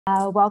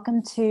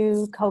Welcome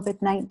to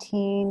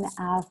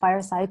COVID-19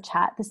 fireside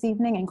chat this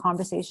evening in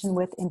conversation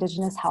with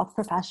Indigenous health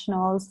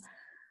professionals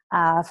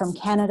from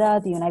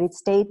Canada, the United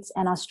States,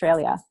 and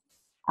Australia.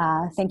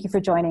 Thank you for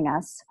joining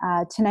us.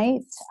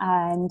 Tonight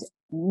and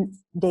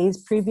days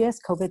previous,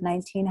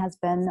 COVID-19 has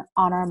been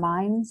on our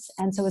minds.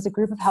 And so as a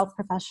group of health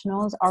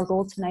professionals, our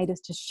goal tonight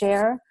is to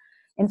share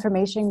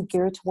information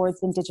geared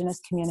towards Indigenous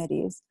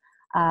communities.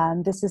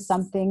 This is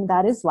something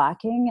that is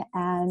lacking,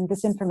 and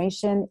this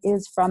information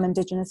is from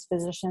Indigenous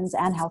physicians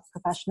and health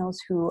professionals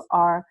who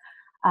are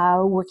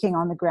working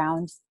on the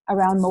ground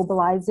around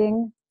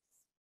mobilizing.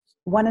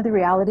 One of the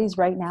realities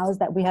right now is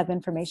that we have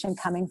information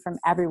coming from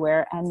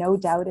everywhere, and no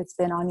doubt it's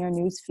been on your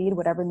news feed,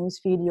 whatever news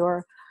feed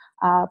you're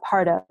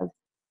part of.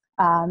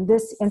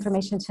 This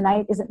information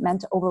tonight isn't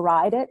meant to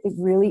override it. It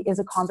really is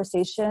a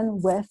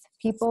conversation with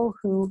people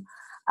who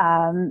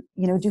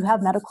do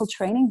have medical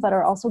training, but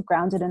are also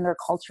grounded in their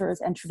cultures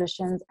and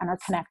traditions and are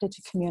connected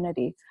to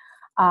community.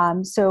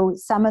 So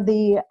some of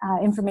the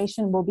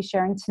information we'll be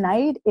sharing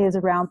tonight is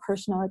around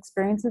personal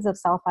experiences of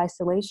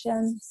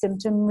self-isolation,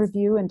 symptom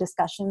review and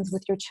discussions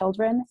with your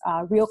children,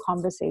 real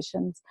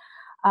conversations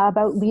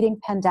about leading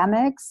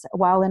pandemics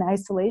while in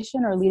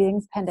isolation or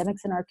leading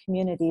pandemics in our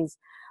communities.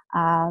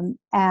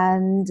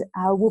 And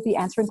we'll be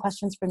answering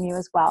questions from you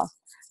as well.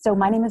 So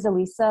my name is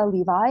Elisa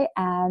Levi,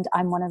 and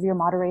I'm one of your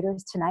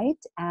moderators tonight,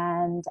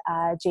 and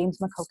James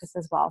Makokis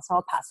as well. So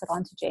I'll pass it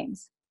on to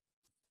James.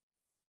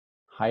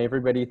 Hi,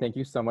 everybody. Thank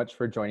you so much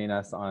for joining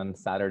us on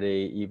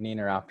Saturday evening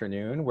or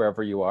afternoon,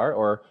 wherever you are,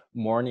 or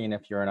morning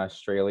if you're in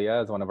Australia,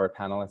 as one of our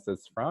panelists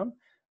is from.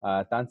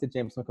 Tansi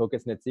James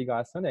Makokis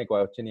Nitsigason,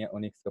 Egua Chinia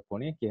Onyx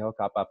Kapuni, Kiho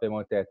Kapape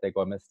Mote,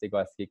 Tegua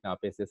Mistiga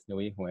Skiknapesis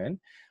Nui Huin.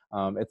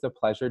 It's a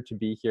pleasure to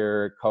be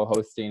here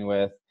co-hosting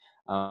with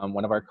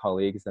one of our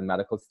colleagues and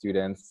medical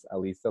students,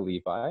 Elisa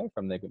Levi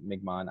from the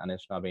Mi'kmaq and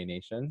Anishinaabe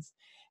Nations.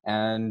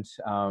 And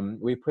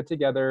we put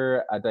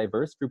together a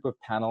diverse group of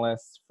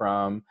panelists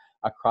from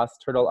across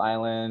Turtle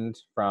Island,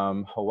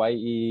 from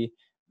Hawaii,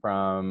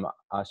 from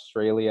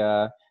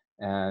Australia,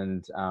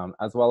 and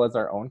as well as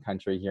our own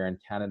country here in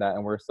Canada.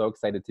 And we're so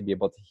excited to be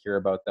able to hear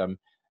about them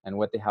and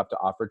what they have to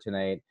offer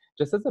tonight.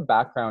 Just as a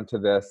background to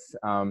this,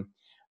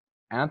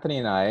 Anthony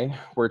and I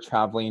were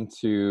traveling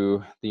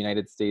to the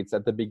United States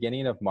at the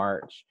beginning of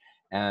March,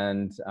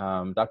 and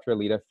Dr.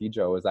 Alita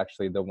Fijo was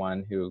actually the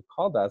one who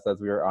called us as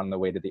we were on the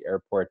way to the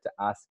airport to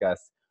ask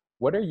us,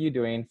 what are you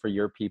doing for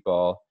your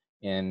people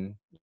in,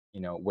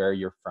 where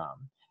you're from?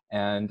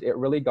 And it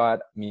really got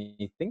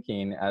me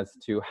thinking as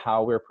to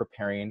how we're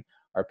preparing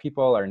our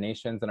people, our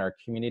nations, and our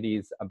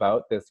communities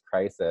about this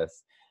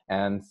crisis.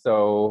 And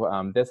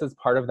so this is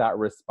part of that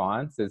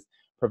response, is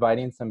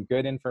providing some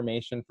good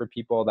information for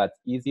people that's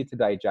easy to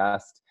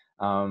digest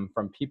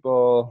from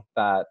people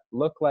that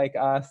look like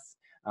us.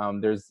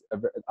 There's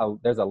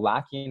a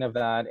lacking of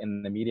that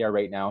in the media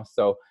right now.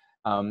 So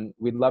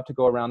we'd love to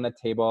go around the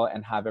table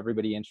and have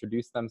everybody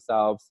introduce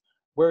themselves,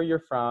 where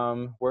you're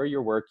from, where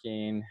you're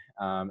working,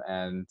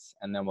 and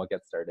then we'll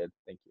get started.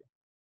 Thank you.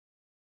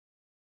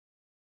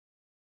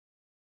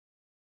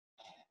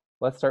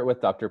 Let's start with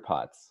Dr.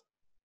 Potts.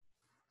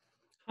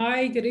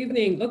 Hi, good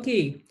evening.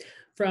 Okay,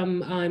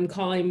 I'm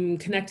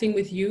connecting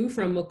with you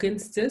from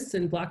Mohkinstsis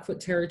in Blackfoot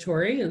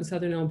Territory in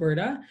Southern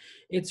Alberta.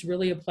 It's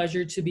really a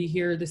pleasure to be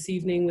here this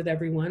evening with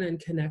everyone and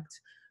connect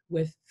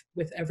with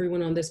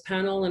everyone on this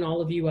panel and all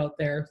of you out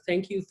there.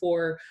 Thank you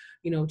for,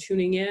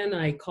 tuning in.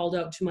 I called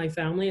out to my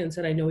family and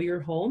said, I know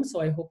you're home,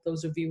 so I hope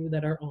those of you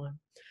that are on.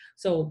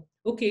 So,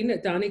 okay,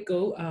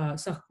 Nadaniko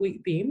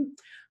Sakwit Beam.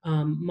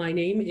 My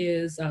name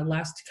is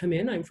Last to Come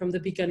In. I'm from the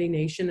Piikani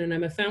Nation, and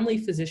I'm a family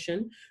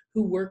physician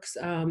who works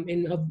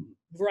in a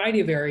variety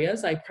of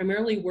areas. I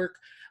primarily work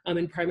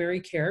in primary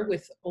care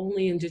with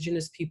only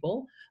Indigenous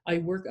people. I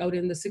work out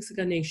in the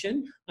Siksika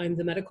Nation. I'm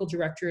the medical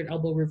director at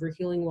Elbow River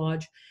Healing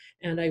Lodge,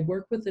 and I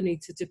work with the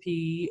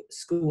Natsitipi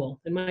School.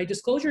 And my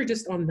disclosure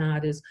just on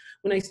that is,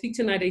 when I speak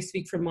tonight, I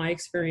speak from my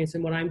experience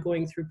and what I'm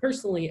going through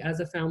personally as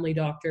a family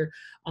doctor,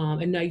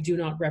 and I do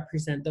not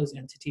represent those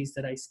entities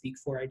that I speak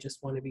for. I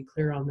just want to be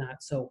clear on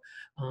that. So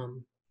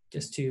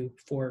just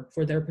for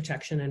their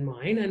protection and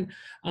mine.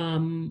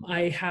 And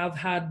I have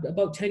had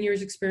about 10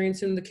 years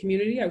experience in the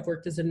community. I've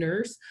worked as a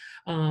nurse.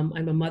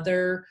 I'm a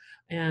mother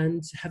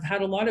and have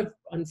had a lot of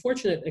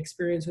unfortunate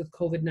experience with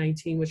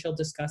COVID-19, which I'll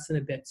discuss in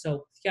a bit.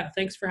 So yeah,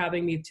 thanks for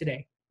having me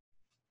today.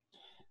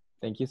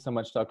 Thank you so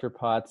much, Dr.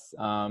 Potts.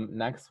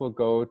 Next, we'll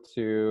go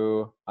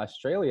to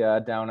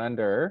Australia, down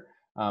under,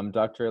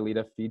 Dr.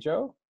 Alita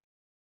Fijo.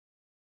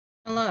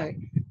 Hello,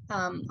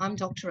 I'm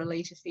Dr.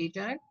 Alita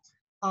Fijo.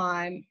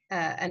 I'm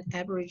an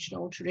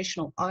Aboriginal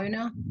traditional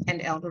owner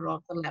and elder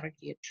of the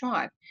Larrakia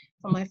tribe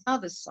from my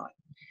father's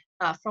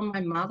side. From my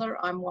mother,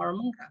 I'm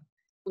Warramunga,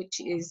 which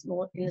is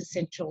more in the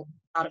central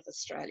part of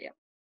Australia.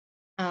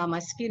 My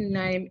skin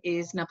name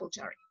is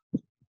Nabuljari.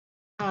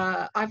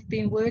 I've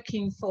been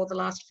working for the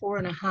last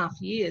 4.5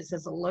 years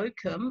as a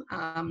locum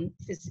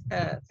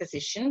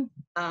physician.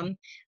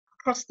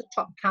 across the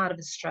top part of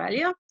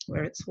Australia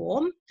where it's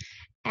warm.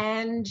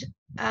 And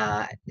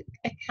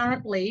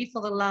currently,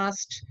 for the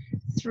last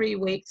 3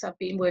 weeks, I've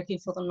been working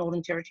for the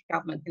Northern Territory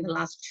Government. In the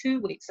last 2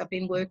 weeks, I've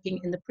been working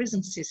in the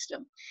prison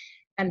system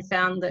and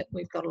found that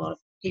we've got a lot of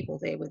people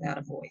there without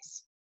a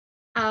voice.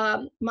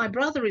 My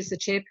brother is the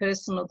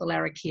chairperson of the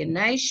Larrakia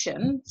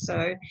Nation,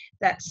 so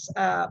that's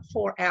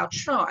for our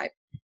tribe.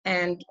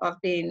 And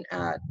I've been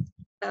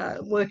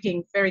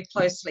working very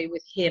closely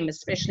with him,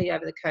 especially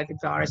over the COVID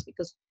virus,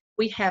 because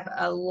we have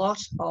a lot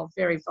of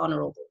very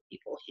vulnerable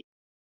people here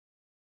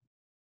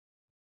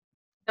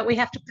that we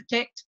have to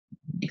protect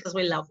because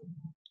we love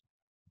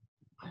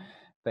them.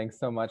 Thanks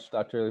so much,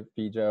 Dr.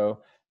 Fijo.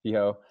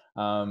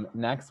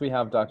 Next, we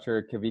have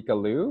Dr. Kavika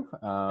Liu,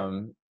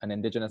 an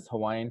Indigenous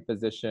Hawaiian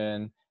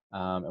physician,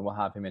 and we'll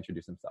have him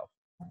introduce himself.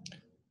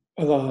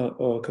 Aloha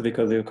o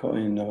Kavika Liu ko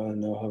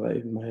no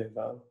Hawaii mai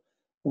vau.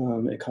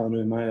 E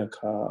kaunui mai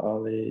ka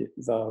ali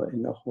vau I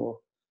noho.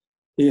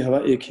 I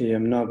Hawaii ki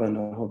nawa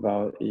no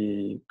vau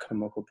I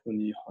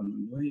Kamokopuni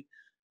Honolulu.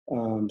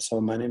 So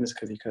my name is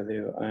Kavika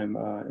Liu. I'm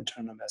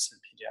internal medicine,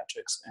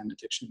 pediatrics, and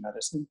addiction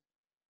medicine.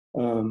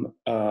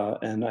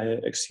 And I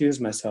excuse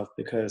myself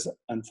because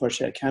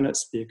unfortunately I cannot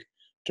speak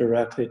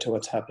directly to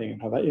what's happening in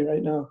Hawaii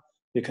right now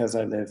because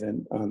I live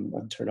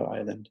on Turtle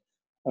Island.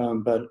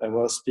 But I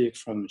will speak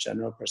from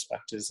general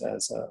perspectives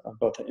as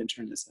both an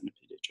internist and a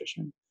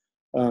pediatrician.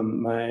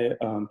 My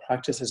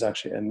practice is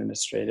actually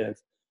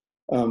administrative,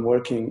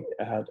 working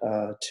at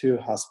 2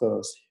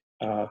 hospitals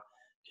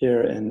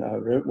here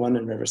one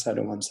in Riverside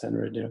and one in San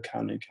Bernardino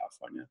County,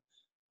 California.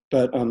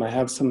 But I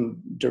have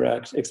some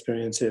direct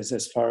experiences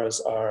as far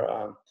as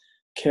our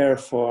care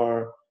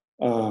for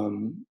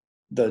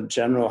the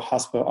general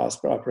hospital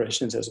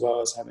operations, as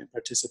well as having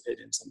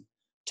participated in some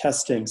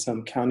testing,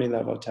 some county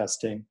level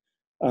testing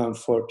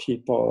for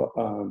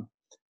people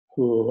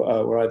who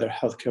were either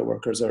healthcare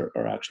workers or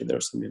actually there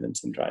was even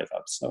some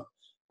drive-ups. So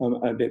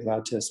I'd be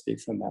glad to speak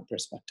from that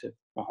perspective.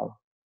 Mahalo.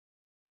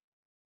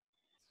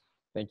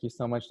 Thank you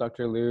so much,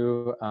 Dr.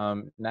 Liu.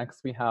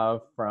 Next, we have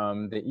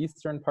from the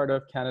eastern part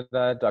of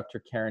Canada, Dr.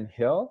 Karen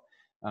Hill.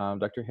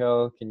 Dr.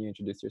 Hill, can you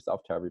introduce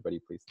yourself to everybody,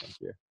 please? Thank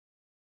you.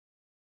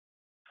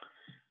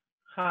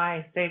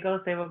 Hi, Sego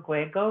Sewa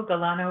Guego,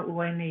 Galano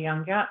Ueni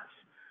Yangyats,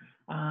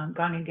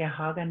 Gani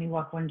Gehaga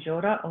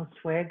Niwakonjora,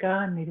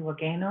 Oswega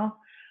Niwageno.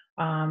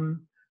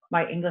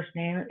 My English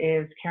name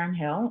is Karen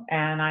Hill,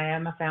 and I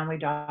am a family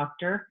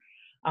doctor.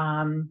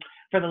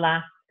 For the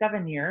last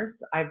 7 years,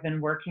 I've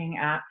been working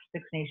at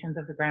Six Nations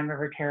of the Grand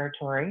River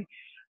Territory,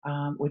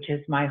 which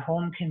is my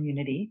home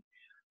community,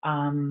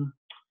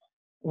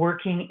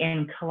 working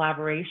in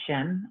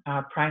collaboration,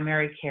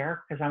 primary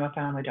care, because I'm a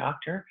family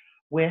doctor,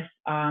 with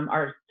some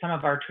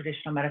of our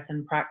traditional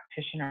medicine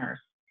practitioners.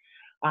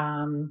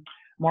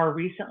 More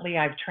recently,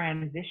 I've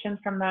transitioned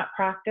from that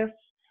practice,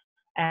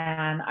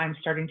 and I'm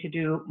starting to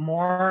do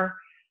more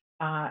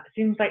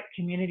seems like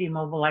community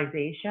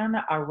mobilization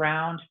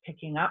around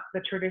picking up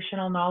the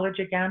traditional knowledge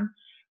again,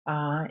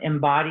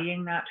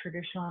 embodying that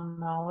traditional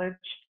knowledge,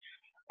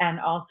 and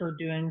also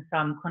doing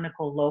some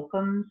clinical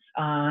locums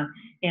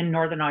in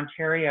Northern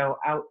Ontario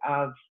out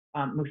of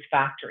Moose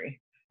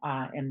Factory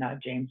in the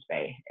James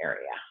Bay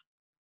area.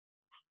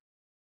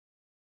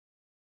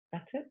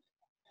 That's it.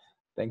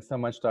 Thanks so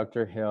much,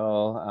 Dr.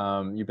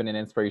 Hill. You've been an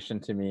inspiration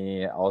to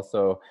me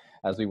also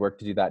as we work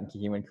to do that in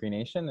Kihiwan Cree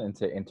Nation and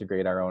to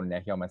integrate our own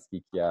Nehio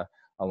Maskikia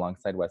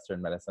alongside Western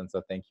medicine.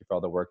 So thank you for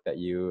all the work that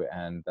you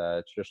and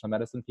the traditional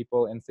medicine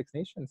people in Six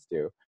Nations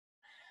do.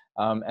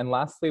 And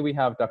lastly, we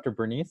have Dr.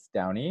 Bernice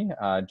Downey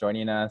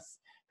joining us,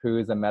 who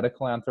is a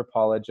medical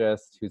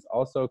anthropologist, who's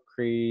also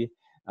Cree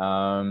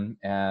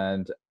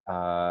and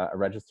a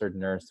registered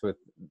nurse with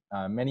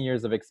many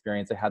years of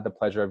experience. I had the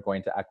pleasure of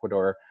going to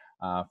Ecuador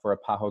for a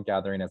PAHO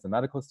gathering as a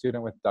medical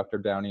student with Dr.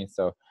 Downey.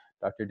 So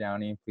Dr.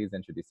 Downey, please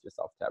introduce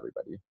yourself to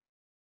everybody.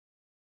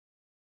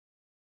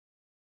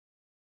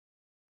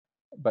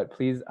 But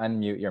please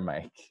unmute your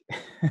mic.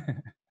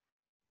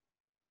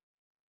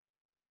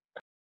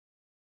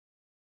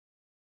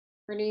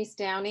 Bernice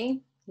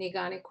Downey,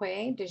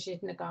 Niganikwe,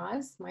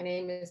 Dijitnagaz. My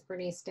name is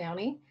Bernice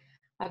Downey.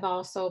 I've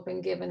also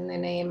been given the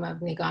name of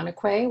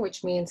Niganikwe,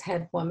 which means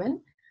head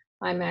woman.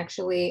 I'm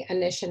actually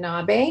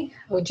Anishinaabe,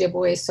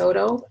 Ojibwe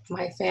Soto.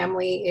 My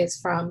family is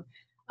from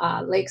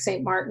Lake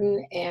St.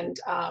 Martin and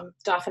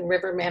Dauphin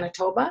River,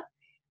 Manitoba.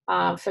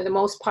 For the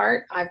most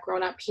part, I've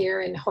grown up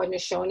here in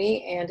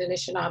Haudenosaunee and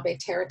Anishinaabe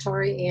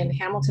territory in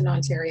Hamilton,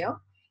 Ontario.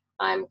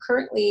 I'm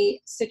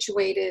currently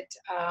situated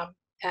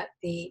at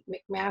the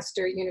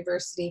McMaster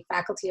University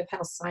Faculty of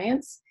Health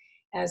Science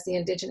as the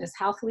Indigenous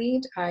Health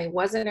Lead. I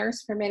was a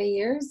nurse for many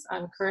years.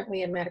 I'm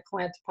currently a medical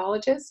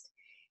anthropologist.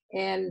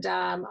 And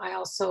I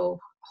also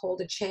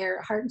hold a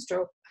chair, Heart and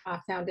Stroke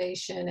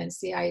Foundation and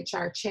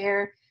CIHR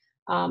chair,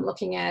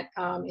 looking at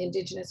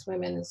Indigenous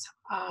women's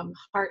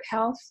heart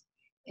health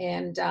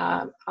and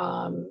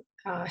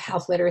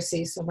health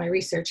literacy. So my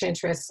research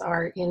interests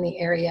are in the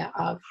area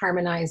of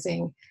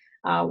harmonizing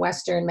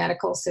Western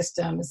medical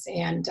systems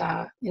and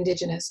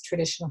Indigenous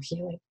traditional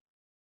healing.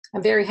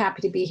 I'm very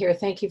happy to be here.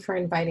 Thank you for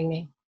inviting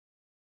me.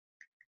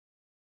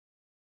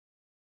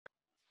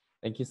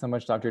 Thank you so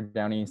much, Dr.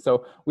 Downey.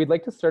 So we'd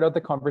like to start out the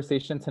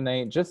conversation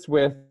tonight just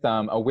with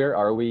where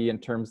are we in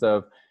terms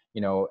of,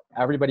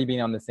 everybody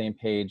being on the same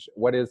page.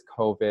 What is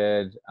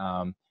COVID?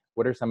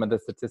 What are some of the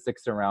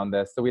statistics around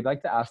this? So we'd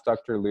like to ask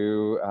Dr.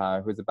 Liu,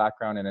 who has a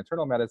background in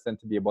internal medicine,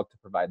 to be able to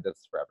provide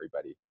this for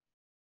everybody.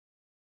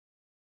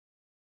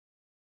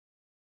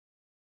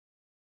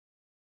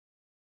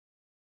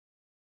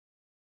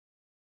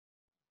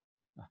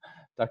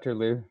 Dr.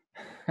 Liu,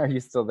 are you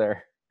still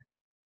there?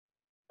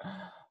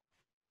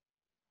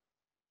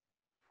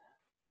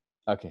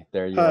 Okay,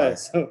 there you are. Hi,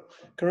 so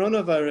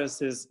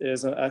coronavirus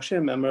is actually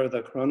a member of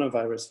the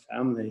coronavirus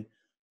family,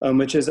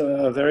 which is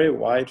a very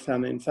wide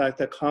family. In fact,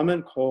 the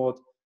common cold,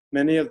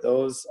 many of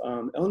those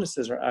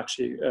illnesses are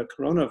actually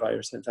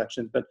coronavirus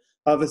infections, but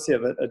obviously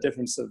of a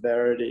different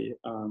severity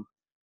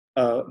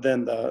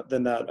than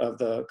that of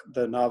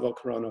the novel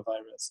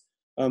coronavirus.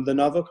 The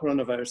novel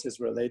coronavirus is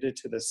related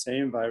to the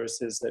same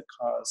viruses that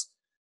cause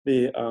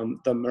the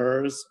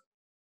MERS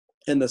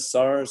and the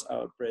SARS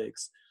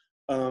outbreaks.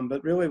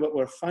 But really what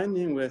we're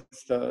finding with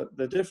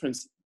the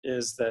difference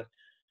is that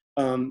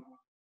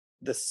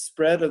the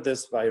spread of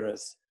this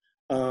virus,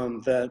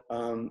 one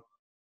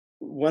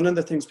of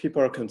the things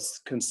people are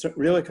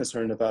really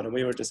concerned about, and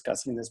we were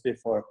discussing this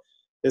before,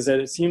 is that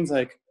it seems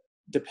like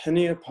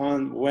depending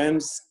upon when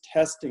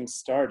testing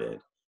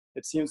started,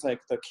 it seems like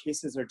the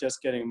cases are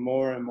just getting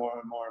more and more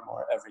and more and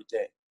more every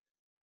day.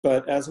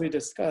 But as we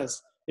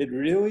discussed, it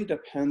really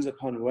depends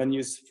upon when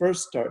you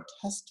first start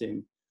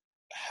testing,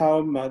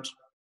 how much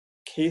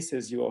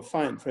cases you will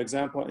find. For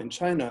example, in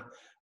China,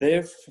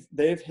 they've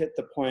hit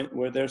the point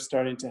where they're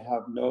starting to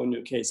have no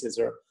new cases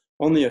or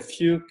only a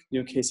few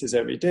new cases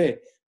every day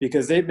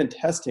because they've been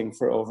testing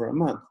for over a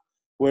month.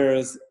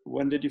 Whereas,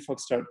 when did you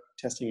folks start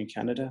testing in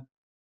Canada?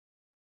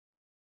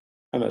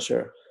 I'm not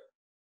sure.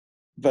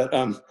 But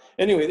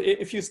anyway,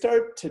 if you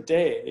start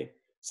today,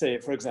 say,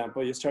 for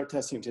example, you start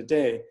testing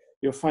today,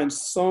 you'll find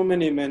so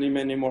many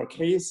more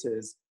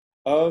cases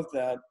of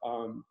that,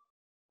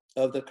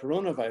 of the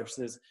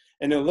coronaviruses,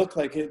 and it'll look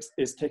like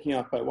it's taking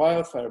off by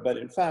wildfire, but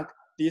in fact,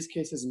 these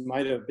cases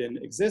might have been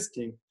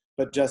existing,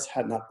 but just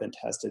had not been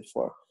tested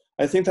for.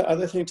 I think the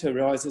other thing to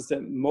realize is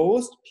that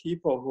most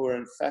people who are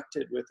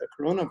infected with the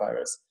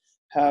coronavirus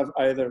have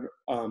either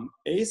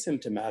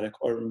asymptomatic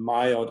or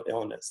mild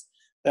illness.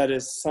 That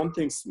is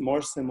something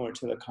more similar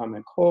to the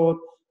common cold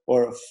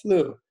or a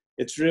flu.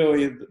 It's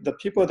really the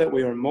people that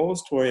we are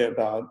most worried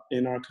about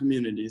in our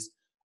communities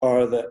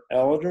are the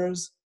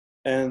elders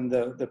and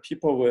the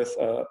people with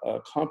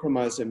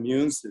compromised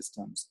immune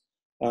systems,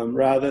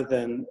 rather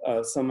than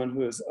someone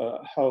who is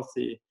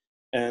healthy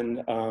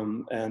and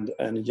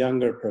a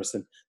younger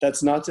person.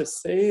 That's not to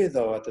say,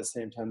 though, at the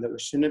same time that we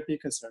shouldn't be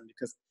concerned,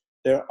 because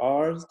there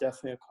are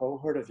definitely a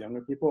cohort of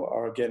younger people who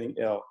are getting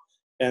ill,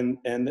 and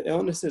the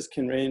illnesses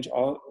can range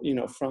all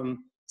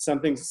from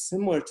something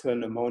similar to a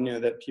pneumonia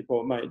that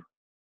people might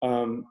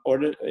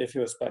order if it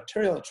was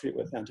bacterial, treat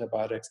with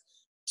antibiotics,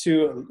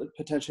 to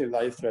potentially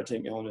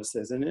life-threatening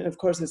illnesses. And of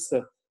course, it's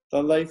the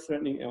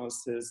life-threatening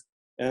illnesses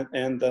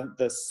and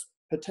the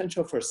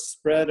potential for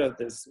spread of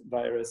this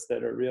virus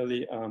that are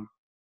really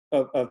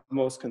of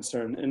most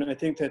concern. And I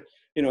think that,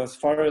 as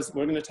far as,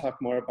 we're going to talk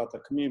more about the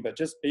community, but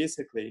just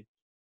basically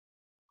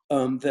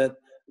that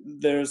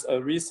there's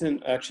a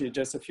recent, actually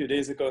just a few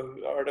days ago,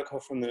 article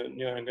from the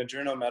New England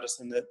Journal of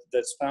Medicine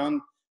that's found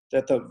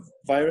that the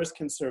virus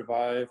can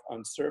survive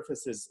on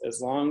surfaces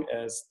as long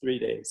as 3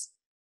 days.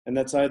 And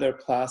that's either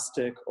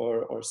plastic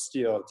or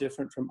steel,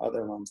 different from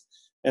other ones.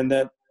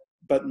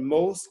 But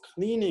most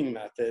cleaning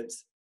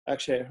methods,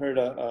 actually I heard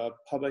a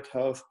public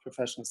health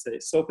professional say,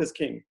 soap is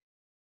king.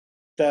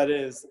 That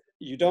is,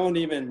 you don't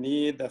even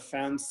need the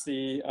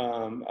fancy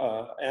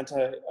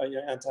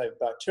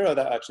antibacterial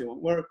that actually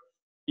won't work.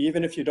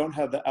 Even if you don't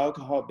have the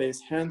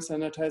alcohol-based hand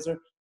sanitizer,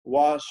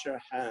 wash your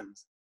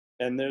hands.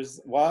 And there's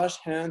wash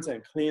hands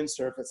and clean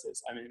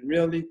surfaces. I mean,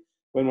 really,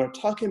 when we're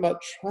talking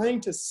about trying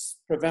to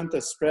prevent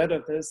the spread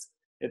of this,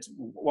 it's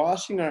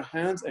washing our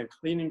hands and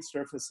cleaning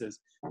surfaces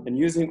and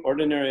using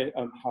ordinary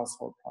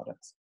household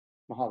products.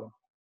 Mahalo.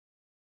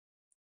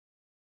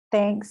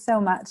 Thanks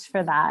so much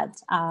for that.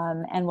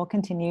 And we'll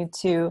continue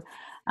to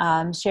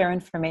share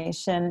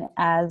information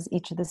as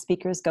each of the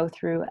speakers go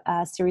through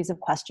a series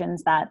of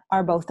questions that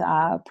are both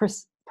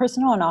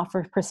personal and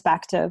offer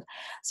perspective.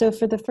 So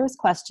for the first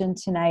question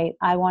tonight,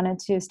 I wanted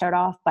to start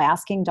off by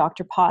asking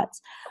Dr.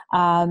 Potts,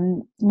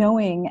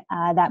 knowing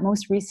that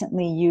most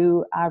recently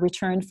you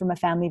returned from a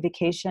family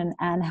vacation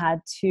and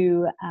had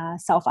to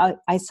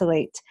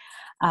self-isolate,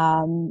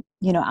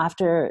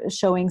 after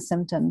showing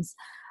symptoms.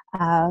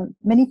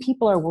 Many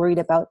people are worried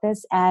about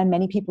this, and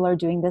many people are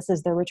doing this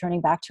as they're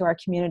returning back to our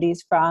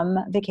communities from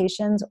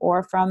vacations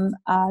or from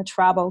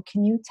travel.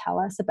 Can you tell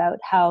us about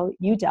how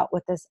you dealt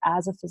with this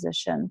as a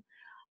physician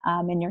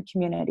in your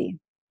community?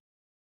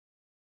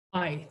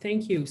 Hi,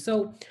 thank you.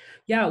 So,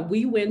 yeah,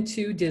 we went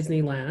to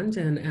Disneyland,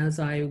 and as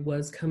I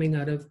was coming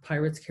out of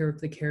Pirates Care of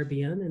the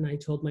Caribbean, and I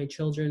told my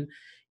children,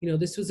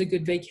 this was a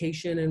good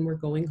vacation and we're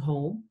going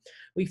home.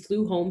 We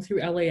flew home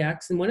through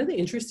LAX, and one of the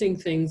interesting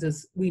things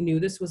is we knew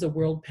this was a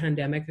world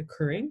pandemic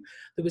occurring.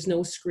 There was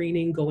no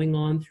screening going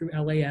on through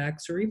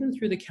LAX or even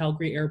through the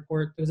Calgary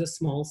airport. There was a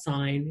small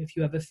sign, if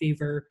you have a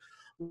fever,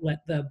 let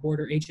the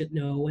border agent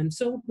know. And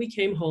so we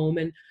came home,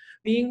 and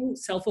being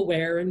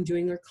self-aware and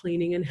doing our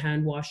cleaning and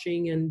hand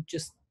washing and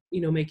just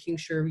making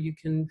sure you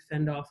can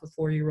fend off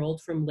a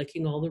 4-year-old from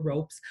licking all the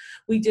ropes.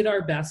 We did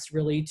our best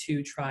really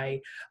to try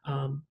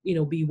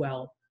be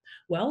well.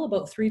 Well,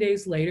 about 3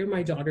 days later,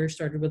 my daughter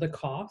started with a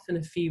cough and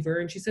a fever,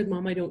 and she said,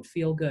 "Mom, I don't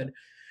feel good."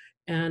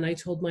 And I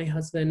told my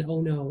husband,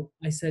 "Oh no."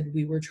 I said,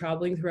 "We were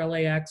traveling through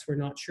LAX, we're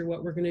not sure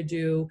what we're going to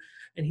do."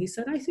 And he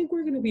said, "I think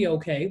we're going to be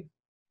okay."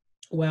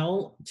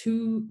 Well,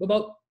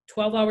 about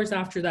 12 hours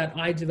after that,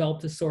 I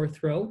developed a sore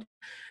throat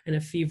and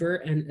a fever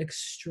and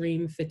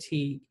extreme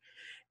fatigue.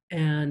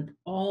 And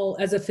all,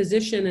 as a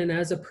physician and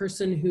as a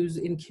person who's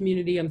in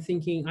community, I'm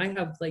thinking I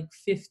have like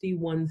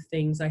 51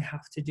 things I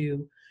have to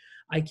do.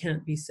 I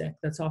can't be sick.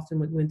 That's often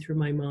what went through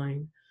my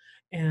mind.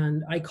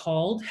 And I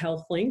called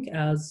HealthLink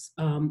as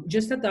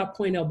just at that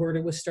point,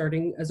 Alberta was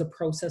starting as a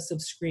process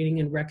of screening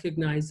and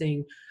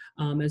recognizing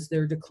as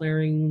they're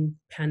declaring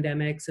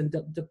pandemics and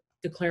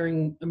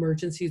declaring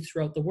emergencies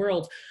throughout the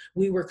world.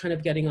 We were kind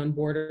of getting on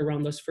board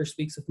around those first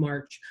weeks of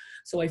March.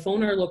 So I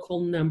phone our local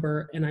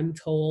number and I'm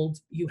told,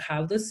 "You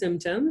have the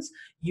symptoms,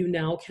 you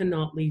now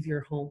cannot leave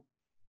your home."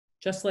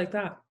 Just like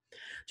that.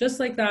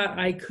 Just like that,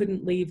 I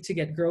couldn't leave to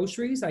get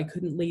groceries. I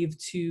couldn't leave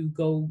to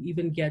go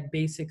even get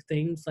basic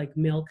things like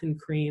milk and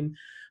cream.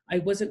 I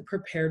wasn't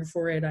prepared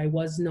for it. I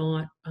was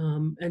not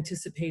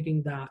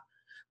anticipating that.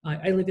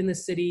 I live in the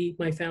city.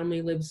 My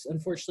family lives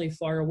unfortunately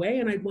far away.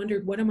 And I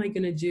wondered, what am I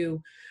going to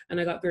do?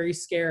 And I got very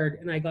scared.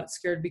 And I got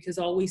scared because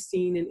all we've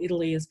seen in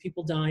Italy is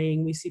people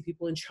dying. We see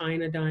people in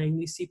China dying.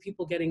 We see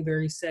people getting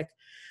very sick.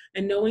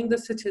 And knowing the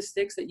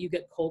statistics that you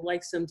get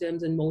cold-like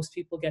symptoms and most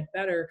people get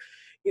better,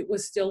 it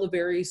was still a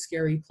very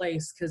scary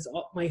place because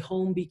my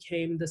home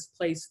became this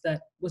place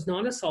that was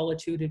not a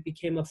solitude. It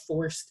became a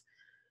forced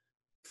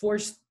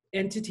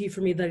entity for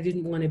me that I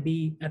didn't want to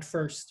be at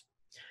first.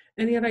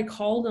 And yet I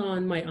called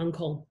on my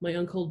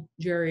uncle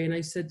Jerry, and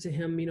I said to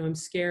him, "I'm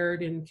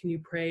scared, and can you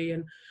pray?"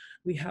 And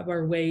we have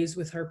our ways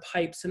with our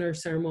pipes and our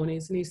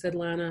ceremonies. And he said,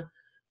 "Lana,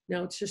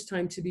 now it's just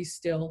time to be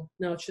still.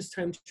 Now it's just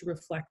time to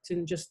reflect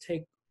and just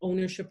take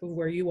ownership of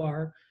where you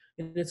are,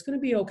 and it's going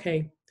to be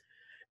okay."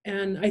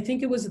 And I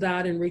think it was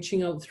that and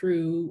reaching out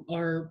through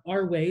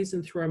our ways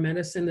and through our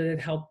medicine that it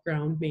helped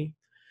ground me.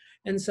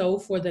 And so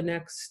for the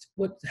next,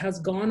 what has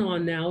gone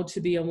on now to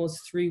be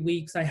almost 3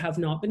 weeks, I have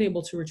not been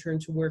able to return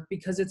to work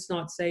because it's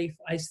not safe.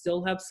 I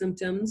still have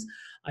symptoms.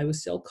 I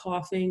was still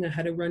coughing. I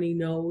had a runny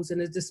nose.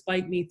 And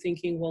despite me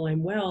thinking, well,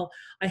 I'm well,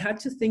 I had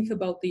to think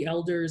about the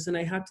elders and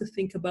I had to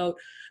think about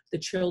the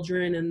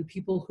children and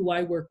people who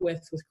I work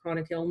with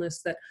chronic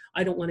illness, that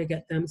I don't want to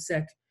get them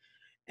sick.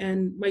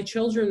 And my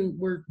children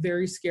were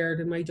very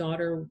scared. And my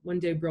daughter one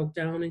day broke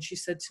down and she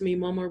said to me,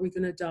 "Mom, are we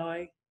going to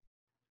die?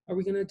 Are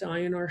we going to die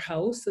in our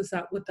house? Is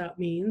that what that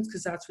means?"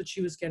 Because that's what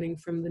she was getting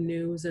from the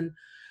news. And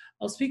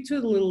I'll speak to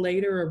it a little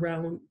later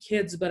around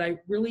kids, but I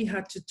really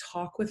had to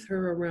talk with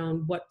her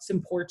around what's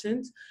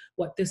important,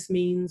 what this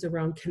means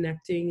around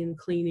connecting and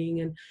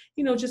cleaning and,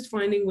 just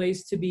finding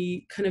ways to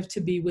be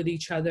with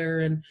each other.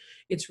 And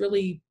it's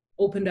really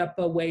opened up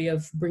a way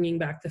of bringing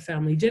back the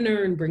family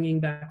dinner and bringing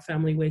back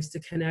family ways to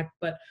connect.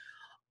 But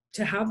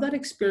to have that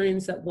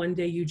experience that one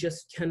day you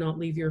just cannot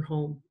leave your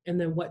home, and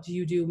then what do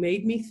you do,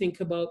 made me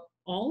think about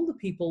all the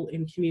people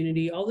in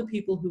community, all the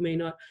people who may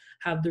not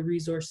have the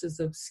resources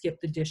of skip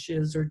the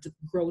dishes or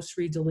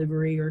grocery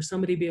delivery or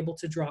somebody be able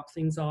to drop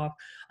things off.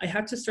 I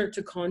had to start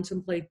to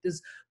contemplate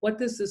this. What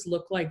does this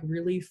look like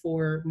really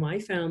for my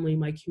family,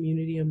 my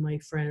community, and my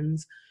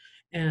friends?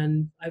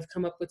 And I've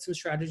come up with some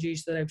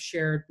strategies that I've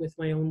shared with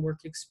my own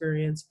work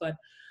experience, but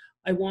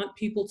I want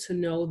people to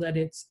know that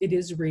it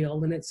is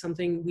real and it's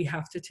something we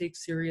have to take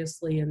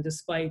seriously. And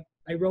despite,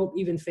 I wrote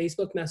even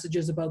Facebook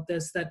messages about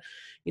this, that,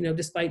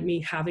 despite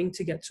me having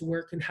to get to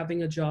work and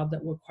having a job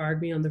that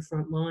required me on the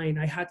front line,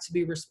 I had to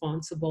be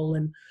responsible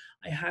and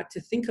I had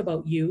to think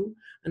about you.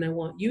 And I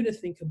want you to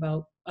think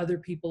about other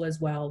people as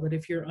well, that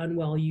if you're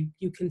unwell, you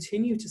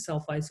continue to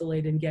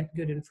self-isolate and get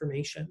good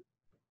information.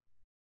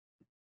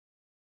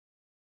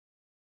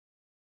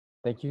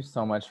 Thank you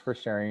so much for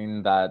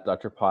sharing that,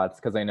 Dr. Potts,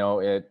 because I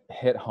know it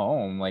hit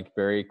home like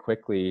very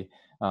quickly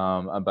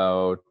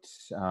about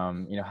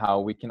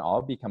how we can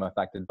all become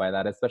affected by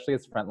that, especially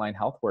as frontline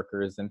health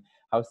workers, and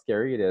how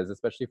scary it is,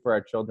 especially for our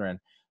children.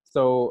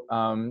 So,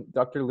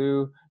 Dr.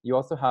 Liu, you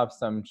also have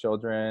some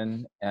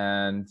children,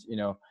 and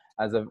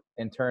as an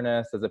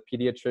internist, as a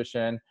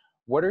pediatrician,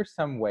 what are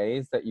some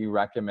ways that you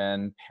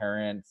recommend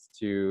parents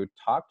to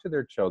talk to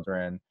their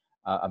children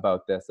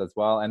about this as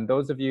well? And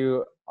those of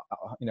you,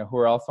 who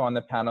are also on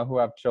the panel who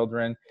have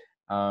children,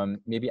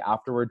 maybe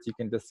afterwards you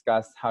can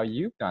discuss how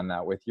you've done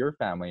that with your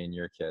family and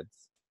your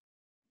kids.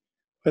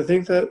 I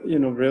think that,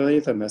 really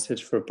the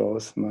message for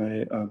both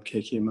my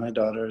Kiki, my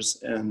daughters,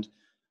 and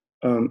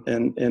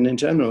in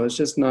general, is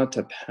just not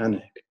to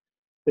panic,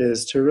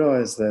 is to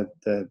realize that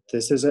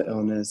this is an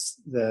illness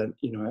that,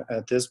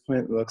 at this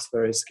point looks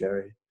very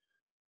scary,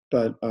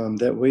 but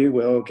that we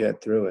will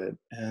get through it.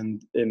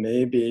 And it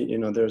may be,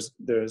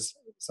 there's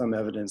some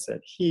evidence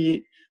that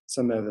heat,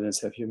 some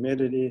evidence of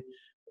humidity.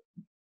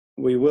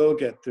 We will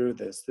get through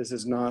this. This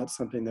is not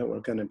something that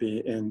we're going to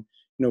be in.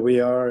 We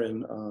are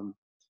in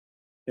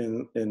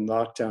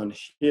lockdown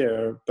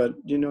here, but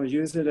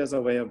use it as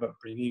a way of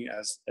bringing,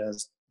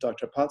 as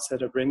Dr. Potts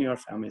said, of bringing our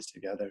families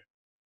together.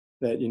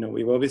 That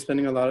we will be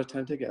spending a lot of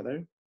time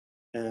together,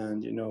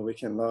 and we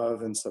can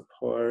love and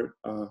support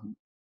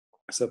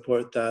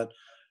that.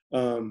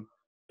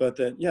 But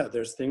that, yeah,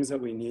 there's things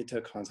that we need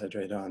to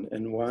concentrate on,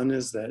 and one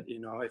is that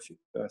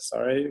if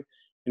sorry,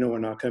 we're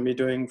not going to be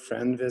doing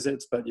friend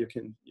visits, but you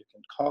can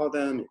call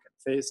them, you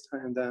can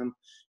FaceTime them.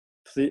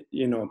 Please,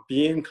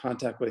 be in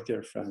contact with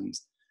your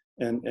friends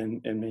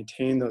and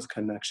maintain those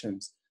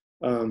connections.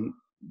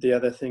 The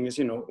other thing is,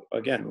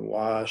 again,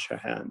 wash your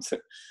hands.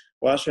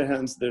 Wash your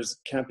hands.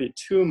 Can't be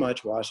too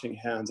much washing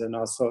hands, and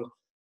also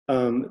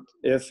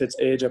if it's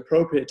age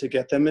appropriate, to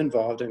get them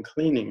involved in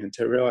cleaning, and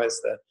to realize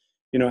that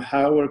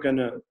how we're going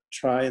to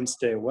try and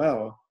stay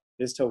well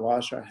is to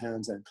wash our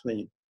hands and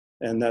clean,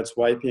 and that's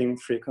wiping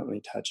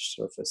frequently touched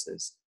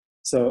surfaces.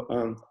 So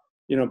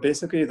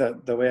basically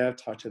the way I've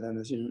talked to them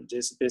is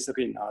just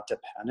basically not to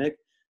panic,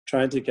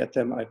 trying to get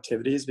them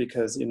activities,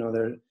 because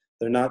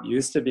they're not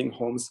used to being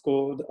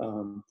homeschooled.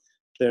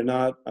 They're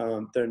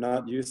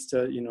not used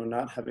to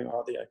not having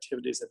all the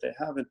activities that they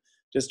have, and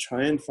just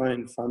try and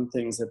find fun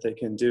things that they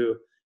can do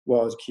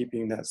while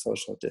keeping that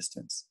social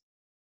distance.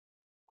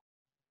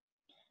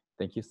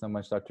 Thank you so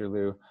much, Dr.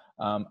 Liu.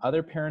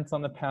 Other parents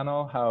on the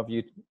panel, how have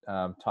you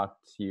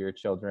talked to your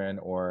children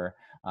or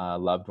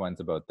loved ones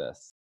about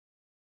this?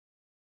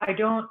 I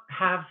don't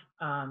have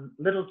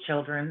little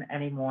children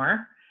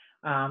anymore.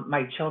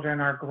 My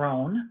children are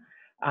grown.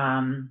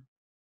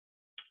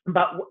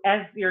 But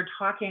as you're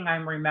talking,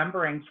 I'm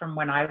remembering from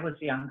when I was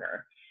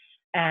younger,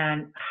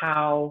 and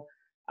how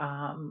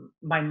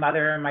my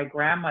mother and my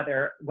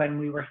grandmother, when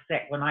we were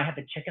sick, when I had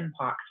the chicken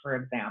pox, for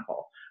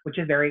example, which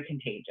is very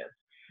contagious,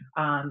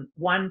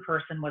 one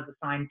person was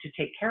assigned to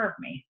take care of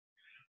me.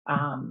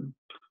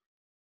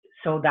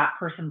 So that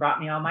person brought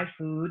me all my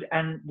food,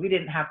 and we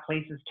didn't have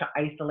places to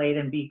isolate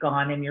and be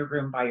gone in your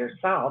room by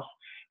yourself.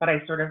 But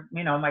I sort of,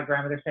 my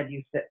grandmother said,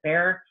 you sit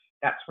there,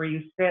 that's where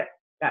you sit,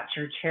 that's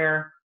your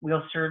chair,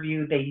 we'll serve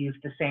you. They used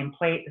the same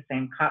plate, the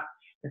same cup,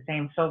 the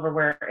same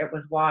silverware. It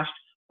was washed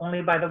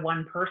only by the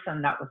one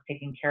person that was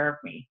taking care of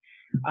me.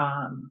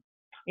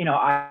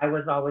 I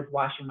was always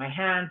washing my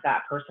hands.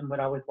 That person would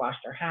always wash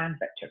their hands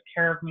that took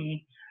care of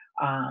me.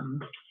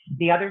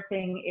 The other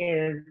thing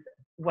is,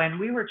 when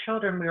we were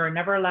children, we were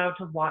never allowed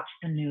to watch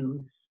the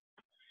news.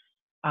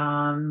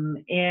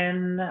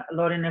 In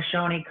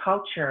Haudenosaunee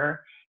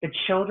culture, the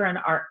children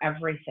are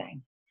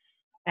everything.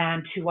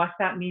 And to us,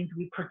 that means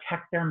we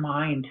protect their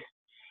mind.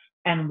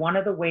 And one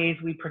of the ways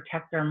we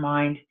protect their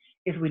mind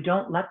is we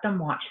don't let them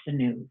watch the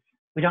news.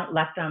 We don't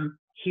let them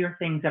hear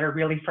things that are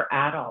really for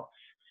adults.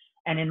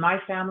 And in my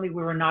family,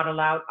 we were not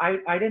allowed.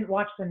 I didn't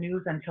watch the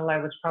news until I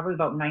was probably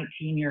about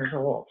 19 years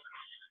old.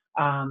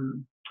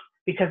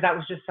 Because that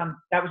was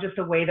just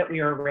a way that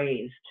we were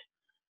raised.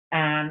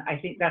 And I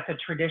think that's a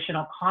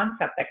traditional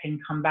concept that can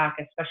come back,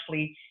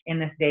 especially in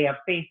this day of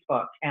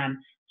Facebook and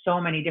so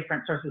many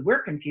different sources.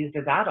 We're confused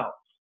as adults.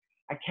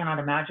 I cannot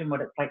imagine what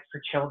it's like for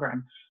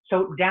children.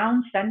 So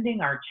down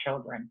sending our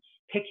children,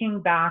 picking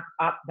back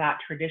up that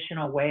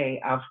traditional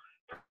way of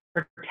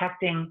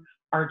protecting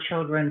our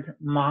children's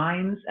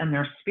minds and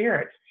their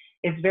spirits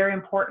is very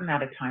important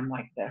at a time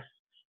like this,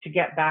 to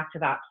get back to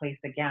that place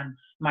again.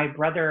 My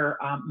brother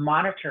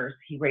monitors,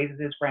 he raises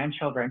his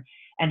grandchildren,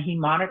 and he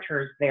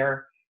monitors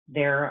their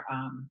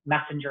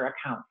messenger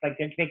accounts. Like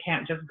they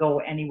can't just go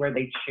anywhere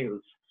they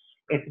choose.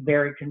 It's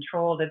very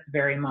controlled, it's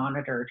very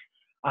monitored.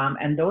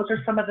 And those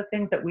are some of the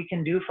things that we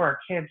can do for our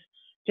kids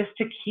just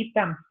to keep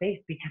them safe,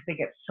 because they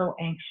get so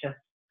anxious.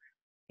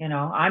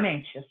 I'm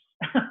anxious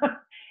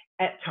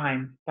at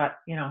times, but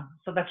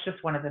so that's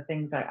just one of the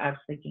things I was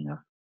thinking of.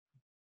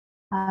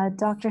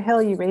 Dr.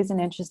 Hill, you raise an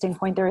interesting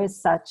point. There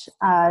is such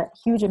a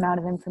huge amount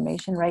of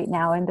information right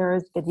now, and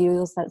there's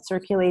videos that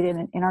circulate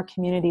in our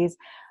communities.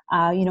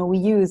 We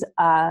use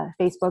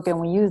Facebook, and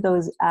we use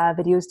those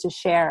videos to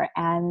share.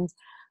 And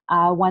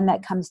one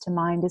that comes to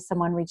mind is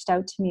someone reached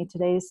out to me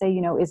today to say,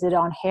 is it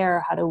on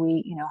hair?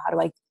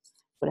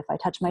 What if I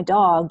touch my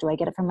dog? Do I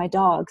get it from my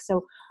dog?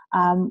 So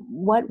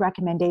what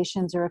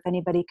recommendations, or if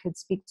anybody could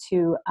speak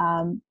to,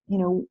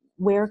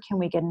 where can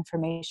we get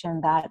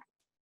information that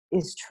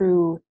is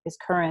true, is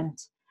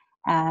current,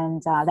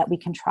 and that we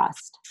can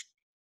trust?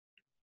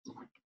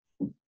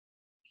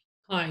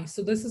 Hi,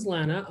 so this is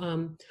Lana.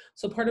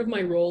 So part of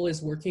my role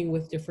is working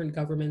with different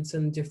governments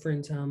and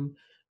different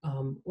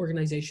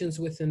organizations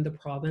within the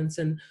province.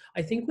 And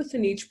I think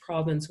within each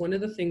province, one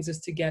of the things is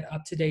to get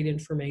up-to-date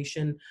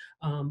information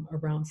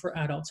around for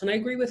adults. And I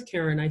agree with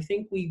Karen. I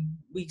think we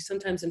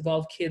sometimes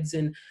involve kids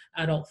in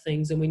adult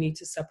things, and we need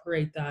to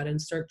separate that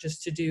and start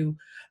just to do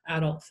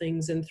adult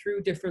things. And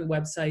through different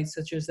websites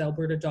such as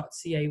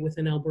alberta.ca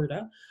within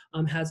Alberta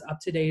has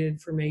up-to-date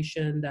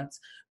information that's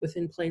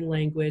within plain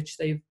language.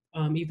 They've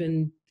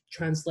even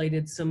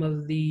translated some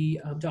of the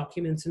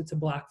documents into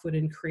Blackfoot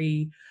and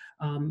Cree.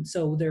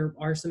 So there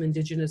are some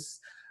Indigenous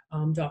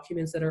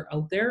documents that are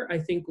out there. I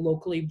think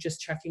locally, just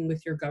checking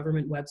with your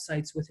government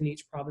websites within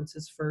each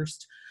province's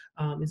first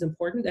is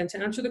important. And to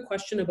answer the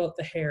question about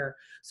the hair,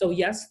 so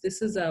yes,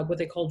 this is what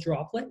they call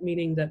droplet,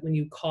 meaning that when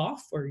you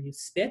cough or you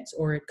spit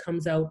or it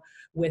comes out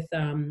with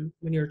when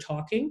you're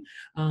talking,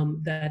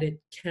 that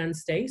it can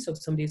stay. So if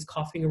somebody is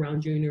coughing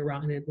around you and you're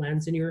around and it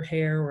lands in your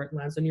hair or it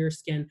lands on your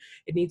skin,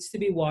 it needs to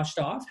be washed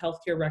off.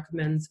 Healthcare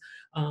recommends,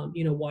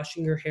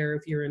 washing your hair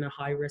if you're in a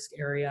high risk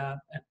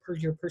area per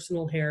your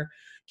personal hair.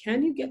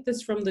 Can you get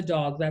this from the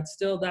dog? That's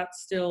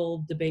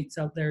still debates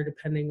out there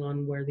depending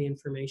on where the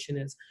information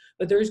is.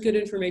 But there's good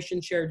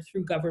information shared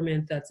through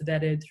government that's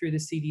vetted through the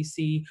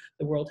CDC,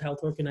 the World Health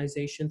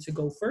Organization, to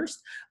go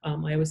first. I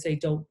always say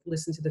don't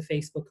listen to the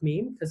Facebook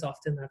meme because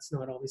often that's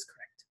not always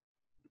correct.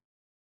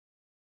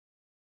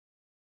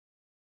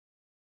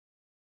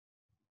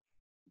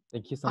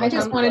 Thank you so much. I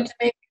just wanted to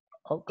make,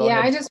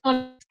 ahead. I just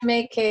wanted to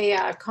make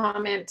a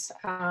comment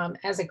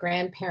as a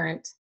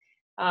grandparent.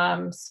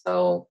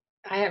 So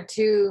I have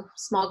two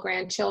small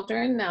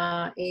grandchildren,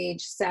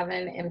 age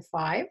 7 and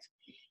 5.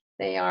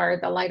 They are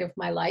the light of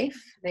my life.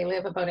 They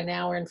live about an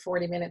hour and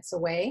 40 minutes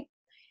away.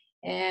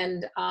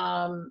 And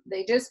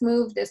they just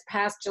moved this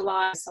past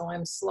July, so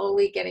I'm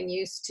slowly getting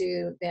used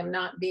to them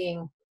not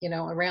being,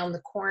 around the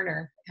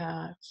corner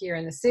here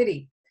in the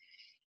city.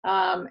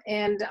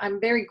 And I'm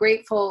very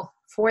grateful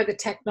for the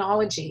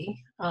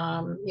technology,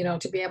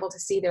 to be able to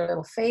see their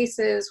little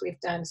faces. We've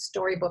done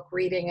storybook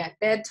reading at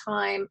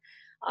bedtime.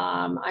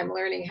 I'm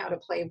learning how to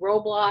play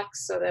Roblox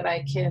so that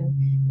I can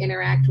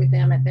interact with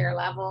them at their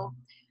level.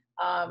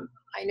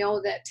 I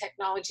know that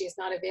technology is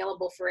not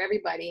available for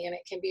everybody, and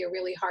it can be a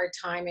really hard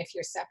time if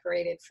you're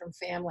separated from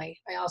family.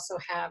 I also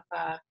have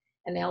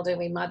an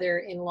elderly mother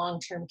in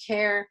long-term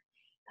care.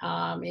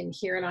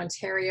 Here in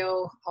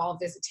Ontario, all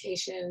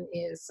visitation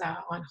is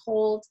on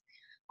hold.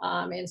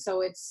 And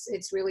so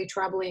it's really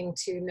troubling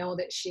to know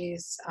that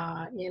she's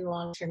in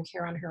long-term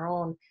care on her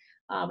own.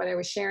 But I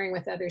was sharing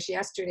with others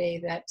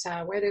yesterday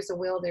that where there's a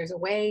will, there's a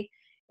way.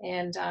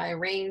 And I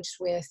arranged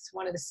with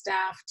one of the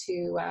staff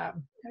to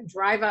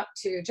drive up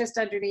to just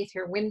underneath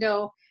her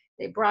window.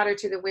 They brought her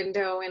to the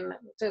window, and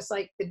just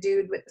like the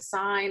dude with the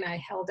sign, I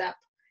held up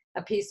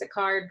a piece of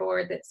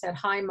cardboard that said,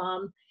 "Hi,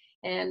 Mom."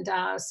 And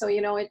so,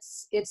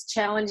 it's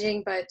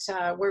challenging, but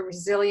we're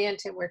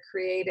resilient and we're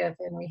creative,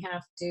 and we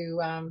have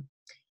to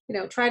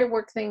try to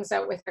work things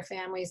out with our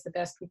families the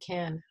best we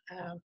can.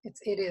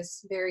 It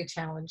is very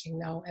challenging,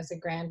 though, as a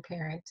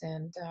grandparent.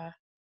 And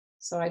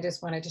so I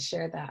just wanted to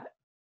share that.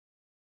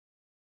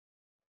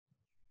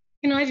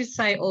 Can I just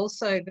say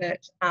also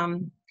that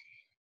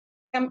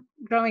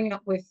growing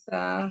up with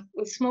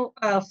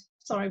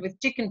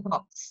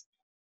chickenpox,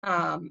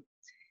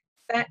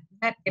 that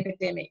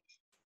epidemic,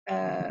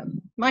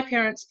 my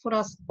parents put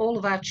all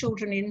of our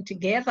children in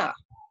together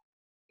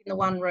in the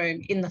one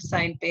room in the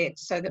same bed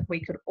so that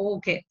we could all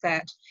get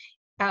that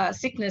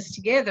sickness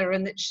together,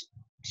 and that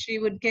she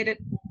would get it,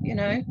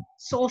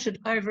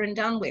 sorted over and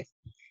done with.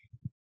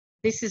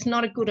 This is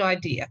not a good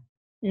idea,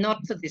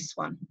 not for this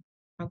one,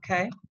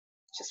 okay?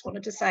 Just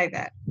wanted to say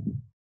that.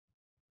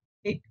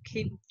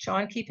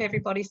 Try and keep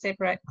everybody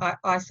separate,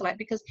 isolate,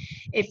 because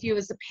if you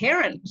as a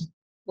parent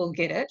will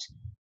get it,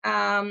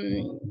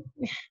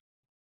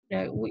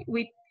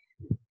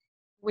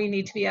 we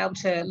need to be able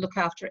to look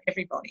after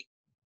everybody.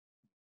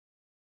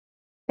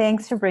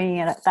 Thanks for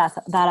bringing that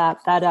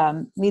up.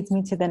 That leads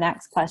me to the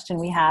next question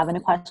we have, and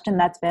a question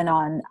that's been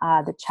on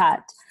the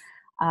chat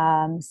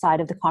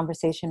side of the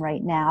conversation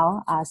right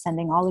now,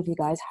 sending all of you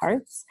guys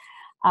hearts,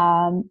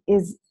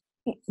 is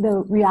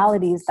the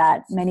realities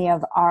that many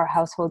of our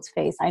households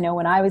face. I know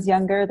when I was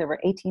younger, there were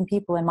 18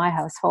 people in my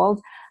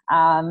household.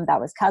 That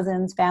was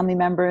cousins, family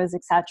members,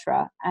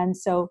 etc. And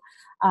so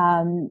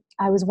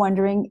I was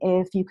wondering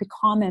if you could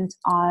comment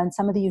on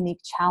some of the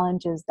unique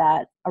challenges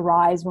that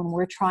arise when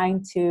we're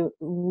trying to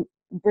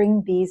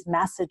bring these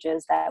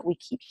messages that we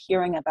keep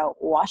hearing about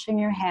washing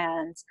your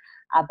hands,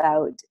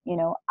 about,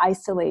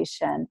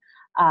 isolation,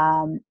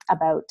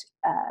 about,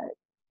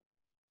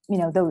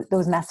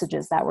 those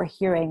messages that we're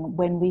hearing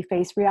when we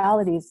face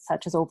realities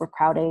such as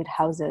overcrowded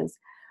houses.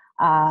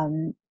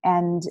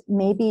 And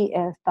maybe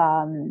if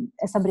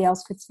somebody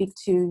else could speak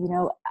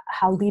to,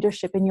 how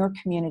leadership in your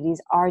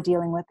communities are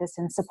dealing with this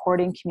and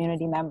supporting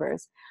community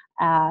members,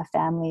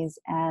 families,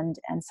 and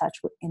such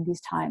in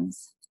these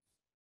times.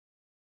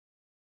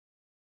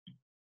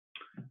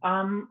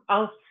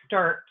 I'll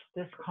start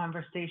this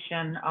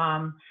conversation.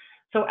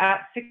 So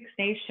at Six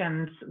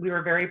Nations, we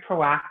were very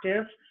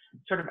proactive,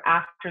 sort of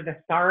after the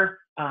SARS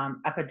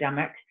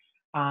epidemic.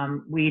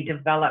 we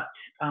developed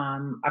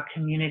a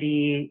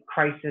community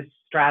crisis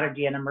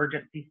strategy, an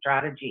emergency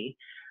strategy,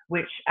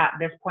 which at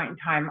this point in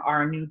time,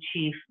 our new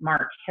chief,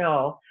 Mark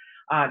Hill,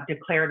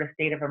 declared a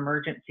state of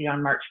emergency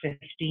on March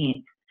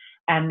 15th,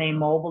 and they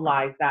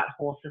mobilized that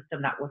whole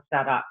system that was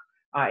set up.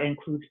 It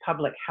includes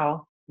public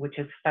health, which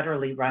is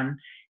federally run.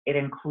 It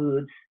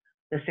includes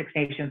the Six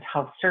Nations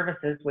Health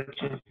Services, which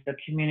is the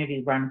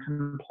community-run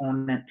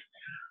component.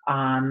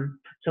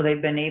 So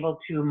they've been able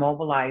to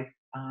mobilize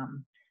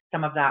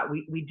some of that.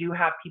 We do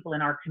have people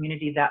in our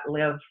community that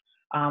live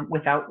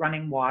without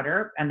running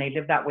water, and they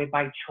live that way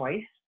by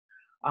choice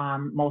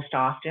most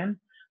often,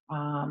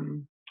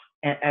 in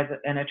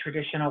a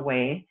traditional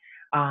way.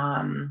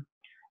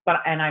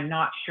 And I'm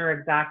not sure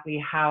exactly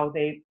how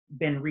they've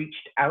been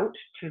reached out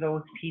to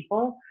those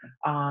people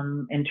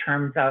in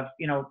terms of,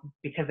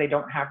 because they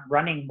don't have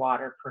running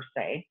water per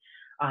se.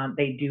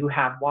 They do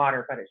have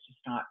water, but it's just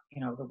not,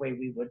 the way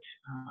we would,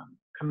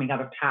 coming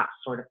out of taps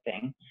sort of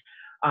thing.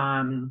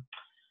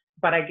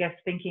 But I guess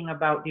thinking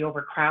about the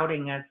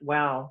overcrowding as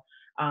well,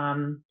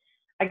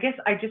 I guess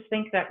I just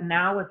think that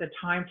now is a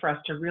time for us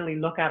to really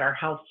look at our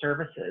health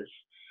services.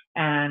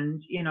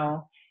 And,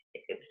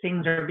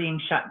 things are being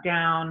shut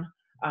down.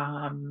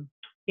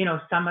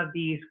 Some of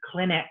these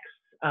clinics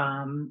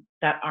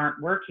that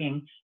aren't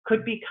working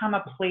could become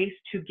a place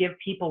to give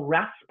people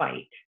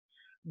respite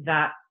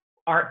that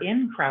are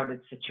in crowded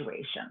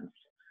situations,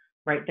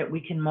 right? That we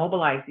can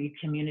mobilize these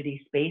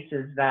community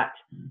spaces that,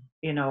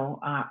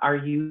 are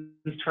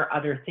used for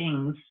other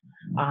things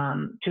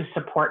to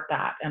support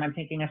that. And I'm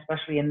thinking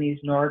especially in these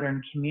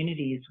northern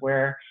communities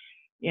where,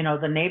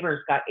 the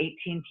neighbor's got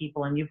 18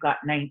 people and you've got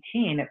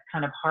 19, it's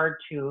kind of hard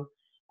to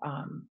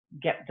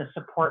get the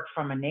support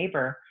from a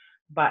neighbor.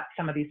 But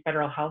some of these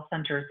federal health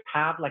centers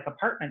have like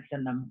apartments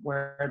in them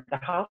where the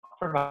health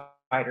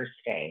providers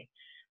stay.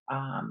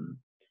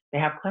 They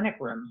have clinic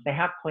rooms. They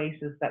have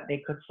places that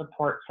they could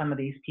support some of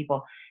these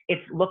people.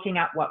 It's looking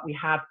at what we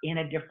have in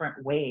a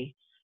different way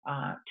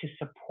to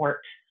support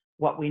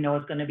what we know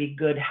is going to be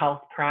good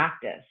health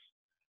practice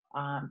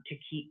to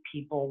keep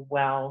people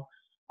well,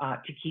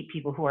 to keep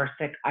people who are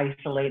sick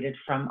isolated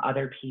from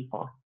other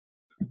people.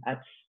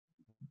 That's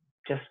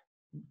just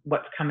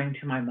what's coming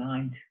to my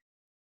mind.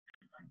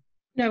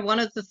 One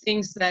of the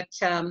things that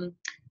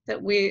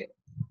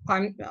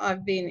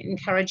I've been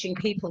encouraging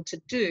people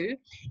to do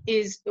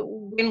is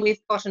when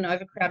we've got an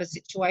overcrowded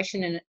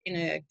situation in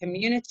a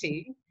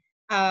community,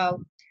 I've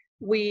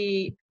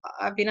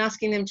been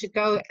asking them to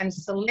go and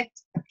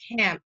select a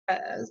camp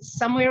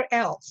somewhere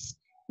else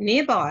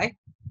nearby,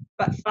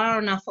 but far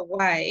enough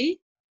away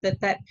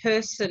that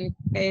person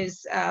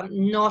is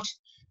not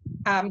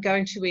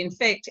going to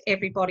infect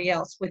everybody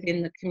else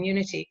within the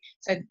community.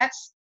 So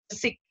that's the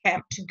sick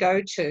camp to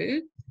go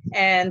to,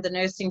 and the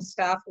nursing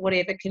staff,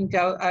 whatever, can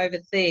go over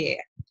there.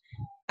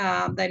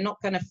 They're not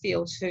going to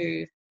feel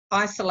too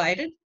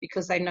isolated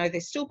because they know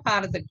they're still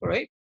part of the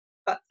group,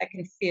 but they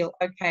can feel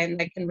okay and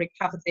they can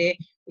recover there.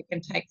 We can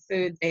take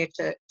food there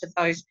to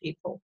those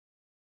people.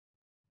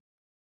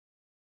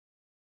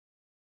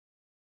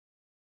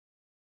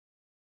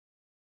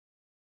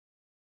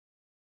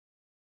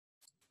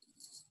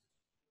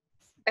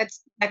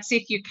 That's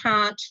if you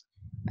can't,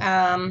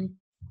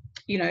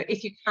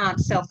 if you can't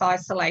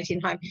self-isolate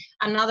in home.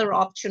 Another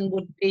option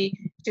would be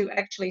to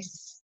actually,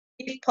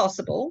 if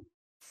possible,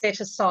 set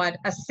aside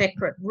a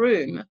separate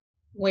room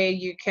where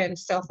you can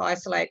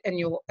self-isolate and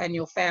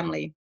your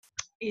family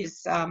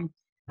is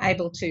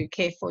able to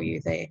care for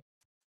you there.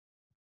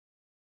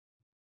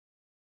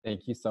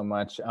 Thank you so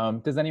much.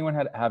 Does anyone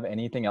have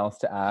anything else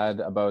to add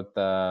about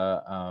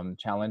the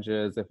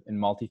challenges in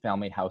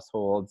multifamily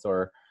households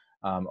or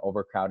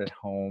overcrowded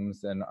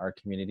homes in our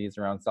communities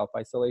around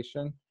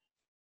self-isolation?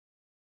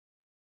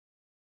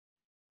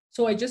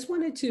 So I just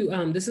wanted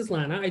to, this is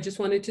Lana, I just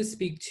wanted to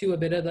speak to a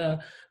bit of the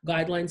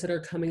guidelines that are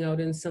coming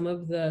out in some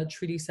of the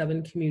Treaty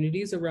 7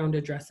 communities around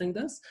addressing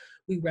this.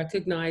 We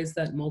recognize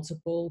that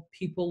multiple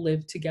people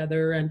live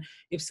together, and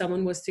if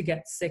someone was to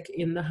get sick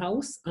in the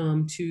house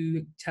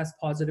to test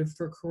positive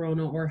for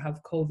corona or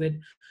have COVID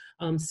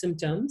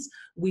symptoms,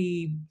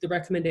 the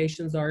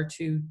recommendations are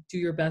to do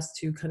your best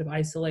to kind of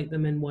isolate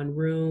them in one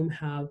room,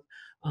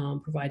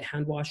 provide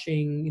hand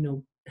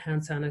washing,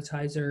 hand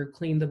sanitizer,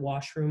 clean the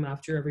washroom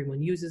after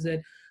everyone uses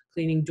it,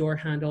 cleaning door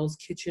handles,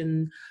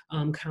 kitchen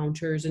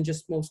counters, and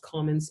just most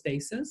common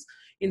spaces.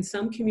 In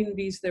some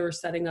communities, they were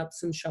setting up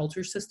some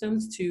shelter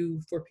systems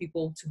for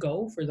people to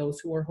go, for those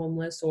who are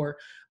homeless or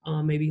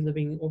maybe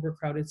living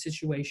overcrowded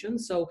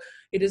situations. So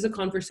it is a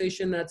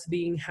conversation that's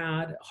being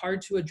had,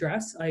 hard to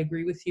address. I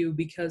agree with you,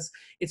 because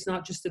it's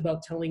not just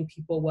about telling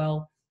people,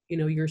 well,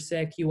 you're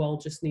sick, you all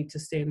just need to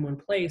stay in one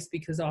place,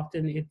 because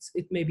often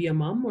it may be a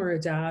mom or a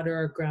dad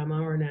or a grandma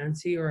or an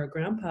auntie or a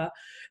grandpa.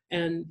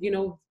 And,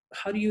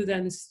 how do you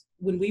then,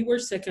 when we were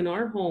sick in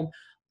our home,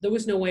 there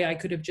was no way I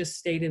could have just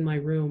stayed in my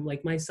room.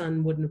 Like, my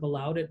son wouldn't have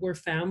allowed it. We're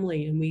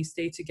family and we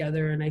stay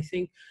together. And I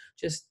think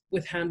just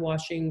with hand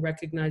washing,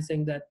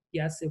 recognizing that,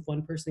 yes, if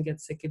one person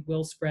gets sick, it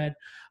will spread.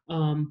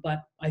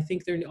 But I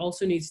think there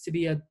also needs to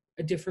be a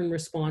a different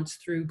response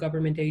through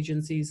government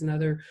agencies and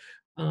other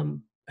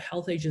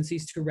health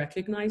agencies to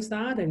recognize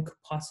that and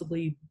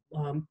possibly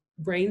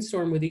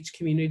brainstorm with each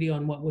community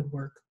on what would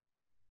work.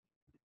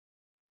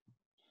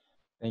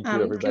 Thank you,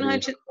 everybody.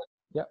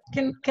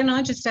 Can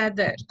I just add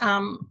that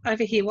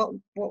over here,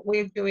 what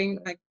we're doing,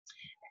 like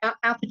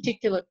our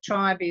particular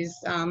tribe is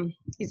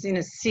in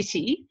a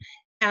city,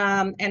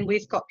 and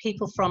we've got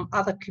people from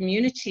other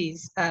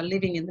communities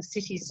living in the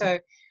city. So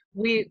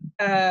we,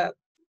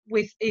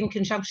 in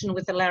conjunction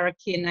with the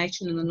Larrakia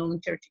Nation and the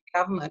Northern Territory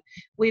Government,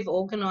 we've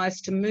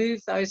organised to move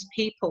those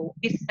people,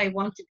 if they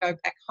want to go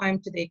back home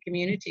to their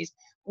communities.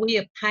 We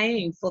are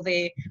paying for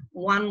their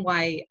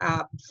one-way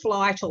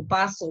flight or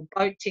bus or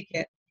boat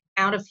ticket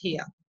out of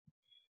here,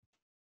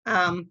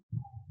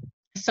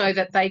 so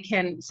that they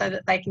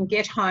can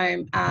get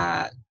home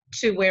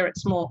to where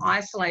it's more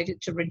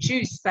isolated, to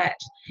reduce that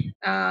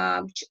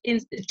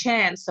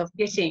chance of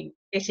getting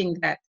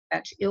that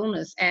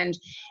illness. And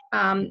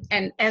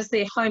as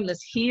they're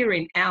homeless here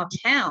in our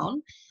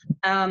town,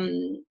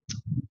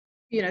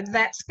 you know,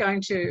 that's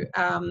going to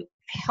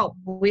help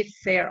with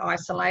their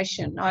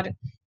isolation.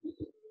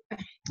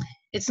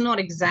 It's not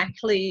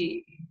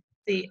exactly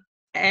the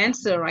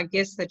answer, I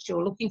guess, that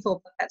you're looking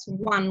for, but that's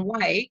one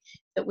way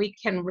that we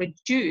can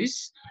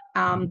reduce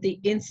the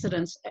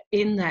incidence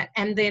in that.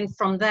 And then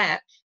from that,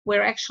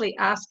 we're actually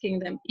asking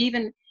them,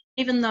 even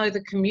though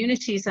the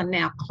communities are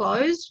now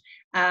closed,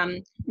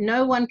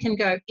 no one can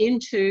go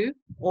into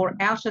or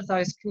out of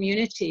those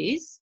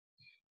communities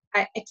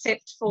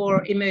except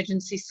for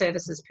emergency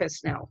services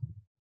personnel.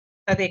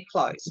 So they're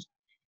closed.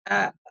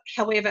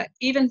 However,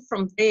 even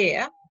from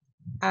there,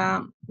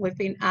 we've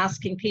been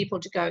asking people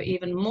to go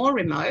even more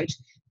remote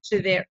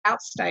to their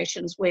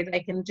outstations, where they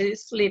can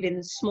just live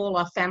in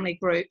smaller family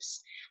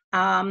groups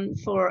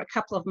for a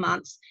couple of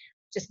months,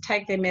 just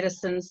take their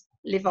medicines,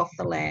 live off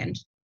the land,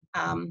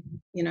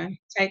 you know,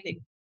 take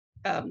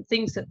the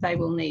things that they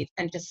will need,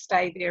 and just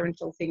stay there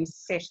until things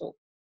settle.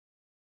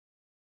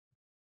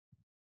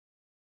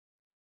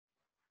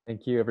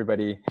 Thank you,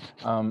 everybody.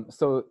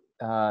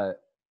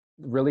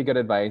 Really good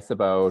advice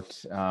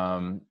about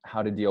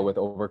how to deal with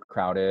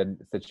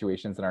overcrowded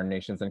situations in our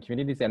nations and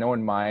communities. I know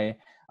in my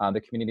the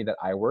community that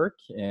I work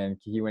in,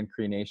 Kihiwin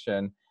Cree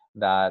Nation,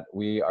 that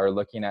we are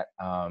looking at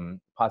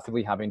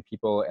possibly having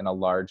people in a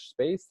large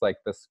space like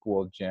the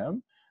school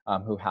gym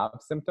who have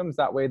symptoms.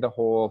 That way the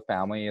whole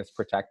family is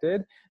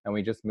protected, and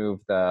we just move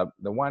the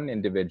one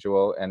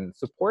individual and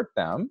support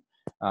them.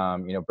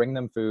 You know, bring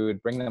them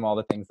food, bring them all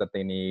the things that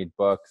they need,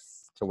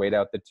 books, to wait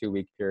out the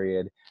 2-week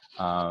period,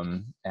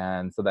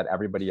 and so that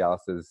everybody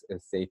else is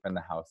safe in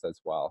the house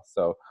as well.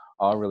 So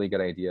all really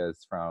good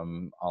ideas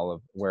from all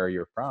of where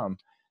you're from.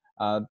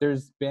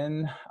 There's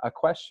been a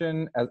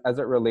question as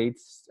it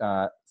relates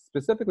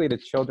specifically to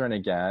children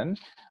again,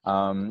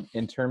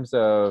 in terms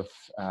of,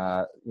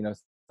 you know,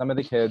 some of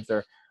the kids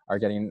are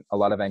getting a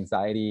lot of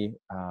anxiety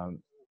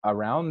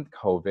around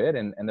COVID,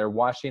 and they're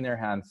washing their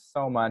hands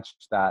so much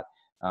that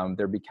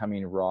they're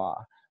becoming raw.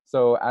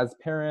 So as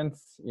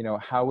parents, you know,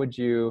 how would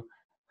you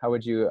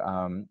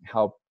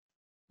help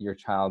your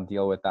child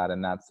deal with that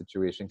in that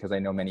situation? Because I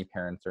know many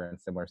parents are in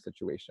similar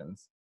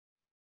situations.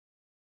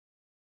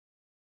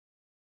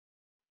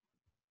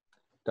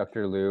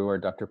 Dr. Liu or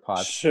Dr.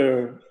 Potts?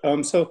 Sure.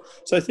 So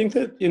I think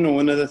that, you know,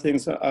 one of the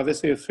things,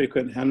 obviously with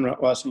frequent hand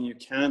washing, you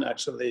can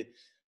actually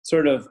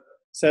sort of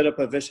set up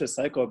a vicious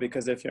cycle,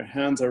 because if your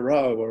hands are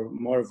raw, we're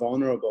more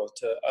vulnerable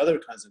to other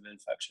kinds of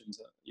infections,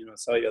 you know,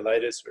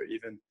 cellulitis or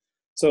even.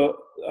 So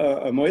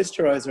a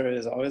moisturizer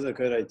is always a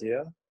good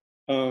idea.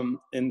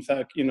 In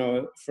fact, you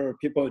know, for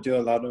people who do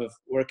a lot of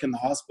work in the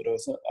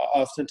hospitals,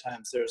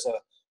 oftentimes there's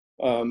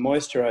a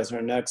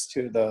moisturizer next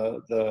to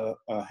the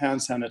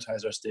hand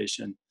sanitizer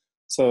station.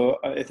 So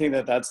I think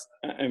that that's,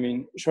 I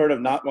mean, short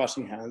of not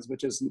washing hands,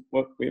 which is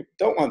what we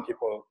don't want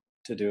people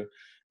to do,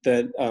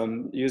 that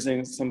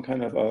using some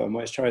kind of a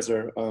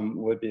moisturizer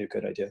would be a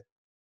good idea.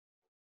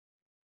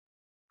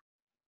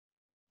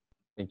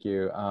 Thank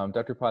you.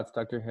 Dr. Potts,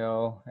 Dr.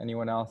 Hill,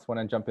 anyone else want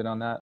to jump in on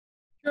that?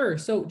 Sure.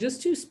 So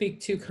just to speak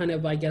to kind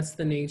of, I guess,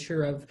 the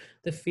nature of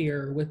the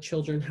fear with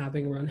children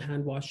having around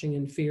hand washing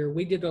and fear,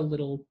 we did a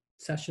little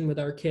session with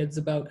our kids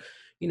about,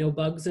 you know,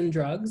 bugs and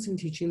drugs, and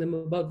teaching them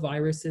about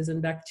viruses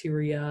and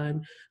bacteria,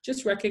 and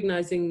just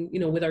recognizing, you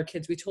know, with our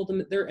kids, we told them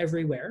that they're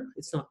everywhere.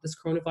 It's not, this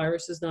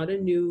coronavirus is not a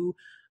new,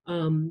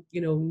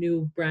 you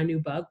know, brand new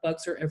bug.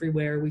 Bugs are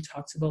everywhere. We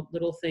talked about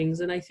little things,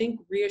 and I think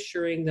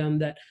reassuring them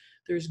that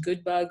there's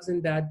good bugs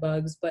and bad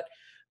bugs, but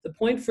the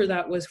point for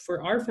that was,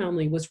 for our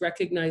family, was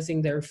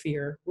recognizing their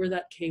fear, where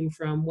that came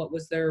from, what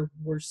was their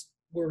worst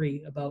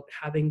worry about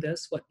having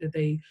this? Were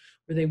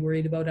they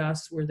worried about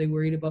us? Were they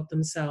worried about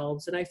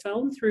themselves? And I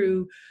found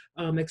through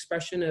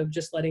expression of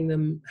just letting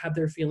them have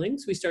their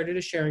feelings. We started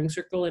a sharing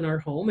circle in our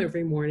home.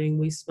 Every morning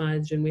we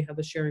smudge and we have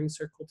a sharing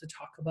circle to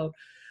talk about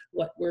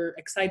what we're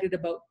excited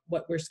about,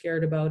 what we're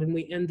scared about, and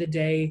we end the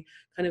day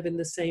kind of in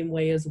the same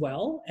way as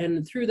well.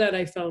 And through that,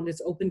 I found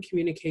it's open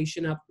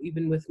communication up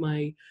even with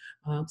my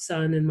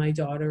son and my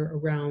daughter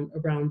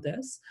around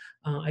this.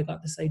 I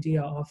got this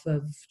idea off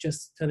of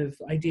just kind of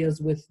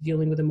ideas with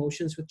dealing with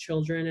emotions with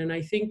children. And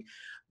I think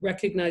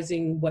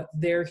recognizing what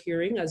they're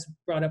hearing, as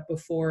brought up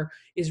before,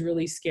 is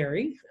really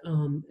scary.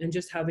 And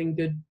just having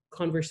good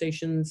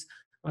conversations,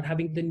 not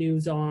having the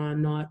news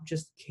on, not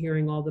just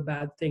hearing all the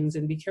bad things,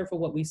 and be careful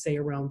what we say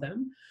around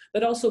them,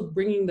 but also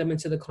bringing them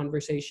into the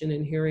conversation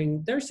and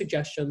hearing their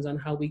suggestions on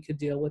how we could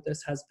deal with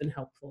this has been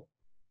helpful.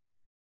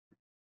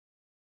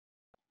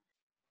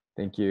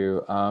 Thank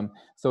you.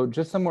 So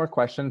just some more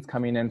questions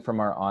coming in from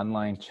our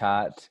online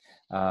chat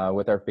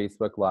with our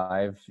Facebook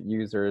Live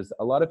users.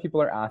 A lot of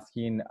people are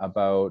asking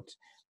about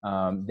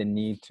the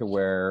need to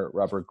wear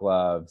rubber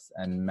gloves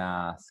and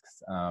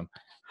masks,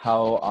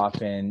 how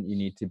often you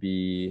need to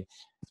be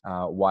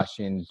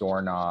washing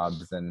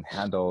doorknobs and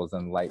handles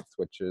and light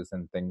switches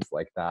and things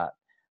like that.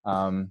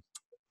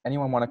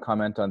 Anyone want to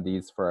comment on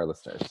these for our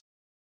listeners?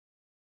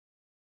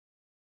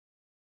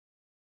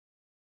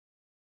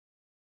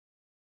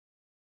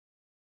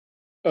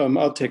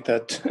 I'll take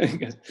that.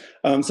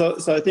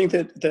 So I think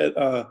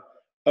that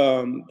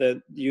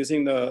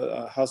using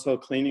the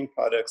household cleaning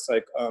products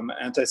like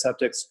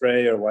antiseptic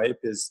spray or wipe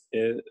is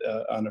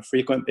on a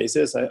frequent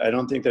basis. I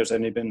don't think there's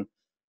been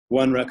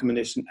one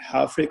recommendation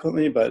how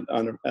frequently, but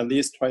on at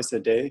least twice a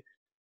day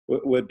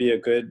would be a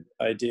good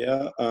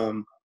idea.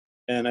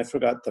 And I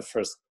forgot the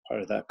first part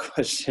of that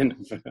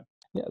question.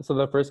 Yeah, so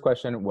the first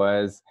question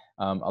was,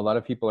 a lot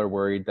of people are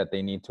worried that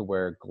they need to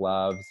wear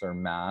gloves or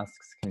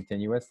masks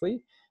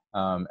continuously.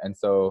 And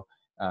so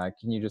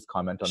can you just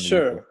comment on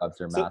Sure. these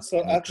gloves or masks?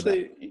 So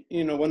actually,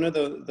 one of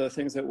the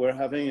things that we're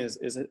having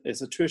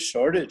is a true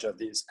shortage of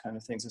these kind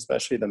of things,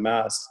 especially the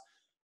masks.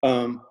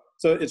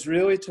 So it's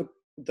really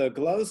the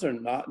gloves are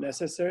not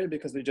necessary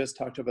because we just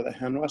talked about the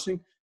hand washing.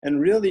 And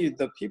really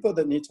the people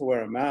that need to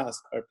wear a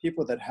mask are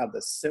people that have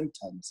the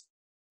symptoms,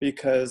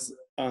 because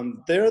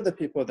they're the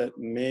people that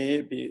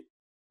may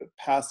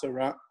pass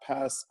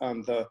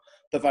the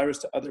virus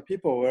to other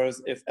people.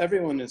 Whereas if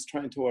everyone is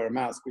trying to wear a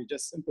mask, we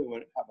just simply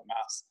wouldn't have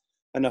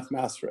enough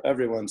masks for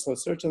everyone. So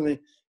certainly,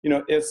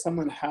 if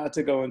someone had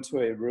to go into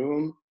a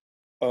room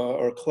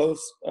or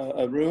close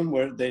a room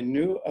where they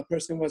knew a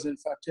person was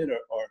infected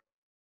or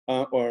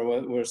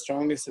were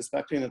strongly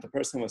suspecting that the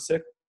person was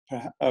sick,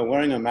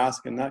 wearing a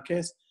mask in that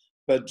case.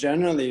 But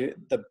generally,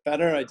 the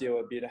better idea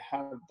would be to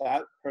have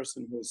that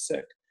person who's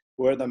sick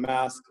wear the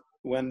mask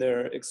when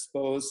they're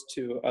exposed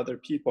to other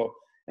people.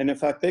 And in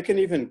fact, they can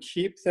even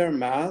keep their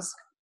mask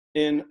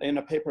in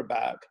a paper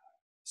bag.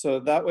 So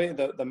that way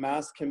the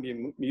mask can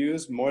be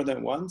used more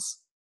than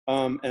once.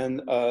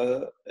 And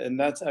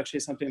that's actually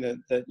something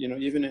that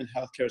even in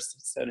healthcare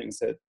settings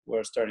that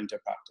we're starting to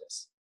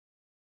practice.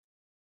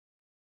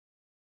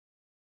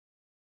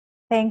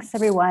 Thanks,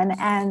 everyone.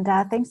 And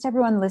thanks to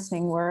everyone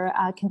listening. We're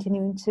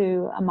continuing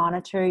to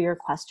monitor your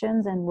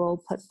questions and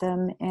we'll put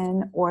them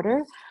in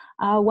order.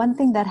 One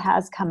thing that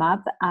has come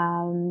up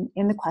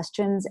in the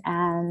questions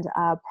and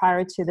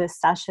prior to this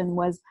session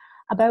was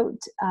about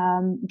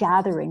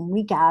gathering.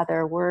 We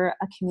gather, we're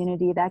a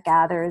community that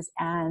gathers,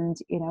 and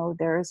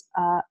there's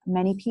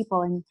many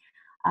people, and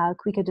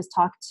we could just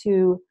talk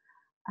to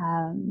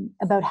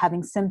about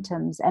having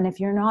symptoms. And if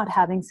you're not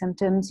having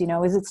symptoms,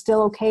 is it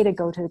still okay to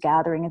go to the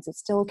gathering? Is it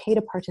still okay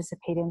to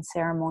participate in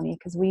ceremony?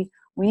 Because we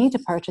need to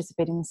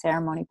participate in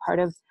ceremony. Part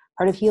of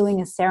healing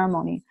is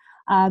ceremony.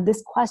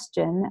 This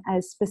question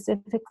is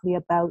specifically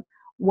about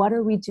what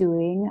are we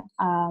doing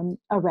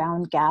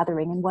around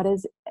gathering, and what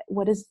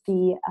is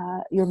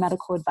your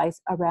medical advice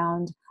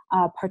around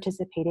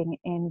participating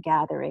in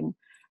gathering.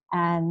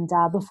 And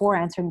before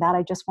answering that,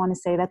 I just want to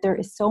say that there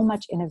is so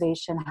much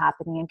innovation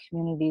happening in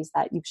communities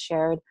that you've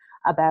shared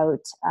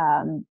about,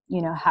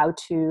 how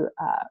to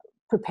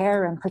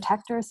prepare and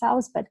protect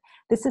ourselves. But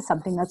this is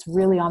something that's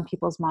really on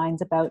people's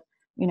minds about,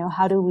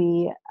 how do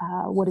we,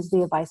 what is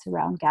the advice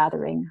around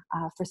gathering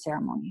for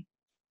ceremony?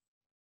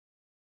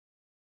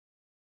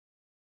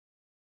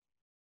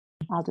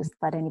 I'll just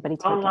let anybody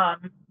take it.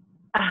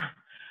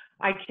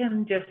 I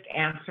can just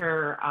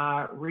answer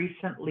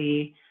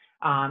recently.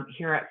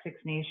 Here at Six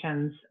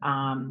Nations,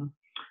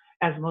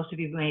 as most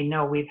of you may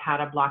know, we've had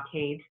a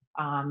blockade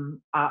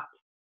up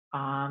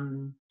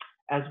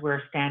as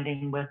we're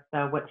standing with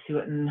the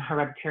Wet'suwet'en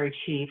hereditary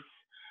chiefs,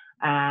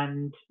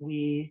 and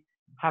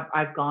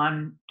I've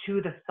gone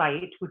to the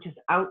site, which is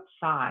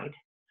outside,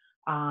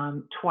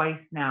 twice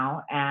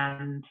now,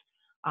 and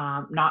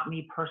not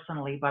me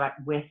personally, but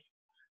with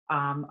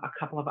a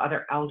couple of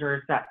other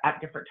elders that at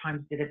different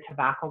times did a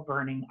tobacco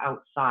burning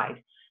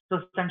outside. So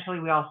essentially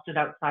we all stood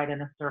outside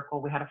in a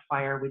circle. We had a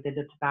fire, we did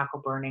the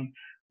tobacco burning,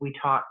 we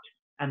talked,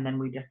 and then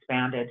we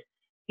disbanded.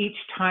 Each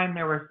time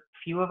there were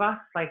few of us.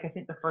 Like I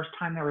think the first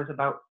time there was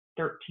about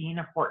 13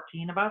 or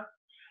 14 of us.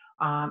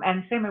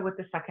 And same way with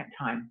the second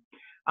time.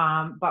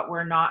 But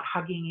we're not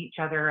hugging each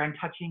other and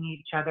touching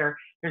each other.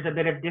 There's a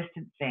bit of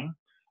distancing,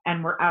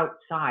 and we're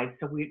outside,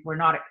 so we're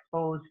not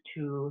exposed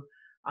to,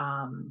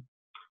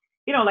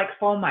 like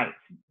fomites,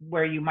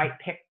 where you might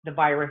pick the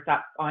virus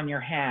up on your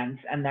hands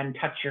and then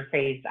touch your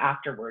face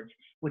afterwards,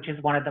 which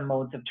is one of the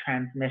modes of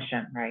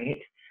transmission,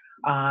 right?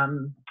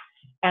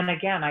 And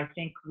again, I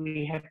think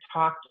we had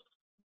talked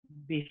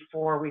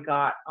before we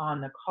got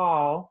on the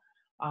call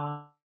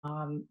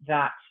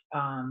that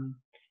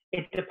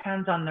it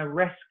depends on the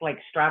risk, like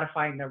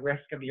stratifying the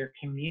risk of your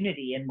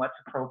community and what's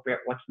appropriate,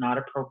 what's not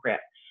appropriate.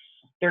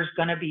 There's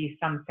going to be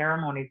some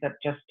ceremonies that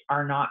just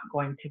are not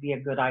going to be a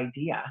good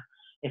idea.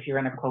 If you're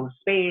in a closed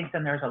space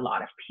and there's a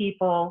lot of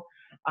people,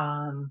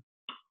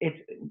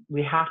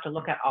 we have to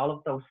look at all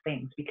of those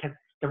things, because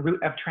the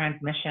route of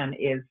transmission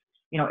is,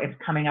 it's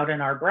coming out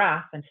in our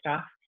breath and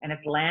stuff, and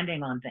it's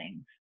landing on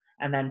things.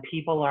 And then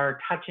people are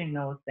touching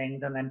those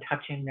things and then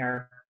touching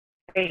their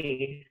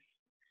face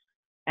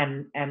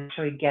and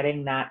actually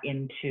getting that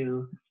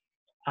into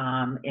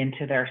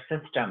their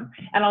system.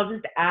 And I'll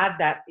just add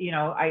that,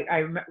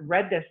 I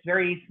read this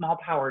very small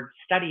powered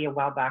study a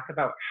while back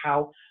about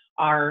how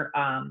our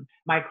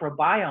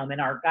microbiome in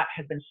our gut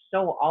has been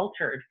so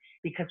altered,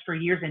 because for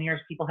years and years,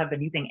 people have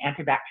been using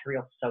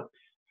antibacterial soaps.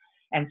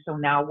 And so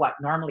now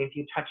normally if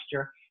you touched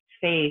your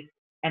face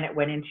and it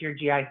went into your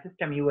GI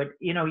system, you would,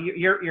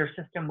 your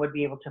system would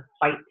be able to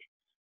fight.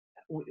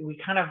 We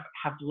kind of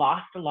have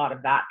lost a lot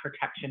of that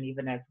protection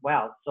even as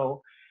well.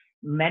 So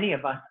many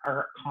of us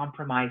are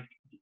compromised,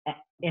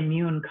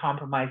 immune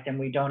compromised, and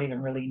we don't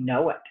even really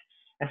know it,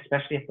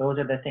 especially if those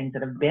are the things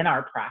that have been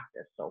our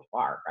practice so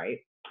far, right?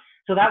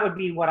 So that would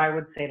be what I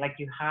would say. Like,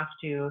 you have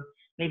to,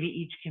 maybe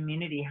each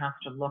community has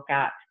to look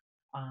at,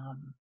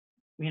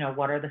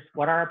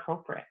 what are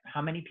appropriate?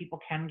 How many people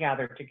can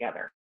gather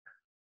together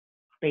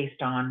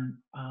based on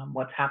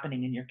what's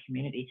happening in your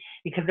community?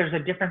 Because there's a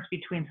difference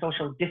between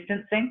social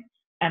distancing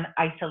and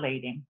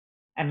isolating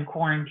and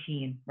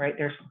quarantine, right?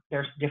 There's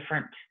a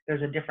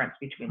difference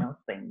between those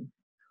things.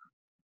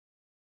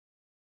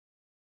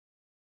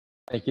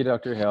 Thank you,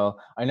 Dr. Hill.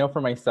 I know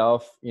for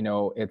myself,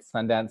 it's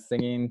Sundance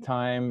singing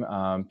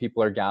time.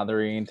 People are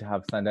gathering to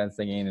have Sundance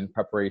singing in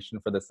preparation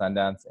for the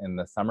Sundance in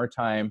the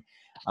summertime.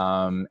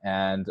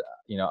 And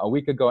a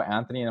week ago,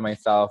 Anthony and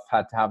myself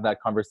had to have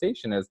that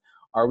conversation: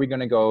 are we going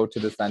to go to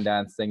the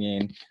Sundance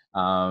singing?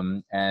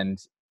 And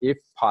if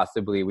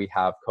possibly we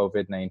have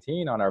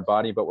COVID-19 on our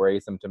body, but we're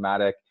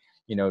asymptomatic,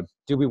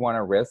 do we want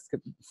to risk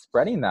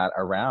spreading that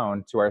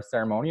around to our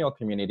ceremonial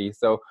community?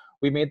 So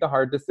we made the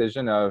hard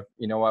decision of,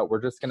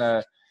 we're just going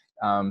to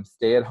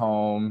stay at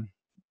home.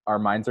 Our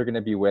minds are going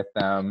to be with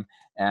them.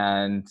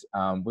 And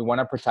we want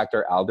to protect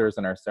our elders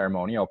and our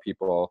ceremonial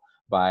people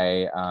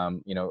by,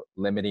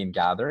 limiting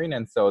gathering.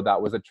 And so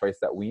that was a choice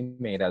that we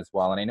made as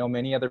well. And I know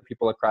many other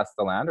people across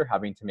the land are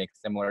having to make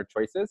similar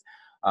choices.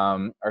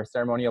 Our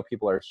ceremonial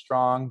people are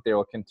strong. They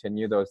will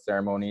continue those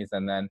ceremonies.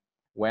 And then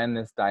when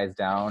this dies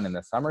down in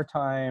the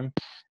summertime,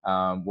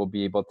 we'll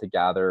be able to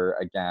gather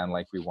again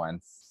like we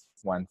once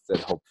did,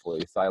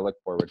 hopefully. So I look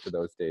forward to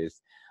those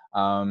days.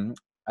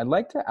 I'd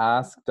like to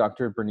ask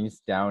Dr.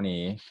 Bernice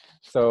Downey.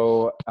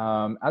 So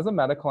as a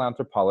medical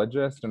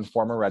anthropologist and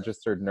former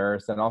registered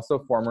nurse, and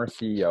also former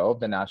CEO of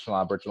the National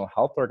Aboriginal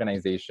Health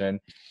Organization,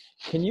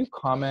 can you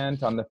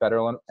comment on the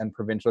federal and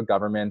provincial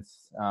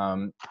governments?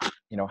 How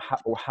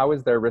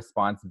has their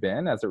response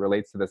been as it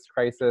relates to this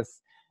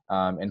crisis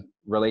in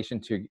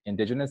relation to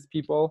Indigenous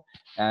people?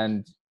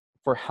 And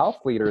for health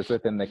leaders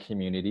within the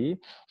community,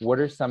 what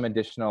are some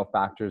additional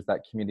factors that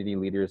community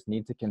leaders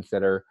need to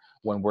consider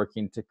when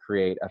working to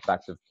create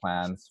effective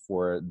plans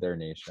for their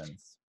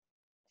nations?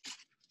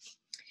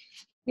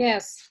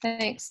 Yes,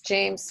 thanks,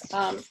 James.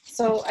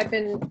 So I've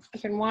been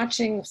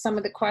watching some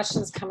of the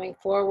questions coming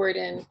forward,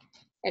 and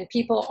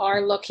people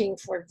are looking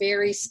for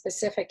very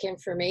specific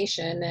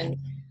information. And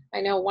I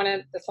know one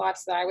of the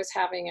thoughts that I was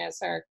having as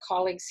our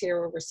colleagues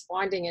here were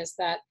responding is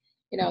that,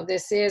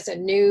 this is a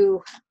new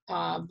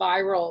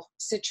viral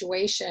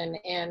situation,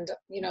 and,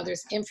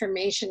 there's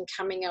information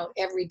coming out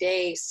every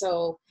day.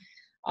 So,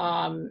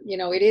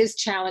 it is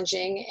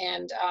challenging,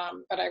 and,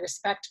 but I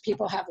respect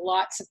people have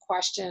lots of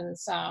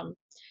questions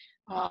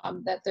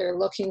that they're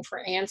looking for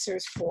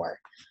answers for.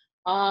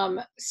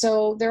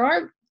 So there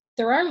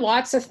are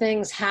lots of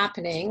things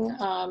happening.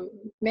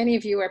 Many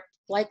of you are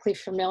likely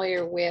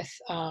familiar with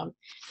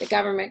the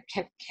Government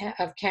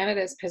of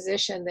Canada's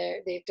position.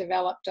 They've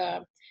developed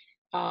a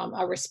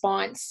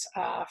response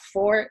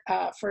for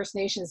First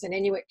Nations and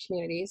Inuit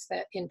communities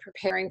that in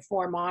preparing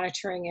for,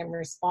 monitoring, and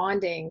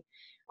responding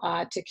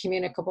to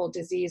communicable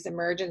disease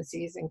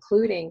emergencies,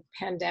 including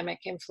pandemic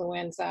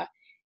influenza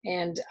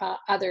and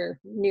other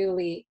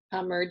newly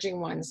emerging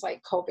ones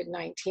like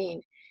COVID-19.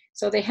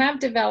 So they have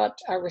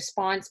developed a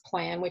response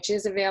plan, which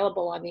is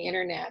available on the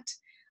internet.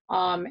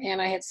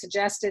 And I had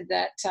suggested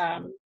that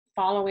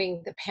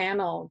following the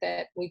panel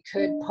that we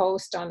could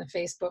post on the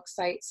Facebook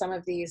site some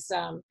of these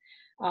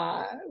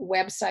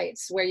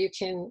websites where you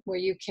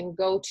can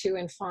go to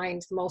and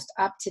find the most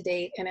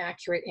up-to-date and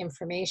accurate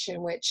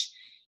information, which,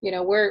 you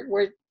know,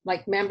 we're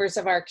like members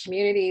of our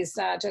communities,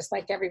 just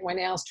like everyone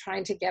else,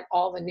 trying to get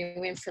all the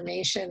new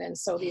information. And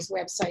so these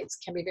websites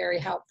can be very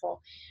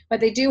helpful. But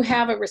they do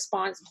have a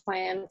response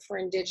plan for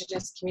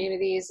Indigenous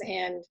communities,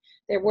 and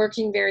they're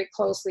working very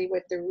closely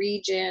with the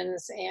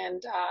regions.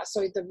 And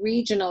so the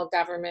regional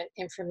government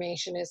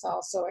information is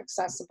also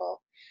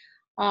accessible.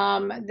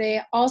 They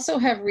also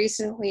have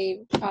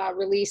recently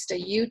released a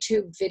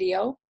YouTube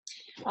video,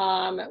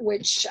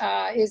 which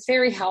is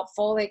very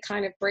helpful. They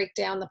kind of break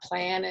down the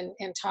plan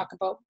and talk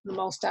about the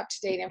most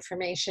up-to-date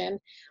information.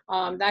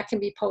 That can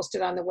be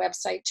posted on the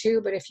website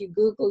too, but if you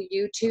Google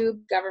YouTube,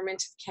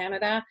 Government of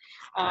Canada,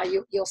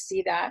 you'll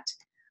see that.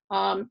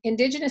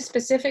 Indigenous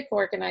specific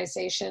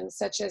organizations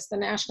such as the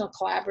National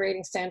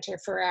Collaborating Centre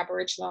for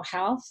Aboriginal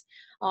Health,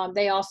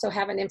 they also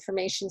have an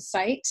information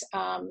site.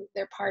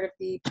 They're part of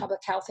the Public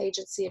Health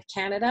Agency of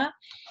Canada,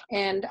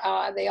 and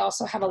they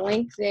also have a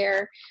link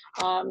there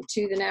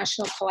to the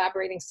National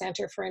Collaborating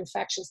Centre for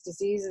Infectious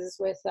Diseases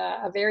with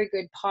a very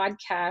good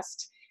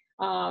podcast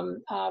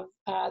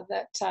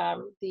that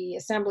the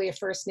Assembly of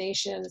First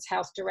Nations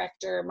Health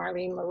Director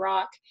Marlene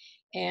Larocque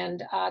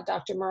and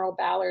Dr. Merle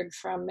Ballard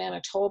from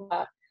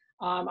Manitoba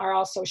are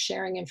also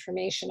sharing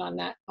information on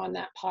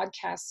that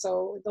podcast.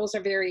 So those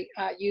are very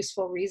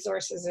useful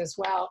resources as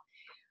well.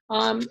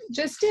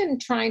 Just in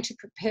trying to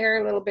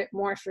prepare a little bit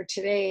more for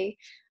today,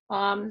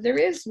 there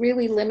is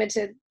really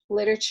limited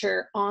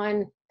literature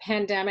on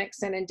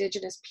pandemics and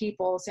Indigenous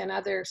peoples and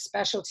other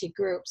specialty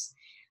groups,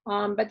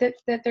 but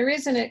that there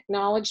is an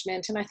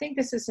acknowledgement, and I think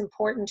this is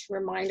important to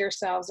remind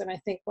ourselves, and I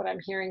think what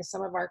I'm hearing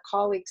some of our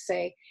colleagues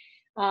say,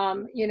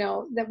 you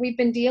know, that we've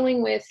been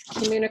dealing with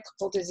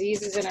communicable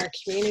diseases in our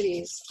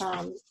communities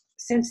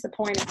since the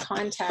point of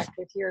contact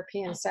with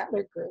European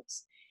settler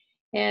groups.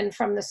 And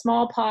from the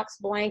smallpox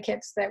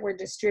blankets that were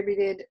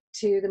distributed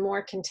to the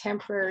more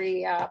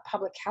contemporary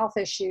public health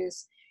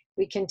issues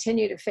we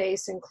continue to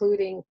face,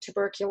 including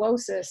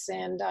tuberculosis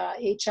and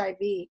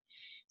HIV.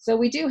 So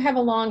we do have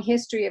a long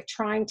history of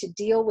trying to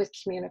deal with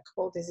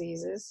communicable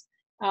diseases.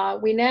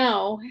 We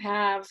now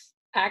have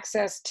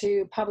access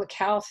to public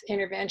health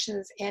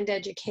interventions and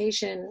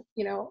education.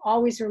 You know,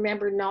 always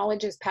remember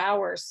knowledge is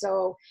power.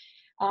 So,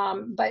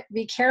 but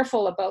be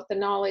careful about the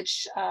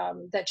knowledge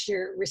that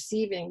you're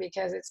receiving,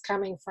 because it's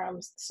coming from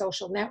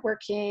social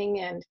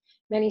networking and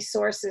many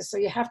sources. So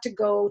you have to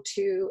go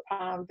to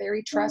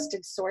very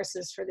trusted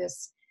sources for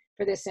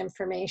this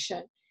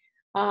information.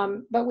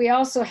 But we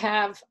also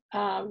have,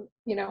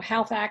 you know,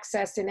 health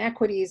access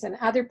inequities and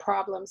other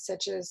problems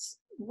such as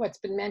what's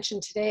been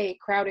mentioned today: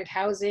 crowded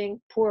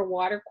housing, poor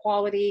water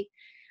quality,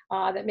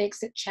 that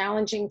makes it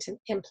challenging to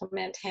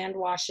implement hand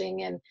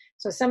washing. And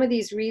so some of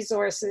these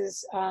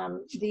resources,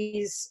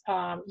 these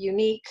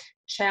unique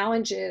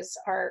challenges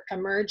are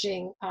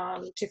emerging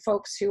to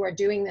folks who are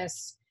doing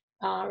this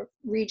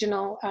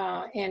regional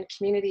and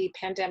community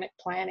pandemic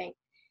planning.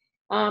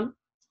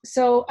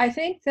 So I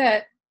think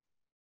that,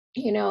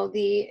 you know,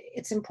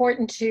 it's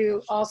important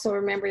to also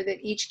remember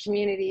that each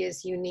community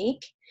is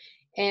unique.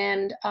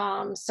 And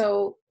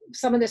so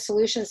some of the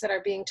solutions that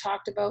are being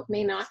talked about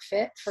may not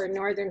fit for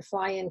northern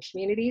fly-in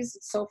communities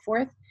and so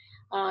forth.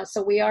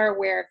 So we are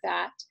aware of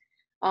that.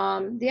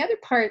 The other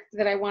part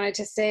that I wanted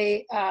to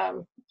say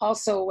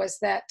also was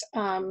that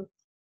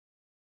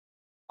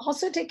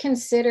also to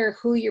consider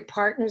who your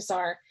partners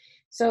are.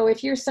 So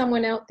if you're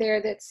someone out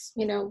there that's,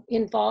 you know,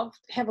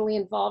 heavily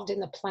involved in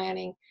the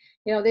planning,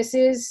 you know, this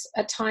is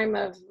a time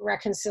of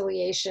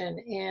reconciliation,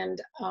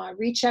 and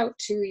reach out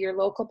to your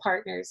local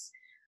partners.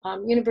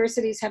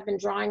 Universities have been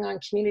drawing on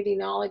community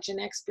knowledge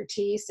and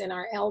expertise and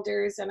our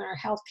elders and our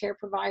healthcare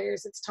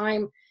providers. It's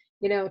time,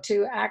 you know,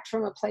 to act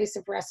from a place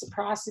of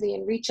reciprocity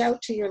and reach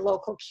out to your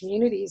local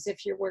communities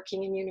if you're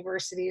working in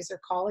universities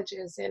or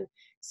colleges, and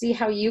see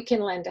how you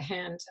can lend a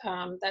hand.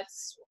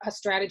 That's a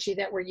strategy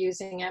that we're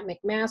using at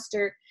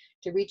McMaster,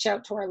 to reach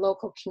out to our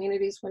local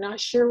communities. We're not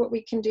sure what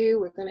we can do.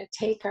 We're going to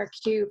take our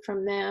cue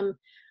from them.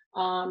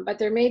 But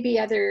there may be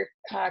other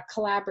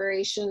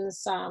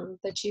collaborations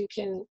that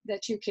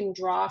you can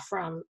draw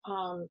from,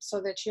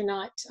 so that you're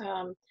not,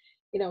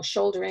 you know,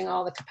 shouldering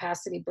all the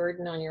capacity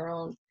burden on your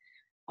own.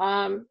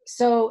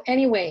 So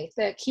anyway,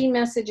 the key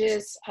message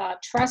is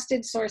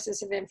trusted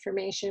sources of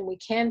information. We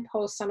can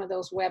post some of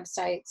those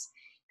websites.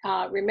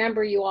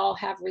 Remember, you all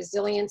have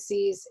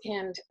resiliencies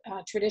and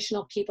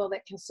traditional people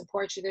that can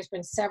support you. There's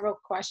been several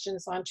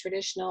questions on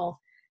traditional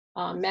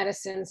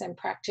medicines and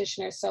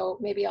practitioners. So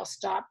maybe I'll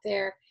stop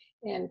there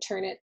and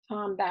turn it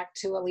back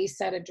to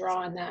Elisa to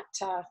draw on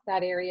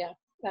that area,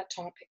 that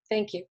topic.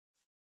 Thank you.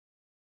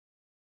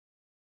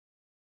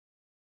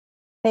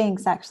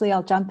 Thanks. Actually,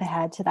 I'll jump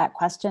ahead to that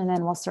question,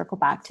 and we'll circle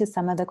back to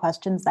some of the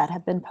questions that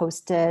have been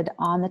posted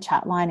on the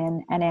chat line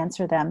and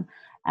answer them,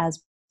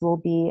 as we'll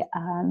be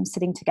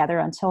sitting together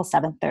until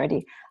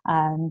 7:30.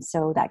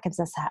 So that gives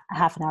us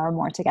half an hour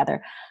more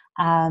together.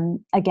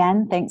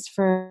 Again, thanks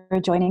for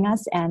joining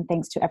us, and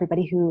thanks to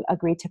everybody who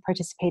agreed to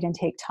participate and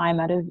take time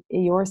out of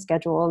your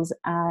schedules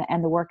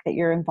and the work that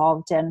you're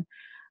involved in.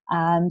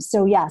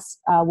 So yes,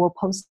 we'll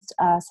post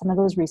some of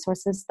those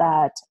resources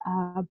that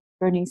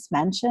Bernice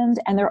mentioned,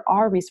 and there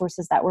are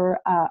resources that were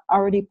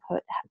already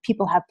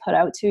people have put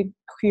out to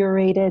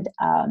curated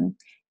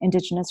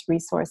Indigenous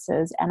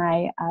resources, and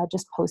I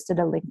just posted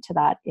a link to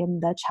that in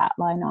the chat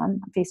line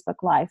on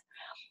Facebook Live.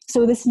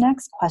 So this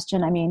next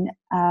question, I mean,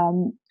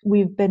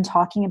 we've been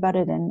talking about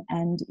it,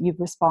 and you've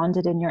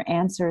responded in your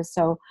answers.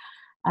 So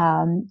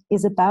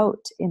is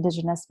about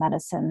Indigenous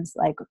medicines.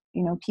 Like,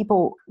 you know,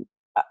 people,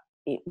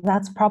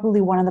 that's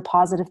probably one of the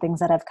positive things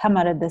that have come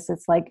out of this.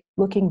 It's like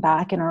looking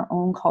back in our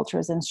own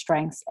cultures and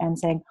strengths and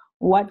saying,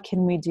 what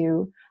can we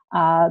do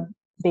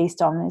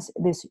based on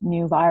this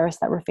new virus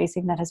that we're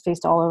facing, that has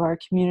faced all of our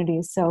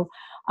communities. So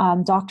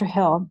Dr.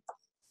 Hill,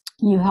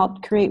 you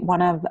helped create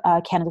one of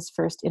Canada's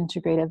first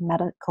integrative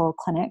medical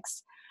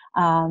clinics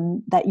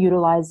that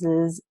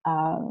utilizes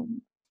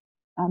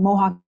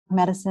Mohawk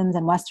medicines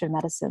and Western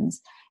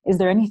medicines. Is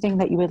there anything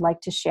that you would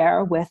like to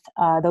share with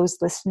those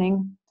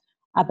listening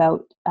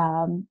about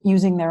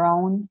using their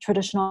own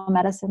traditional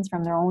medicines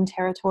from their own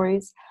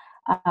territories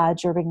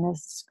during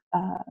this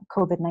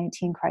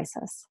COVID-19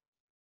 crisis?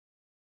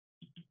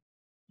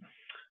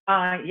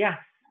 Yes,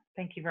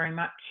 thank you very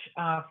much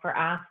for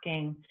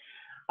asking.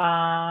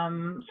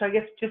 So I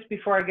guess just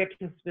before I get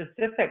to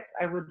specifics,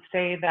 I would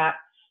say that,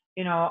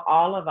 you know,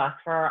 all of us,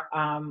 for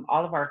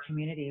all of our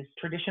communities,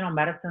 traditional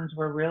medicines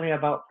were really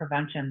about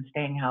prevention,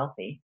 staying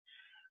healthy.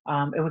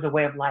 It was a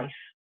way of life.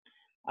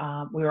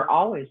 We were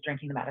always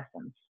drinking the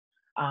medicines.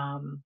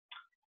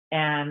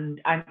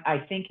 And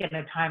I think in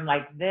a time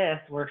like this,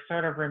 we're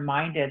sort of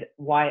reminded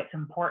why it's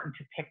important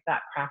to pick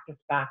that practice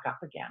back up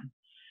again,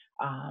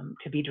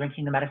 to be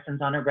drinking the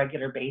medicines on a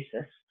regular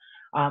basis.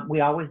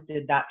 We always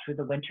did that through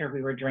the winter.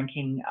 We were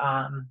drinking,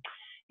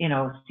 you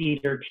know,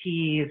 cedar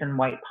teas and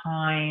white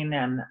pine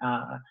and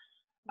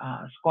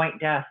squint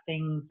death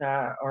things,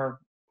 or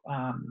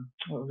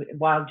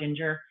wild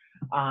ginger,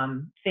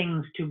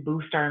 things to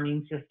boost our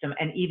immune system,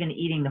 and even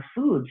eating the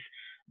foods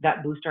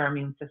that boost our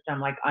immune system,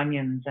 like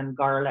onions and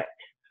garlic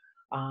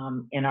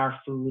in our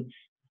foods,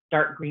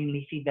 dark green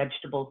leafy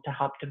vegetables to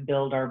help to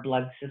build our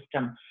blood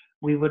system.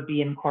 We would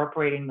be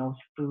incorporating those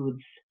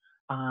foods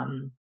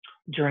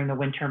during the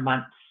winter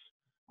months.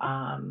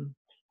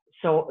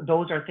 So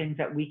those are things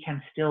that we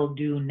can still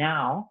do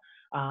now,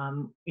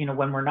 you know,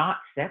 when we're not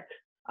sick,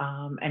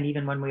 and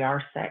even when we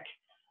are sick.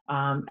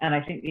 And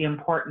I think the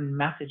important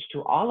message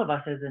to all of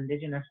us as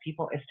Indigenous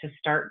people is to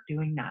start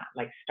doing that.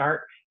 Like,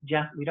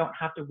 we don't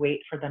have to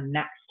wait for the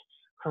next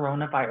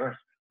coronavirus.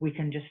 We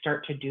can just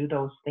start to do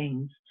those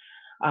things.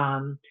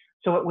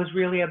 So it was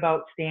really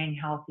about staying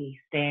healthy,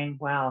 staying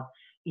well,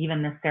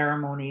 even the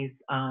ceremonies,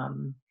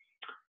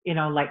 you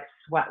know, like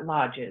sweat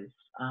lodges.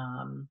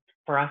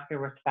 For us, there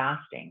was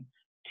fasting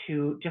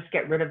to just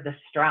get rid of the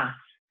stress.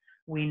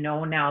 We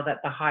know now that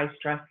the high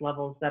stress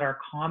levels that are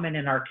common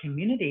in our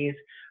communities,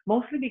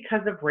 mostly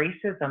because of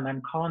racism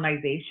and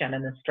colonization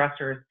and the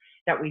stressors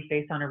that we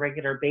face on a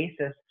regular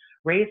basis,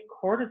 raise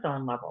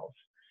cortisone levels.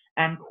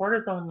 And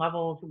cortisone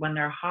levels, when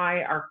they're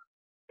high, are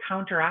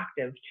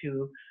counteractive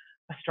to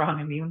a strong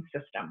immune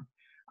system.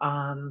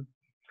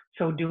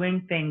 So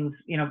doing things,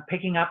 you know,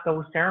 picking up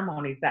those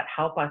ceremonies that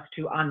help us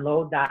to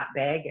unload that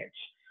baggage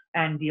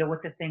and deal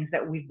with the things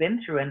that we've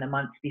been through in the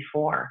months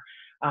before,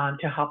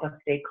 to help us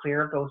stay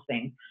clear of those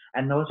things.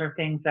 And those are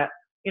things that,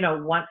 you know,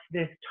 once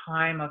this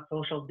time of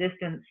social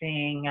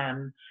distancing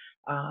and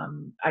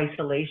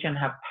isolation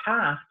have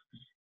passed,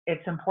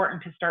 it's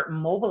important to start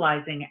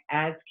mobilizing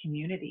as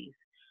communities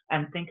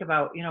and think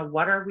about, you know,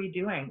 what are we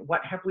doing?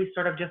 What have we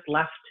sort of just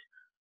left,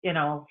 you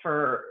know,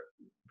 for,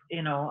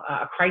 you know,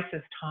 a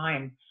crisis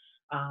time?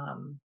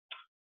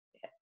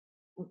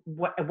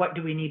 What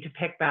do we need to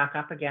pick back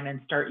up again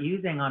and start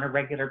using on a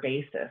regular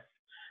basis?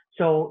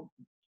 So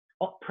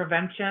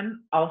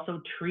prevention,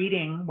 also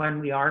treating when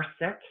we are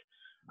sick,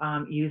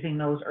 using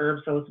those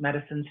herbs, those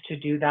medicines to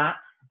do that.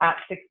 At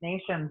Six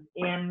Nations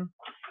in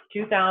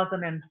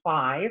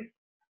 2005,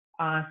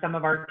 some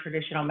of our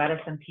traditional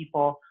medicine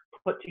people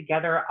put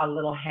together a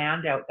little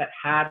handout that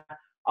had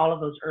all of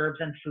those herbs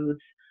and foods,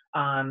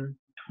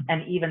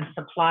 and even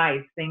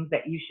supplies, things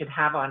that you should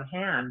have on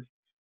hand.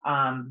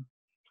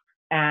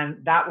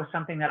 And that was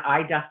something that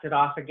I dusted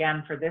off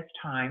again for this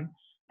time.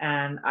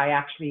 And I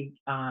actually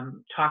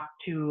talked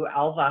to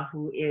Alva,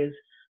 who is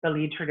the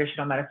lead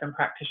traditional medicine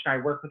practitioner I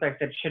work with. I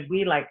said, should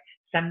we like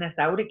send this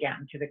out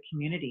again to the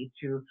community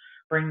to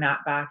bring that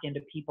back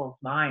into people's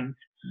minds?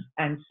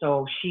 And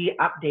so she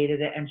updated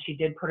it, and she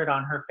did put it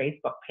on her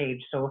Facebook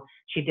page. So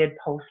she did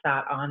post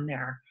that on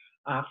there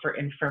for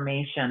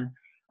information.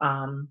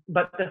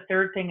 But the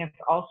third thing is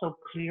also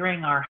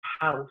clearing our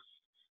house,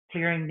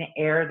 clearing the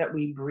air that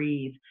we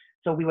breathe.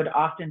 So we would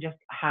often just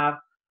have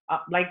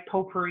like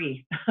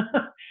potpourri,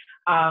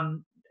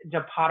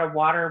 a pot of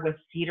water with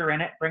cedar in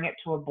it, bring it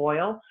to a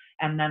boil,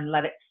 and then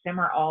let it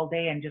simmer all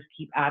day and just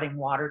keep adding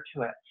water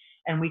to it.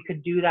 And we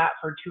could do that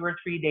for 2 or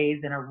 3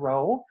 days in a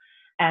row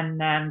and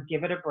then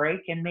give it a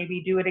break and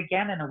maybe do it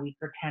again in a week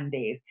or 10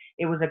 days.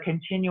 It was a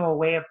continual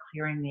way of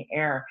clearing the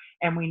air.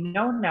 And we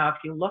know now, if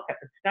you look at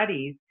the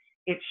studies,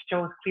 it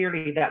shows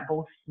clearly that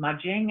both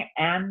smudging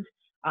and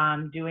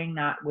doing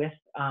that with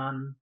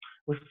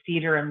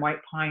cedar and white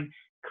pine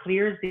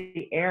clears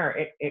the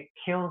air. It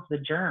kills the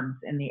germs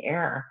in the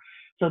air.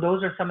 So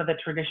those are some of the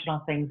traditional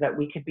things that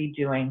we could be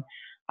doing.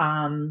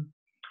 And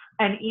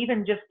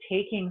even just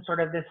taking sort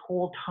of this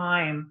whole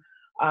time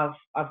of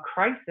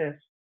crisis,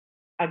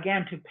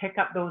 again, to pick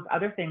up those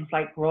other things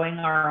like growing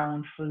our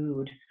own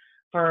food.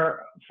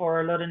 For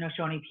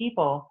Haudenosaunee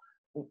people,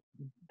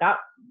 that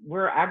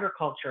we're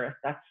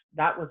agriculturists.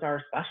 That was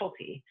our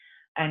specialty.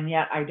 And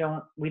yet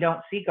we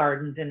don't see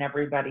gardens in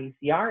everybody's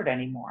yard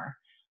anymore.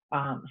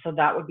 So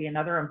that would be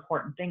another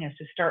important thing, is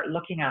to start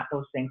looking at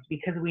those things,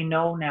 because we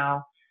know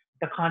now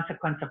the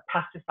consequence of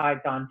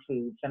pesticides on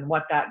foods and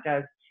what that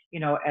does,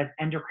 as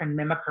endocrine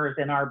mimickers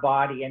in our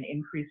body, and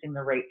increasing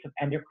the rates of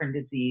endocrine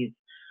disease,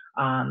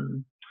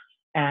 and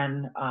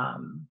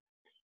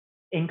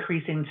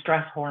increasing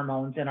stress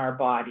hormones in our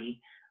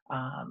body.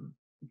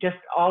 Just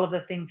all of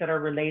the things that are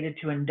related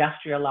to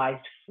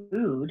industrialized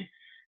food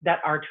that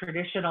our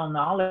traditional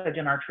knowledge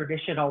and our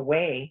traditional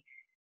way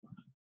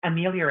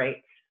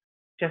ameliorates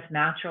just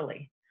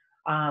naturally.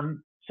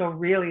 So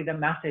really the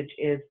message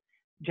is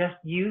just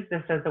use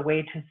this as a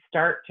way to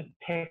start to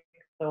pick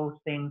those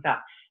things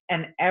up.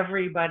 And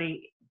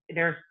everybody,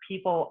 there's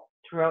people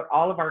throughout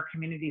all of our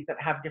communities that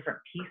have different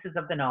pieces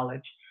of the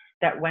knowledge,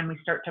 that when we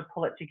start to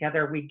pull it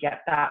together, we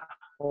get that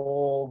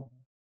full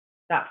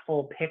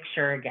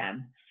picture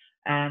again,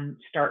 and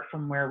start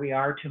from where we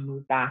are to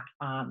move back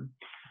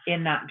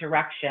in that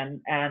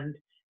direction. And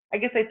I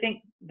guess I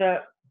think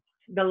the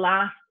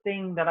last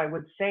thing that I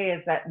would say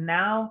is that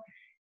now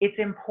it's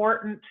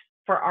important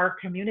for our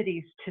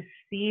communities to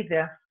see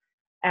this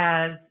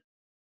as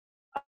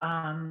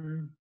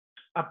an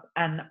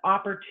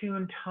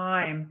opportune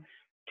time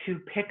to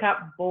pick up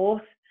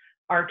both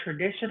our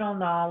traditional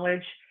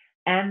knowledge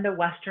and the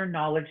Western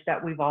knowledge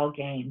that we've all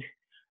gained,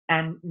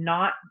 and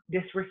not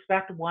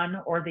disrespect one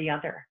or the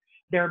other.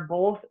 They're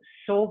both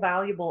so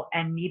valuable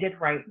and needed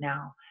right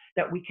now,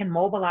 that we can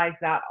mobilize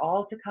that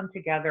all to come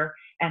together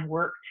and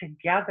work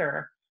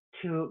together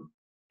to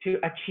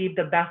achieve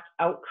the best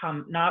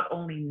outcome, not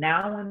only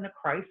now in the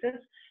crisis,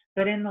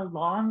 but in the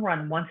long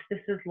run, once this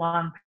is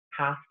long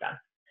past us,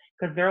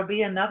 because there'll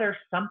be another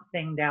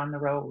something down the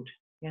road,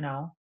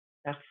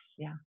 that's,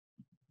 yeah.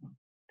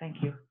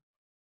 Thank you.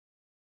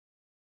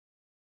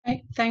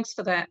 Thanks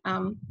for that.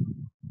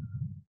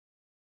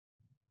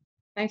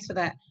 Thanks for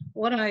that.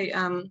 What I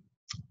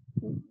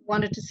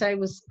wanted to say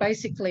was,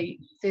 basically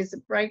there's a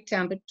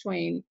breakdown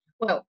between,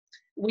 well,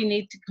 we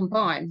need to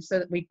combine so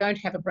that we don't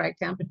have a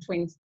breakdown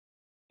between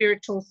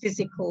spiritual,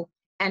 physical,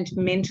 and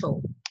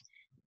mental.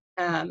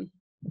 When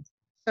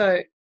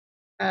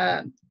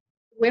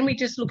we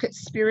just look at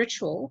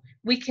spiritual,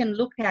 we can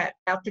look at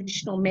our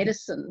traditional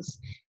medicines,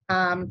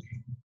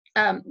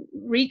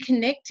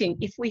 reconnecting,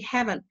 if we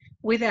haven't,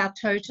 with our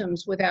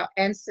totems, with our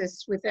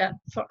ancestors, with our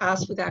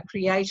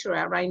creator,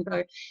 our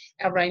rainbow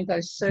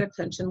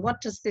serpent. And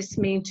what does this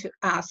mean to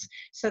us,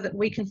 so that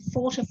we can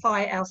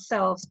fortify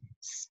ourselves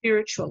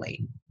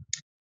spiritually?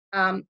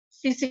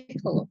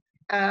 Physical,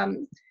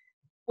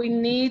 we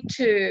need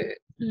to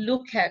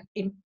look at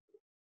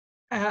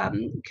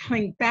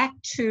coming back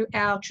to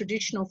our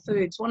traditional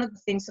foods. One of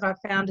the things that I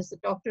found as a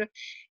doctor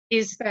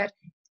is that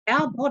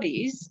our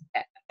bodies,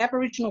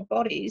 Aboriginal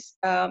bodies,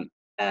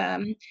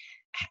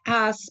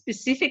 are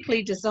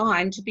specifically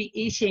designed to be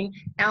eating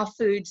our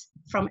foods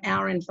from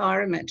our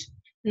environment,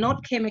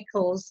 not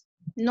chemicals,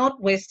 not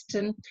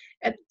Western.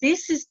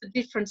 This is the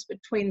difference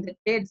between the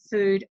dead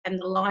food and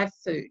the live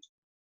food.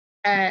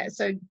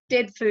 So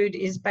dead food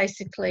is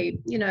basically,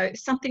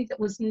 something that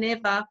was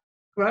never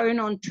grown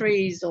on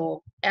trees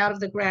or out of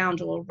the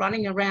ground or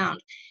running around.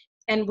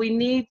 And we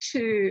need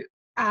to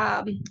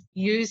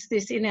use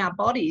this in our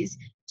bodies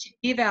to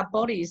give our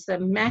bodies the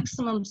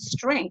maximum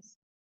strength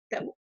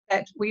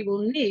that we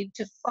will need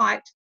to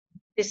fight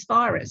this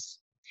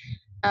virus.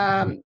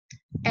 And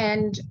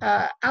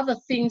other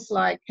things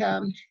like,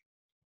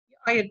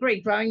 I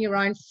agree, growing your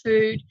own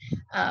food,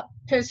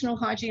 personal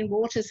hygiene,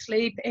 water,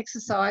 sleep,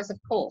 exercise, of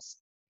course.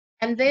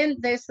 And then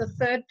there's the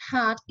third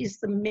part, is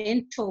the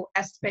mental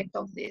aspect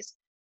of this,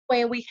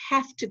 where we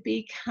have to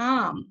be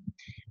calm,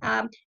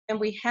 and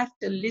we have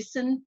to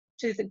listen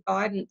to the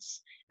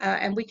guidance,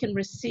 and we can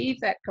receive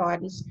that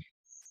guidance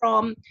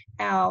from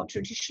our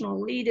traditional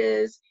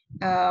leaders,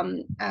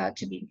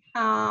 to be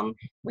calm.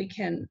 We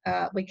can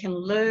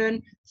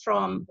learn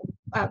from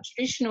our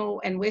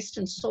traditional and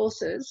Western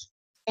sources.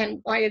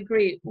 And I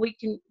agree,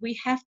 we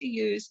have to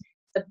use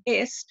the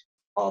best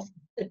of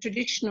the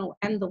traditional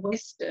and the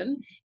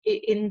Western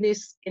in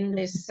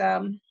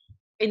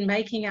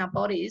making our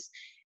bodies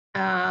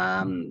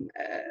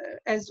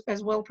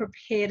as well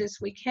prepared as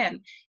we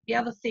can. The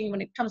other thing,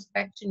 when it comes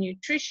back to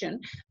nutrition,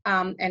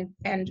 and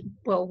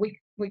well, we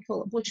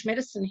call it bush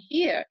medicine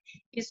here,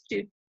 is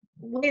to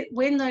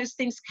when those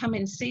things come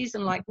in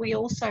season, like we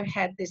also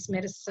had this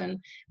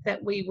medicine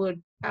that we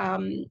would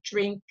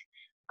drink.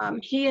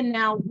 Here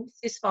now with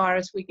this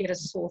virus, we get a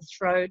sore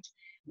throat.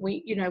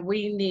 We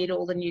need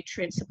all the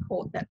nutrient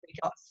support that we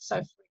got. So,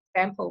 for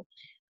example,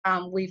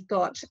 we've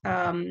got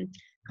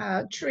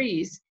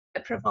trees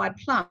that provide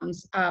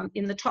plums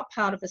in the top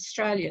part of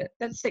Australia.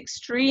 That's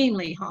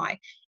extremely high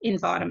in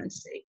vitamin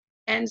C.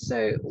 And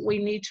so we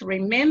need to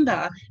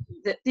remember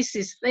that this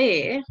is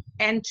there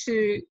and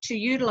to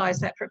utilise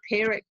that,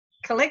 prepare it,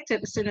 collect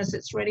it as soon as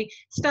it's ready,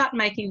 start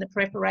making the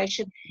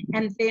preparation,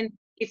 and then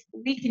if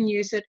we can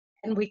use it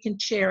and we can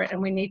share it,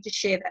 and we need to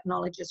share that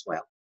knowledge as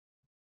well.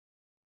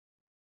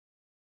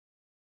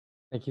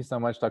 Thank you so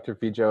much, Dr.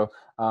 Fijo.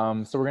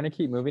 So we're going to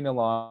keep moving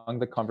along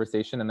the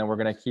conversation, and then we're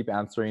going to keep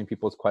answering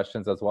people's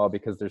questions as well,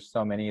 because there's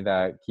so many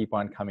that keep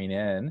on coming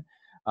in.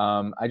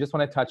 I just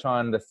want to touch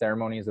on the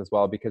ceremonies as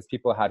well, because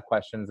people had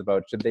questions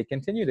about should they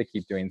continue to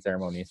keep doing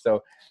ceremonies.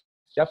 So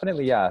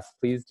definitely yes,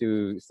 please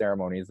do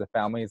ceremonies. The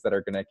families that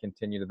are going to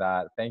continue to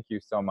that, thank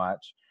you so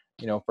much.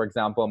 For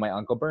example, my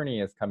Uncle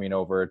Bernie is coming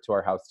over to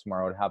our house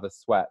tomorrow to have a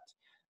sweat.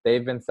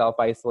 They've been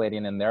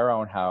self-isolating in their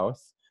own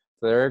house,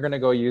 so they're going to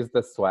go use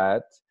the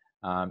sweat.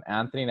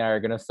 Anthony and I are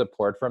going to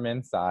support from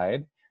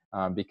inside,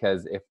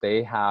 because if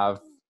they have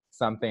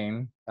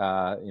something,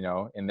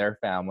 in their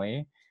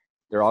family,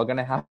 they're all going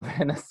to have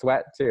in a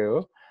sweat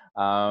too.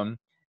 And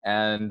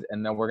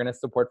then we're going to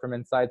support from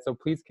inside. So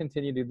please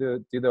continue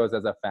to do those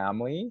as a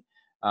family.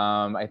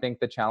 I think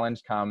the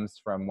challenge comes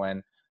from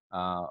when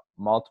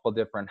multiple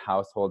different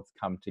households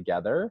come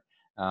together,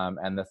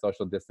 and the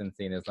social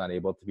distancing is not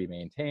able to be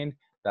maintained,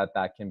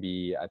 that can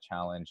be a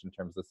challenge in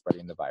terms of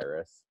spreading the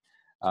virus.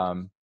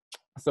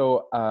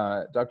 So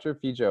Dr.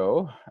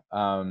 Fijo,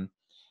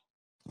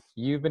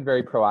 you've been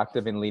very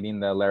proactive in leading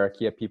the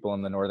Larrakia people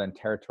in the Northern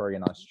Territory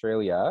in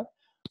Australia.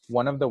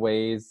 One of the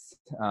ways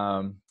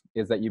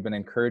is that you've been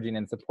encouraging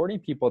and supporting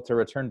people to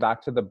return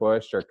back to the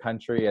bush or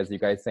country, as you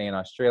guys say in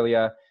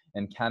Australia.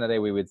 In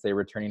Canada, we would say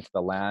returning to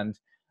the land.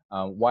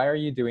 Why are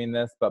you doing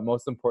this? But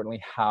most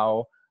importantly,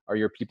 how are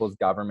your people's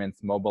governments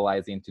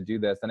mobilizing to do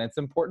this? And it's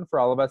important for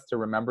all of us to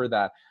remember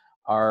that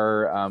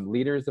our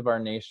leaders of our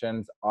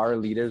nations are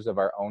leaders of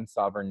our own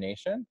sovereign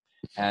nation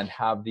and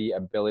have the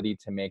ability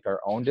to make our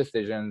own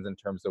decisions in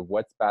terms of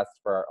what's best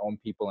for our own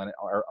people and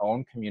our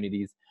own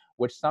communities,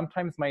 which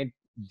sometimes might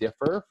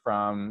differ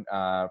from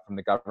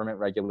the government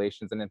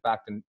regulations, and in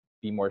fact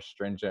be more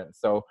stringent.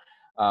 So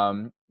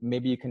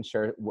maybe you can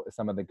share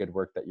some of the good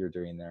work that you're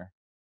doing there.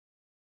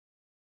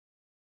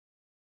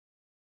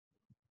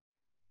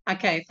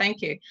 Okay,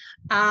 thank you.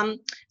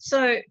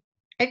 So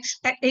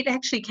it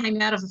actually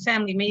came out of a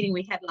family meeting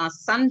we had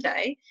last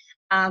Sunday,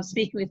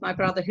 speaking with my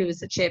brother, who is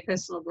the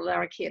chairperson of the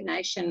Larrakia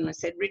Nation. And I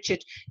said,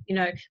 Richard,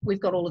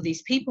 we've got all of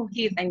these people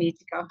here. They need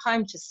to go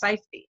home to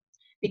safety,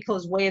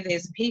 because where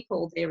there's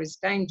people, there is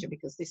danger,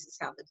 because this is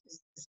how the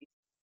disease is.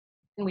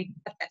 And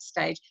at that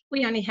stage,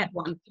 we only had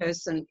one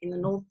person in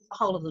the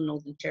whole of the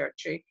Northern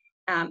Territory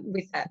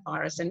with that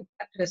virus, and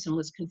that person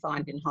was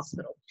confined in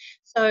hospital.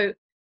 So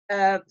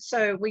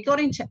we got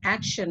into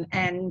action,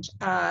 and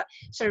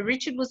so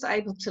Richard was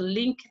able to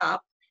link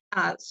up,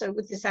 so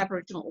with this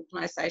Aboriginal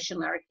organisation,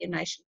 Larrakia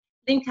Nation,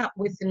 link up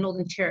with the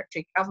Northern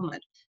Territory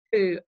government,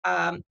 who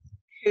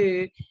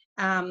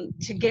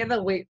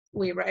together we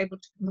were able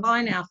to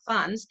combine our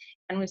funds,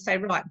 and we say,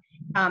 right,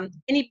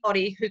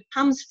 anybody who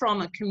comes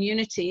from a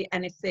community,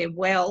 and if they're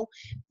well,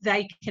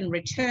 they can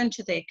return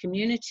to their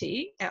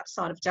community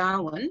outside of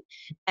Darwin,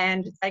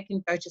 and they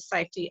can go to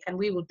safety, and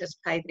we will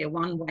just pay their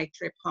one-way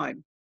trip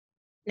home.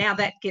 Now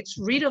that gets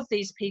rid of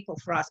these people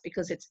for us,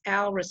 because it's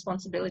our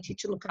responsibility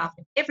to look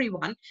after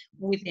everyone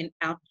within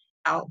our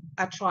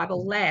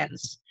tribal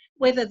lands,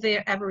 whether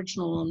they're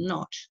Aboriginal or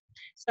not.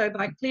 So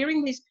by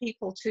clearing these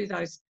people to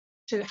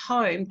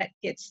home, that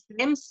gets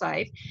them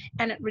safe,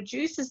 and it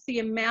reduces the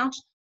amount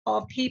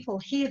of people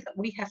here that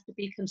we have to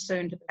be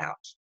concerned about.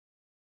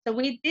 So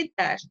we did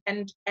that,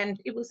 and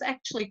it was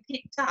actually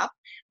picked up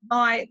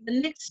by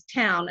the next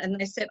town, and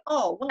they said,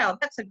 oh, wow,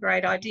 that's a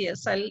great idea,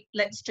 so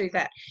let's do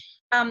that.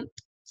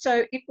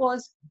 So it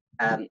was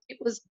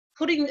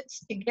putting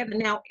this together.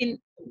 Now, in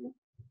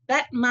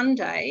that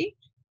Monday,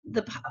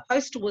 the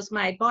poster was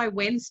made. By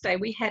Wednesday,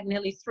 we had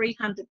nearly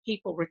 300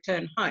 people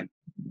return home.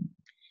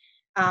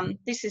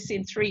 This is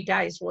in 3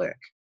 days' work,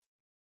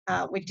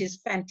 which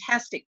is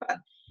fantastic. But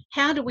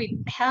how do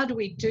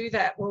we do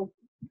that? Well,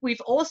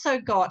 we've also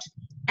got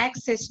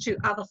access to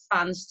other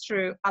funds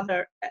through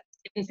other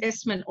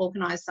investment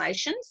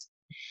organisations,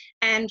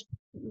 and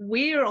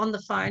we're on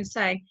the phone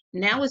saying,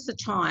 now is the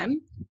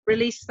time,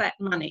 release that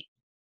money.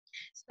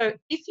 So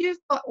if you've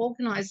got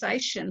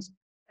organisations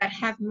that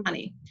have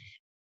money,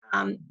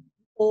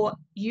 or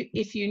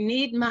if you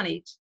need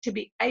money to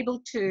be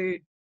able to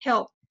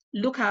help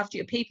look after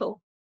your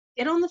people,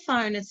 get on the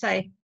phone and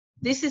say,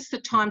 this is the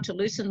time to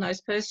loosen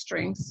those purse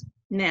strings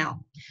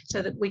now,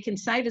 so that we can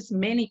save as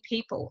many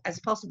people as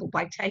possible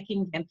by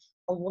taking them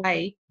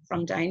away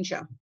from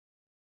danger.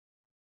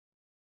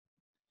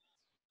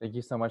 Thank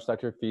you so much,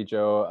 Dr.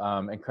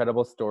 Fijo.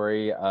 Incredible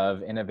story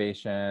of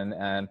innovation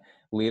and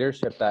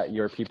leadership that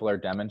your people are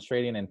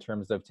demonstrating in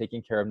terms of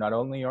taking care of not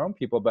only your own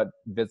people, but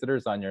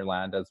visitors on your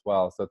land as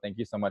well. So thank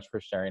you so much for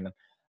sharing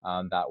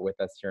that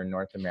with us here in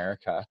North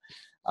America.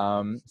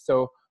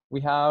 So we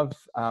have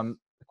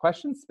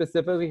questions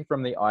specifically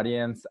from the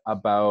audience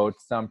about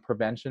some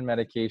prevention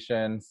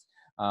medications.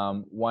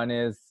 One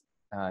is,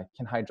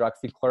 can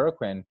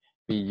hydroxychloroquine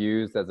be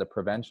used as a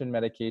prevention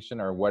medication,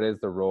 or what is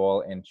the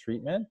role in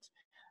treatment?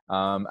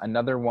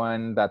 Another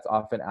one that's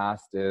often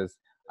asked is,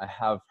 I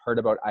have heard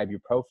about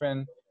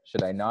ibuprofen.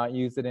 Should I not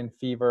use it in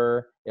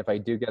fever if I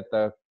do get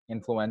the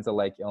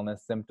influenza-like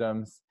illness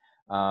symptoms?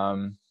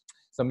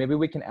 So maybe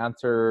we can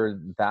answer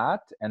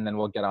that, and then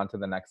we'll get on to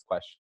the next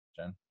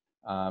question.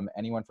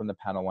 Anyone from the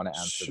panel want to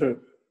answer? Sure.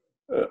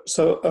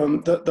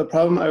 The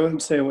problem I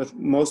would say with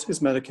most of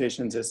these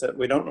medications is that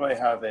we don't really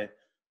have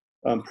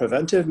a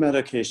preventive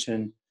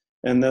medication,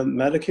 and the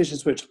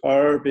medications which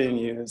are being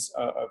used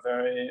are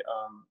very,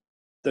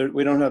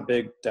 we don't have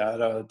big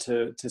data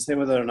to say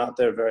whether or not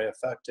they're very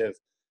effective.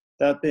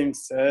 That being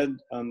said,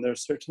 there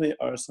certainly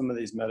are some of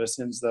these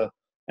medicines, the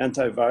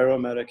antiviral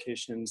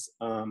medications,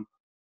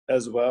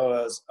 as well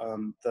as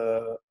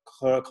the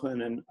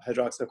chloroquine and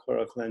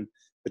hydroxychloroquine,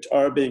 which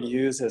are being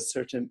used as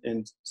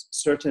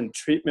certain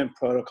treatment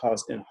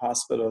protocols in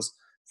hospitals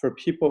for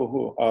people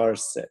who are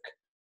sick,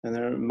 and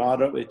they're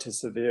moderately to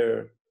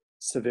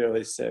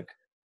severely sick.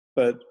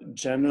 But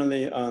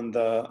generally, on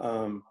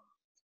the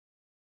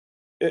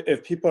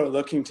if people are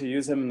looking to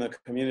use them in the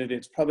community,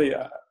 it's probably,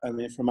 I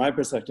mean, from my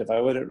perspective,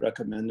 I wouldn't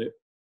recommend it,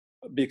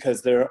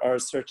 because there are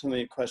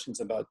certainly questions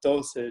about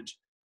dosage.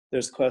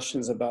 There's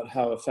questions about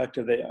how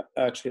effective they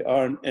actually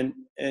are, and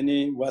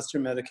any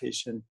Western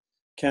medication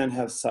can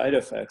have side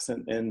effects,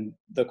 and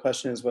the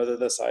question is whether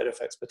the side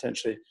effects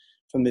potentially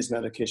from these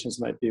medications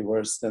might be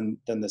worse than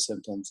the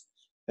symptoms.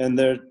 And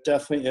there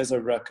definitely is a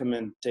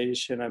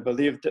recommendation, I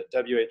believe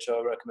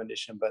WHO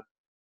recommendation, but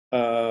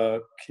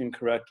can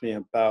correct me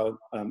about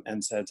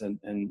NSAIDs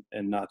and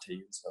not to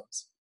use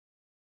those.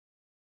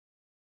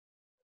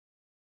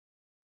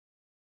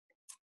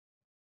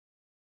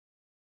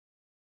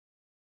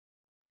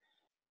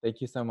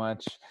 Thank you so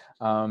much.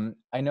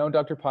 I know,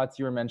 Dr. Potts,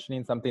 you were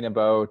mentioning something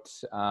about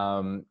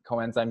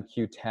coenzyme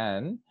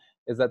Q10.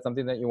 Is that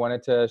something that you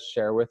wanted to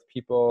share with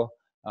people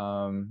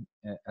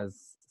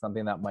as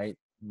something that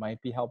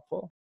might be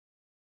helpful?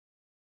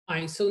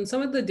 Hi, so in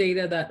some of the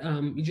data that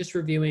you're just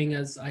reviewing,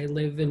 as I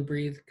live and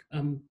breathe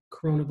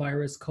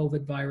coronavirus,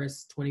 COVID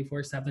virus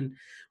 24/7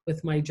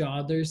 with my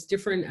job, there's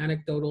different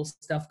anecdotal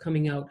stuff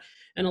coming out,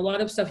 and a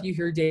lot of stuff you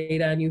hear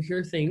data and you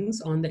hear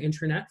things on the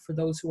internet. For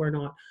those who are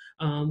not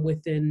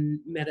within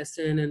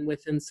medicine and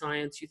within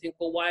science, you think,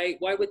 well, why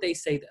would they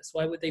say this?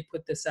 Why would they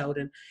put this out?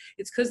 And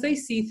it's because they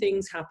see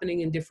things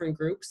happening in different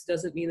groups.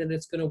 Doesn't mean that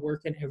it's going to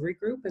work in every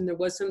group. And there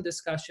was some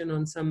discussion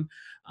on some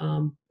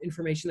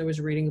information I was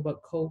reading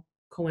about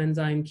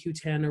coenzyme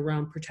Q10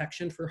 around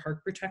protection for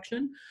heart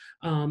protection.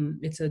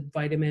 It's a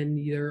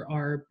vitamin. There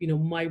are,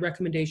 my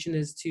recommendation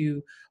is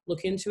to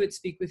look into it,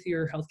 speak with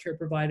your healthcare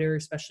provider,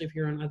 especially if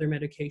you're on other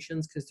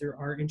medications, because there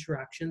are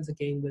interactions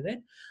again with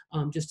it,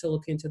 just to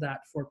look into that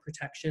for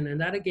protection.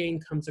 And that again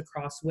comes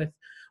across with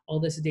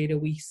all this data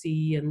we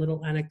see and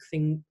little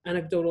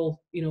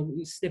anecdotal,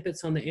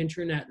 snippets on the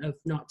internet of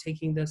not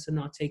taking this and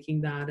not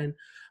taking that. And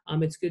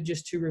it's good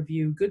just to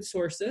review good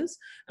sources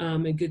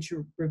and good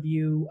to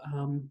review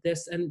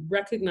this and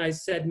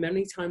recognize, said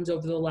many times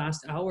over the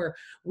last hour,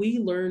 we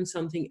learn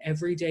something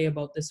every day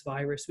about this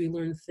virus. We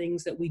learn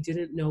things that we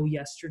didn't know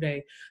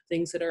yesterday,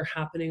 things that are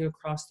happening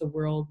across the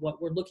world.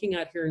 What we're looking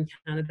at here in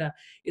Canada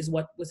is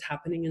what was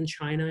happening in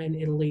China and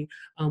Italy,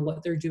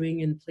 what they're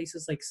doing in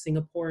places like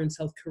Singapore and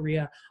South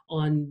Korea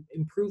on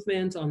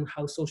improvement, on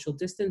how social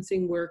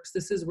distancing works.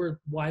 This is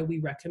why we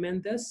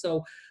recommend this.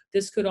 So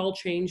this could all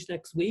change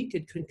next week.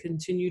 It could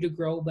continue to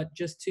grow, but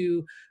just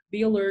to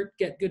be alert,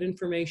 get good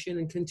information,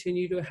 and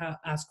continue to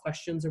ask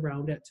questions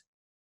around it.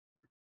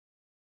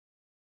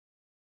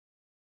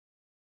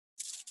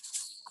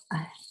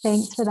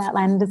 Thanks for that,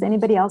 Len. Does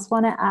anybody else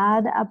want to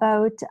add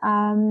about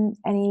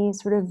any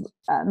sort of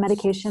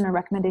medication or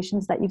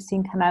recommendations that you've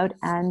seen come out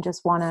and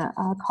just want to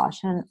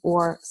caution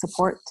or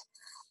support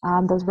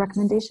those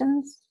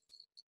recommendations?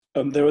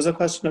 There was a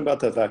question about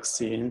the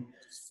vaccine.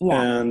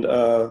 Yeah. And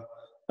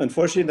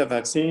unfortunately, the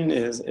vaccine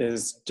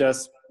is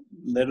just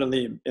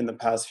literally in the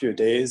past few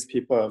days,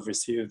 people have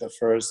received the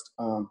first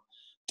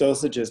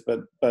dosages,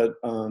 but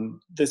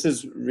this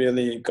is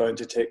really going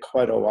to take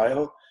quite a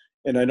while.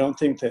 And I don't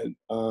think that,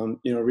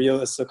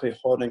 realistically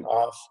holding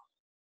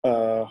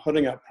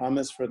out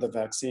promise for the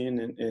vaccine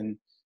in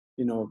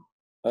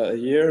a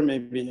year,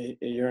 maybe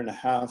a year and a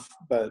half,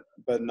 but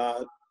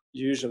not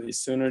usually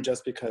sooner,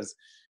 just because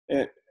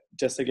it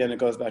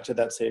goes back to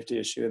that safety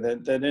issue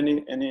that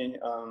any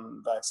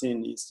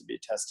vaccine needs to be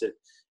tested.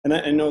 And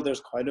I know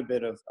there's quite a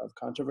bit of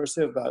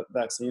controversy about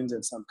vaccines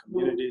in some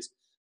communities,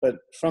 but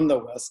from the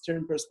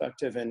Western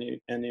perspective,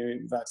 any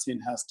vaccine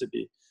has to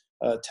be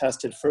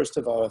tested, first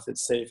of all, if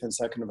it's safe, and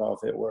second of all,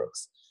 if it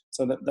works.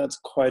 So that's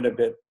quite a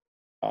bit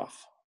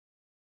off.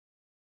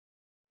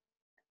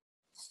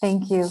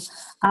 Thank you.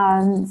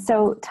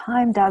 So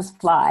time does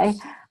fly.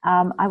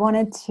 I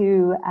wanted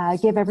to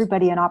give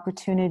everybody an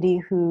opportunity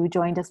who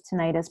joined us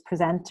tonight as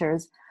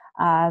presenters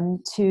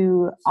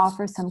to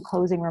offer some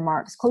closing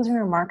remarks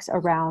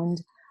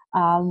around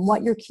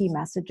what your key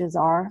messages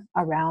are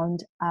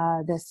around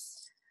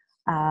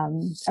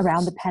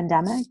around the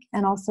pandemic,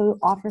 and also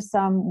offer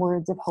some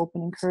words of hope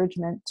and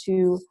encouragement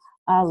to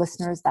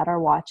listeners that are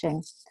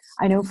watching.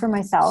 I know for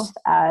myself,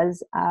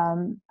 as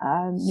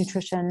a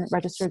nutrition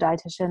registered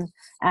dietitian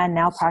and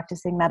now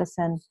practicing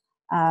medicine,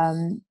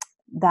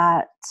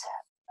 that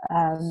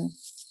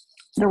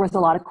there was a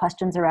lot of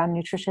questions around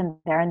nutrition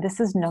there, and this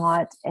is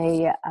not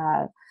a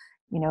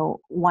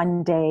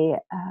one day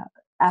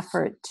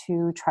effort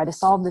to try to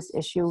solve this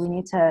issue. We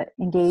need to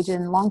engage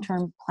in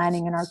long-term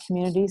planning in our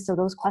community. So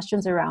those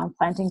questions around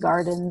planting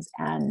gardens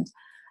and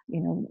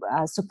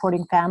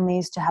supporting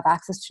families to have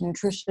access to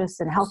nutritious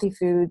and healthy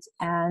foods,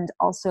 and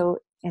also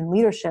in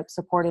leadership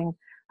supporting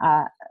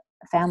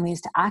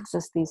families to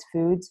access these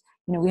foods.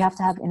 We have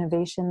to have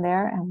innovation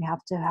there, and we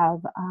have to have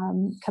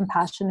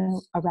compassion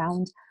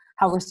around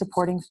how we're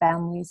supporting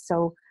families.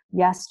 So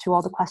yes, to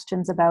all the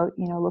questions about,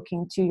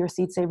 looking to your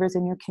seed savers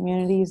in your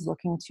communities,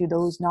 looking to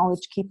those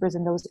knowledge keepers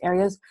in those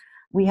areas.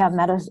 We have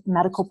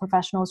medical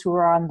professionals who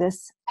are on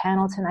this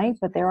panel tonight,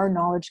 but there are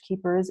knowledge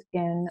keepers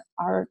in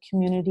our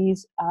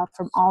communities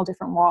from all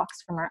different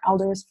walks, from our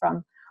elders,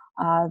 from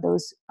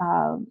those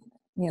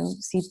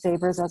seed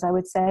savers, as I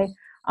would say,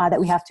 that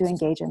we have to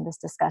engage in this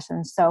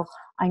discussion. So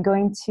I'm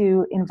going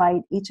to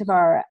invite each of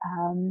our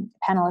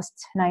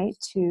panelists tonight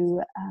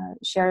to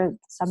share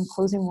some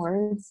closing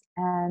words,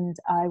 and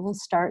I will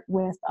start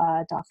with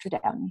Dr.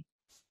 Downey.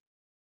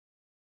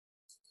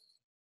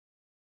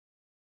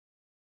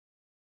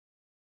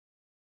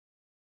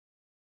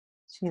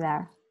 Is she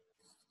there?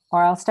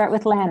 Or I'll start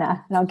with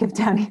Lana, and I'll give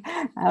Downey,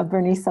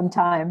 Bernice some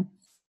time.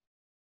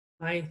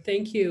 Hi,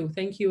 thank you.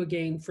 Thank you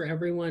again for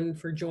everyone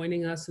for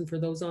joining us and for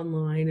those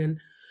online. And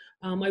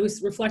I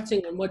was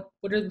reflecting on what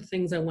are the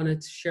things I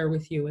wanted to share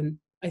with you. And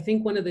I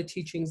think one of the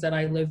teachings that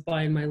I live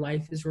by in my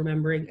life is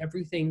remembering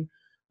everything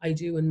I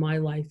do in my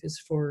life is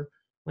for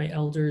my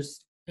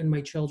elders and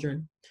my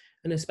children.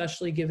 And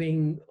especially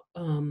giving,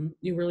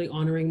 you really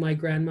honoring my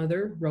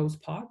grandmother, Rose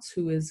Potts,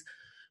 who's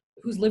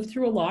lived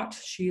through a lot.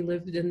 She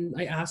lived in,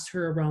 I asked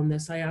her around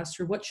this, I asked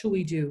her, what shall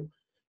we do?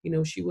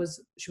 She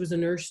was a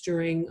nurse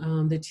during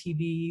the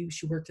TB.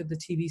 She worked at the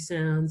TB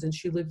Sands, and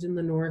she lived in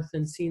the north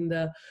and seen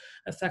the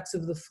effects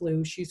of the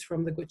flu. She's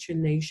from the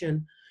Gwich'in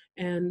Nation.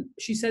 And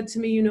she said to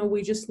me,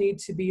 we just need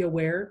to be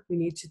aware, we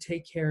need to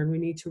take care, and we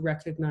need to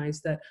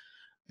recognize that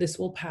this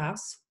will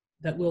pass,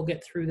 that we'll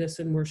get through this,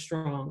 and we're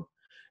strong.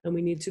 And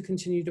we need to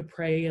continue to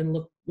pray and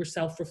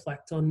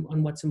self-reflect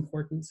on what's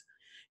important.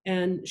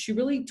 And she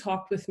really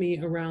talked with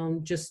me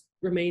around just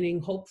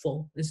remaining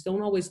hopeful. Is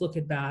don't always look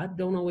at bad,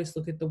 don't always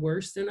look at the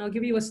worst. And I'll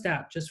give you a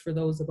stat just for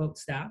those about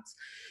stats.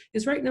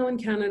 Is right now in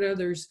Canada,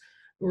 there's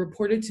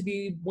reported to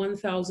be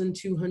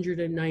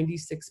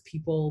 1,296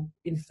 people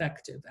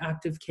infected,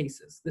 active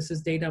cases. This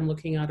is data I'm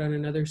looking at on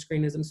another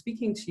screen as I'm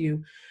speaking to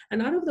you.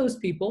 And out of those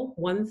people,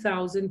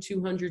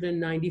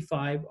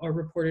 1,295 are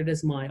reported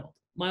as mild.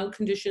 Mild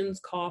conditions,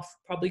 cough,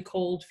 probably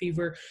cold,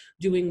 fever,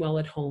 doing well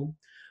at home.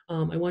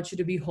 I want you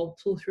to be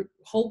hopeful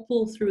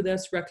through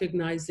this,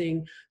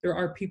 recognizing there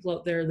are people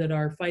out there that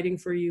are fighting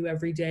for you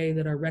every day,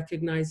 that are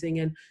recognizing,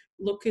 and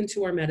look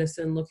into our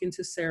medicine, look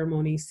into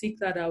ceremony, seek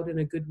that out in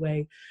a good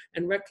way,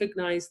 and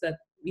recognize that,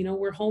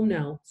 we're home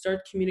now.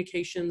 Start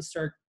communication,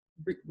 start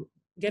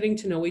getting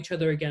to know each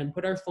other again,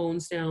 put our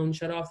phones down,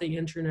 shut off the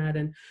internet,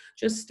 and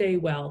just stay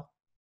well.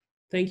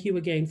 Thank you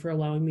again for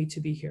allowing me to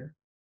be here.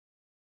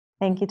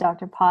 Thank you,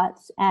 Dr.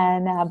 Potts.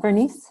 And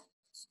Bernice?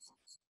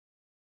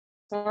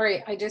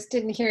 Sorry, I just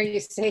didn't hear you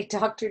say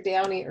Dr.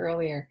 Downey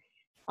earlier.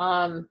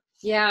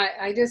 Yeah,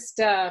 I just,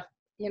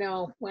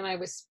 when I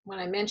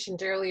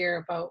mentioned earlier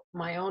about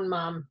my own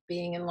mom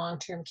being in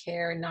long-term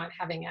care and not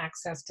having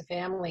access to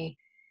family,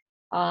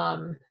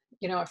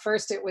 at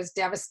first it was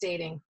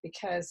devastating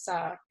because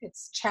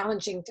it's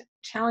challenging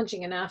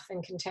enough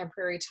in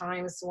contemporary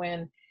times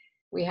when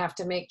we have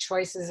to make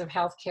choices of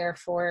healthcare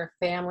for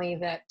family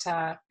that,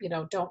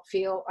 don't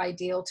feel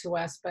ideal to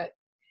us, but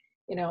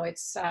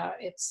it's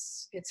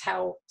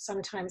how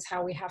sometimes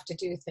how we have to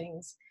do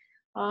things.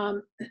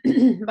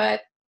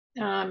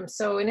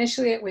 So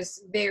initially it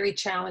was very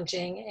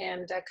challenging,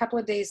 and a couple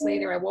of days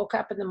later I woke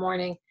up in the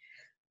morning,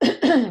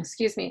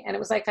 excuse me, and it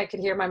was like I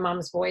could hear my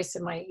mom's voice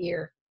in my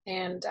ear.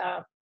 And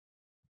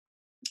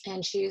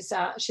she's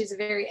a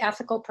very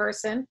ethical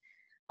person.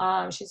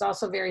 She's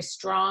also very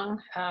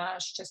strong.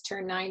 She just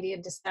turned 90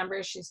 in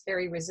December. She's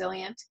very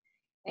resilient.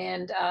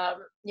 And,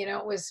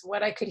 it was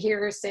what I could hear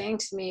her saying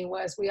to me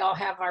was, we all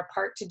have our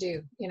part to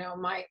do.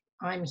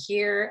 I'm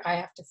here, I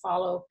have to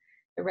follow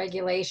the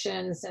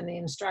regulations and the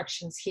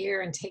instructions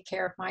here and take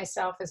care of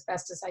myself as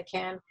best as I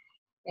can.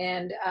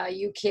 And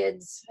you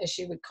kids, as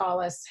she would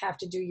call us, have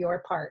to do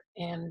your part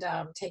and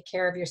take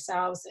care of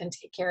yourselves and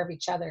take care of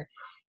each other.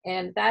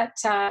 And that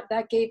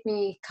gave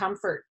me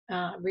comfort,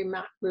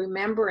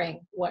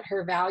 remembering what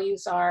her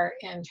values are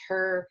and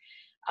her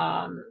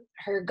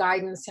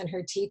guidance and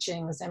her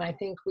teachings. And I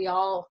think we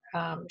all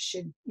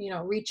should,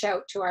 reach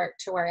out to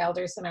our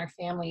elders and our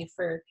family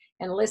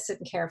and listen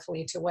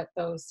carefully to what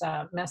those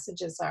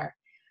messages are.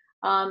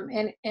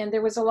 And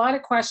there was a lot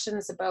of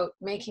questions about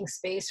making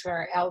space for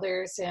our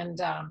elders and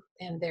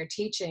their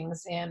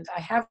teachings. And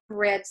I have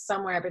read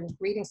somewhere, I've been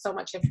reading so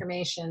much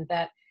information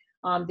that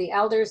the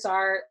elders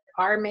are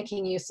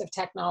making use of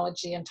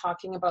technology and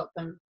talking about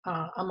them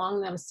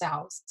among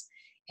themselves.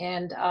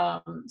 And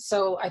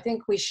so I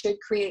think we should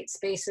create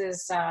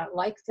spaces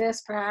like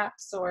this,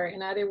 perhaps, or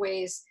in other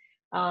ways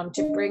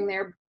to bring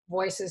their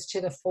voices to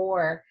the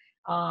fore.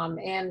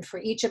 And for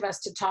each of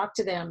us to talk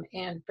to them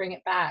and bring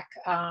it back.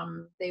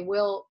 They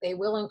will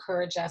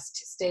encourage us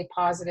to stay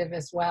positive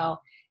as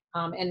well,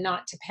 and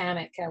not to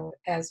panic,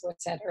 as was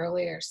said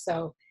earlier.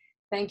 So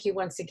thank you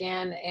once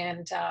again,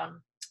 and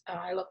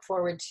I look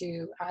forward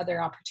to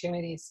other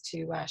opportunities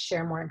to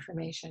share more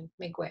information.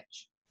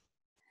 Miigwech.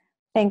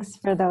 Thanks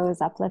for those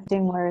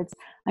uplifting words.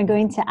 I'm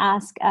going to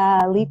ask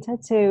Lita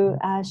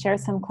to share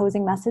some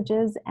closing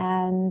messages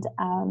and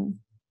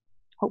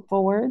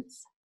hopeful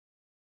words.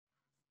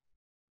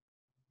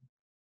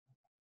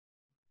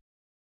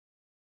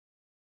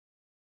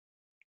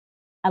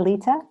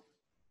 Alita,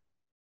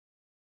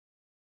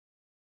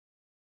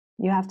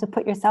 you have to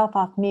put yourself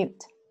off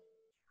mute.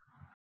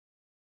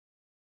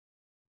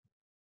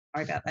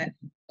 Sorry about that.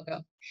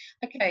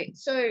 Okay,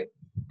 so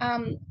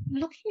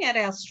looking at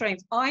our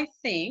strengths, I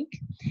think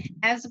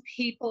as a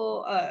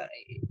people,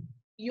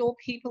 your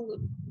people,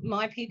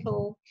 my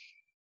people,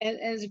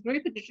 as a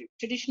group of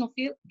traditional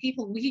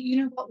people, you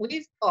know what,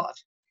 we've got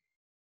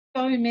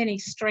so many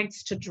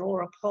strengths to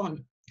draw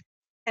upon.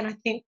 And I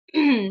think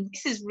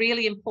this is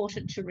really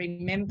important to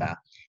remember,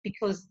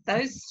 because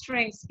those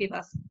strengths give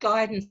us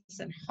guidance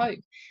and hope.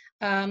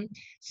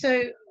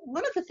 So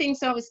one of the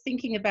things I was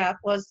thinking about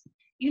was,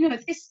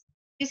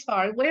 this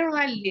far, where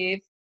I live,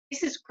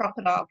 this is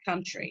crocodile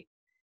country.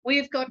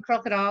 We've got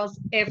crocodiles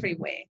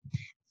everywhere.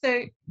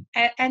 So,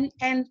 and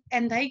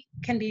they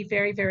can be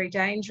very, very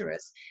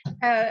dangerous.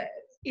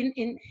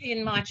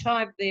 In my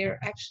tribe, they're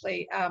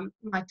actually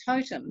my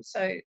totem,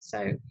 so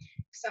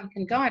some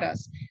can guide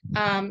us.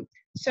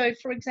 So,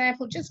 for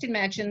example, just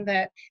imagine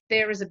that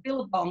there is a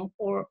billabong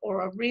or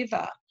a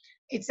river.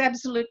 It's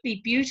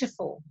absolutely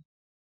beautiful.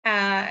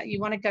 You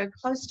want to go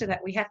close to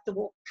that. We have to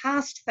walk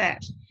past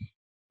that.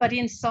 But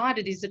inside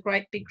it is a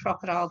great big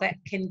crocodile that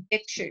can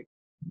get you.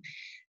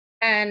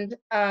 And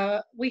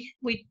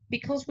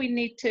because we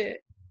need to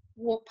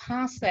walk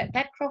past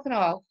that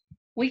crocodile,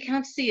 we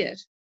can't see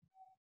it,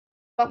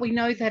 but we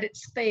know that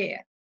it's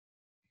there.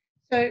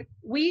 So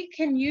we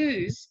can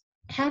use,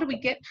 how do we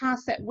get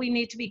past that? We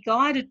need to be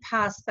guided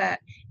past that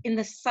in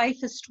the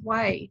safest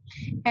way.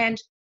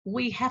 And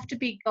we have to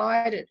be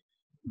guided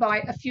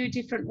by a few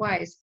different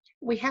ways.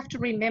 We have to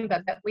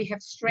remember that we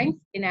have strength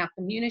in our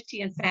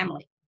community and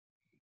family.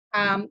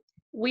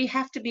 We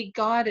have to be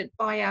guided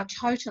by our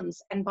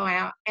totems and by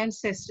our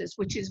ancestors,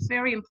 which is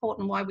very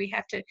important, why we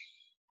have to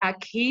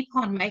keep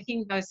on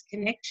making those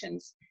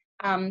connections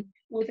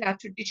with our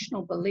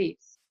traditional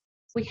beliefs.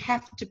 We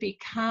have to be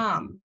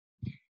calm,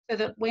 so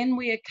that when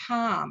we are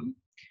calm,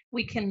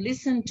 we can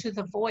listen to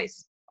the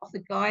voice of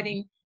the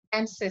guiding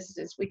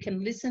ancestors. We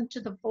can listen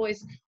to the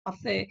voice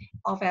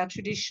of our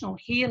traditional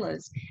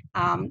healers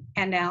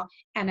and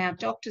our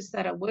doctors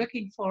that are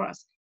working for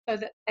us, so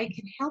that they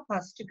can help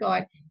us to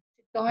guide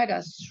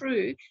us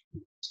through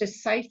to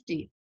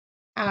safety.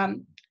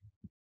 And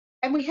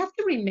we have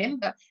to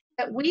remember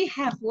that we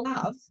have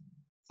love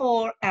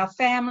for our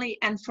family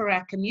and for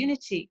our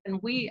community,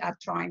 and we are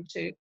trying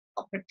to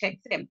help protect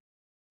them.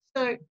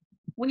 So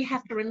we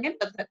have to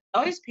remember that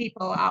those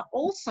people are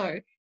also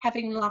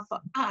having love for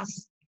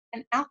us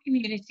and our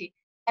community,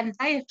 and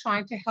they are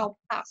trying to help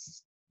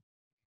us.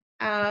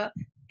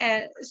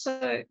 And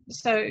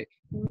so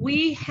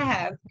we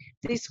have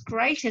this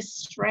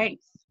greatest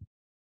strength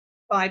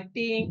by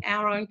being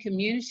our own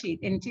community,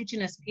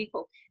 Indigenous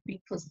people,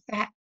 because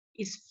that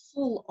is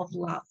full of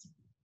love.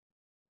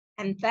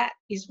 And that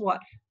is what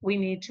we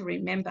need to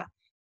remember.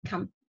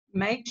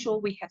 Make sure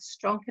we have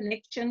strong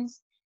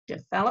connections,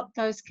 develop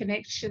those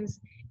connections,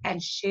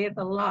 and share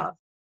the love,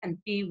 and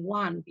be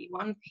one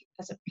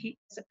as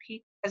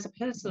a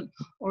person,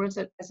 or as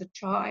a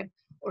tribe,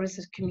 or as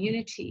a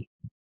community.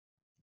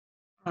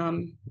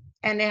 And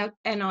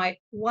I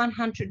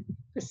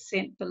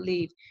 100%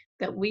 believe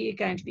that we are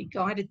going to be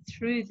guided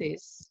through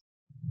this,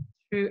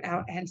 through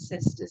our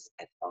ancestors'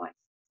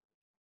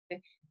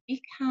 advice.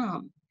 Be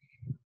calm,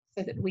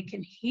 so that we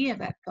can hear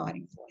that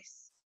guiding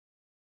voice.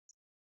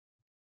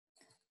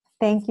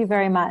 Thank you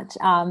very much.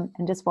 And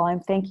just while I'm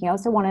thanking, I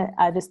also want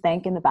to just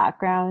thank in the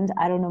background,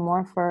 I don't know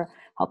more, for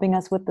helping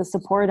us with the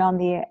support on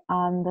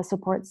the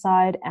support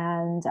side,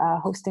 and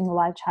hosting the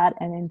live chat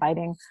and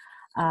inviting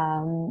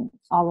all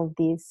of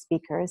these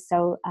speakers.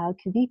 So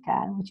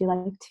Kavika, would you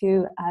like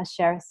to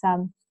share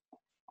some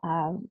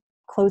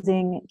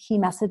closing key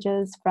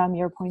messages from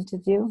your point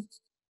of view?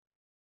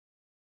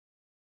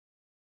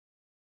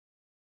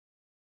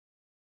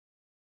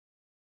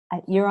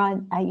 You're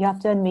on, you have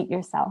to unmute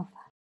yourself.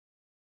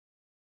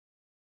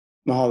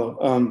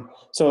 Mahalo.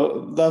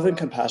 So love and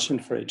compassion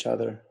for each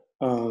other,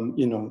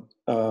 you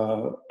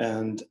know,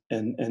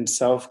 and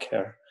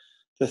self-care,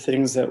 the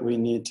things that we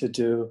need to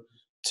do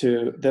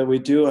that we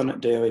do on a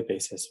daily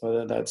basis,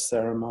 whether that's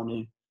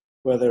ceremony,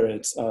 whether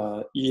it's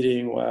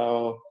eating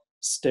well,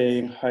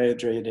 staying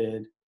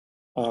hydrated,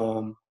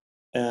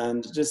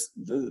 and just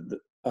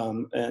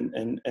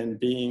and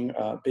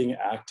being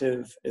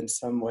active in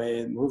some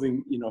way,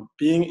 moving, you know,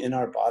 being in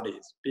our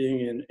bodies,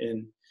 being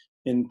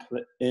in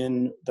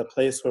the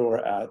place where we're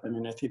at. I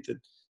mean, I think that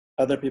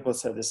other people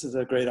said this is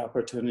a great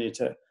opportunity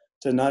to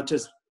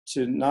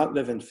not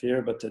live in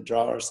fear, but to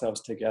draw ourselves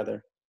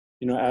together.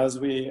 You know, as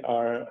we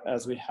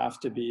have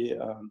to be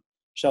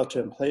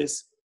shelter in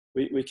place,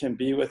 we can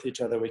be with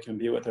each other, we can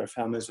be with our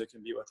families, we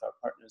can be with our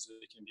partners,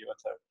 we can be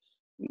with our,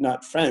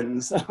 not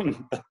friends,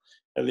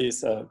 at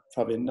least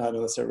probably not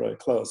unless they're really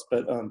close,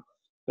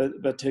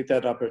 but take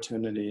that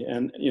opportunity.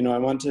 And, you know, I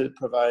want to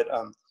provide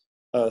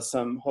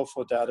some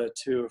hopeful data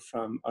too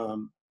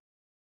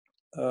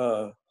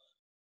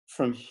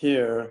from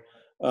here.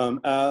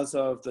 As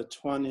of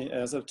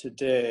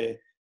today,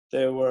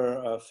 there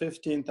were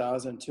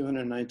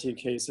 15,219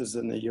 cases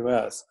in the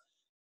U.S.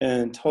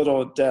 and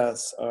total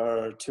deaths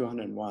are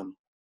 201.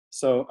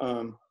 So,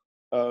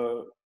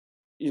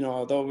 you know,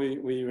 although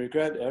we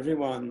regret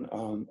everyone,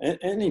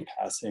 any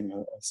passing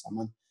of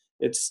someone,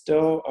 it's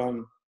still,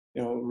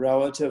 you know,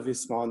 relatively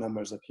small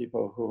numbers of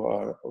people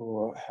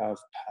who have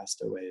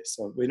passed away.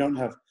 So we don't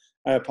have,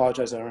 I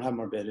apologize, I don't have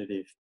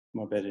morbidity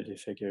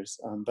figures,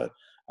 but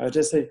I would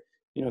just say,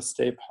 you know,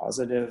 stay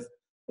positive,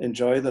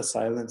 enjoy the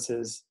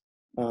silences,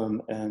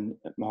 and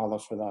mahalo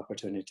for the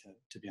opportunity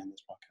to be on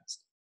this podcast.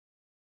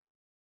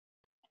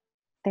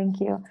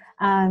 Thank you.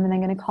 And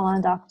I'm going to call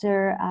on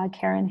Dr.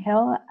 Karen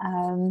Hill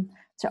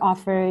to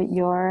offer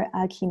your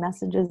key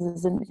messages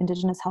as an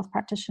Indigenous health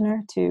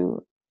practitioner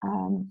to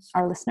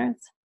our listeners.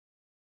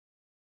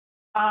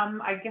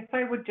 I guess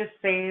I would just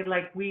say,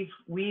 like,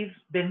 we've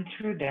been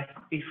through this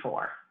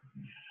before,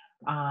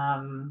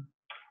 and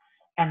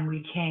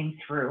we came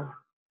through,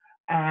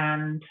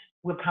 and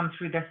we'll come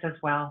through this as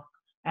well.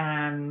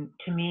 And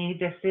to me,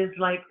 this is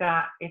like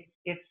that.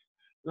 It's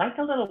like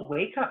a little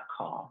wake-up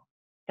call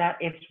that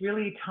it's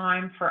really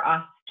time for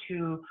us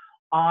to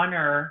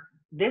honor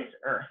this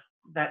earth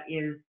that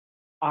is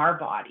our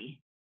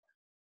body.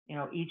 You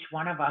know, each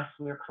one of us,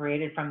 we're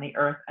created from the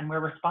earth, and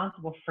we're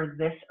responsible for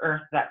this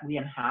earth that we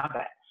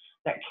inhabit,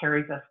 that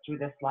carries us through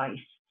this life.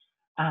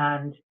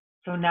 And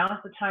so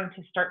now's the time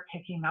to start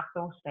picking up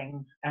those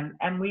things. And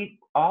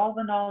all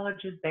the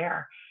knowledge is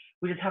there.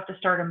 We just have to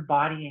start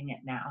embodying it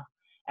now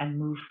and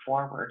move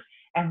forward.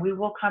 And we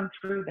will come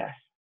through this.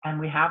 And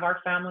we have our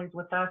families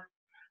with us.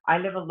 I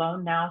live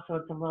alone now, so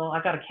it's a little,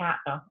 I got a cat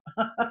though.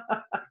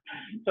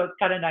 So it's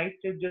kind of nice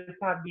to just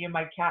have me and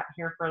my cat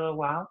here for a little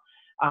while.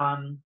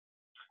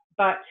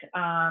 But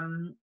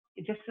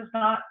this is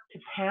not to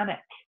panic,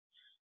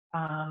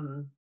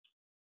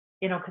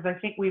 you know, because I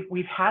think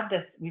we've had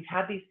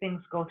these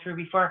things go through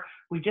before.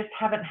 We just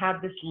haven't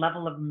had this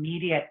level of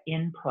media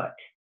input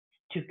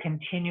to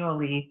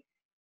continually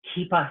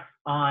keep us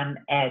on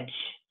edge,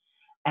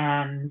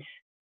 and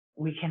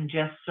we can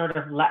just sort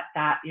of let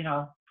that, you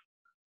know,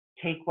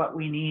 take what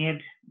we need,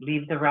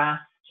 leave the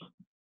rest,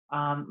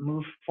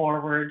 move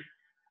forward,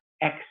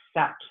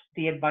 accept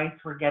the advice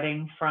we're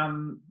getting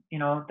from, you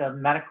know, the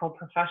medical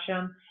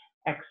profession,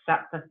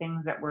 accept the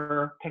things that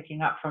we're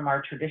picking up from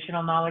our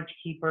traditional knowledge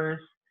keepers,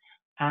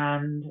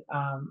 and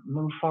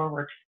move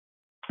forward.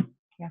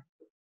 Yeah.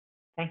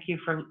 Thank you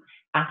for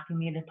asking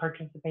me to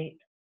participate.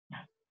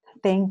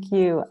 Thank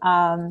you.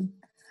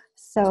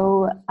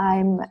 So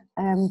I'm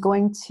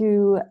going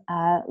to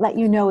let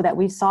you know that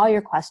we saw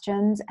your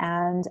questions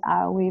and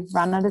we've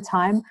run out of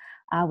time.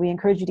 We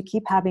encourage you to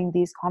keep having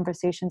these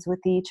conversations with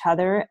each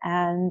other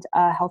and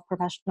health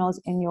professionals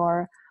in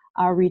your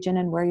region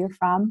and where you're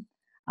from.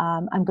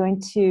 I'm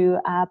going to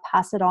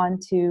pass it on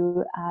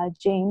to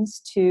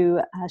James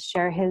to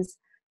share his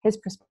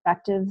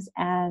perspectives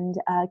and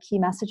key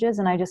messages.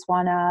 And I just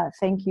want to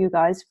thank you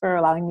guys for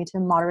allowing me to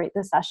moderate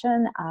this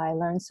session. I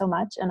learned so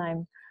much, and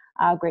I'm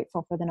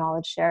grateful for the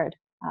knowledge shared.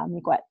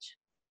 Miigwech.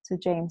 So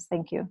James,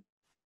 thank you.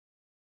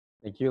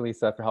 Thank you,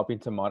 Lisa, for helping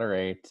to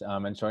moderate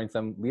and showing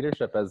some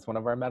leadership as one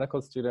of our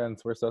medical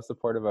students. We're so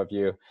supportive of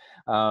you.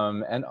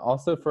 And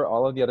also for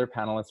all of the other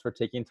panelists for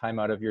taking time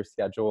out of your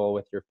schedule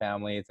with your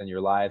families and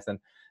your lives. And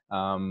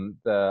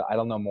the I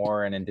Don't Know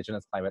More and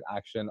Indigenous Climate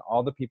Action,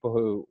 all the people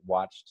who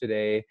watched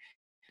today.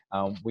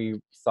 We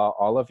saw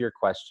all of your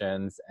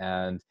questions,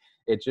 and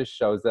it just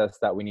shows us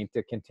that we need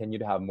to continue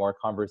to have more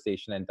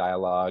conversation and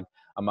dialogue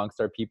amongst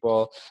our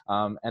people.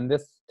 And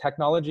this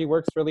technology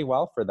works really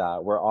well for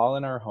that. We're all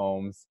in our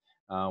homes.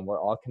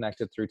 We're all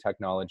connected through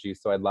technology.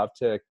 So I'd love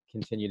to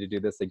continue to do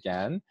this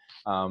again.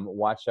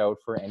 Watch out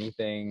for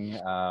anything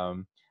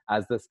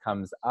as this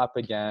comes up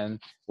again.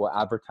 We'll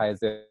advertise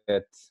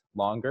it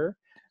longer.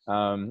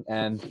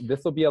 And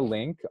this will be a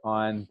link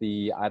on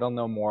the I Don't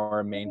Know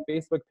More main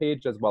Facebook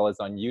page, as well as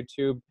on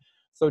YouTube.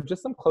 So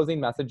just some closing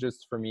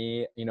messages for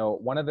me. You know,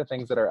 one of the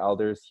things that our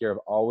elders here have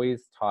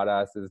always taught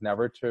us is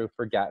never to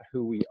forget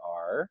who we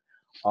are,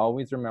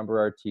 always remember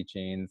our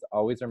teachings,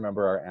 always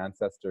remember our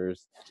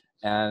ancestors.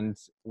 And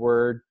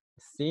we're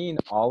seeing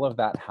all of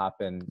that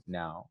happen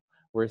now.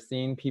 We're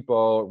seeing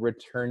people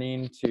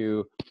returning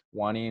to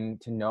wanting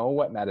to know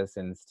what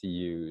medicines to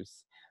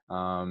use.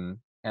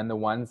 And the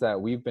ones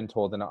that we've been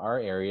told in our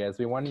area is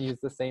we want to use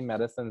the same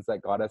medicines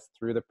that got us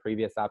through the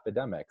previous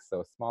epidemics.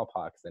 So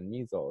smallpox and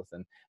measles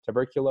and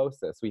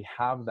tuberculosis. We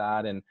have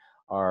that in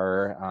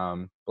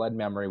our blood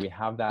memory. We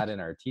have that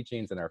in our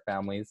teachings and our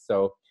families.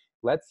 So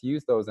let's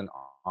use those and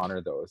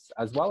honor those,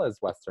 as well as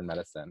Western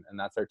medicine. And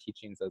that's our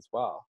teachings as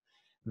well.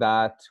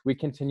 That we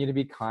continue to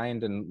be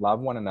kind and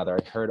love one another.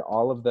 I heard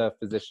all of the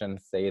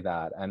physicians say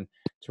that, and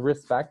to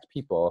respect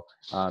people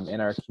in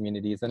our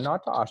communities and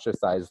not to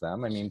ostracize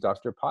them. I mean,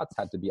 Dr. Potts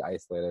had to be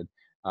isolated.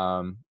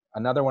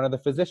 Another one of the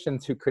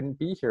physicians who couldn't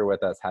be here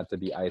with us had to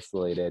be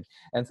isolated.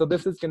 And so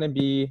this is going to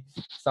be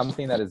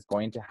something that is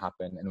going to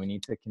happen, and we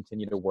need to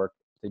continue to work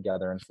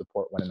together and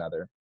support one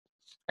another.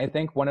 I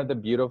think one of the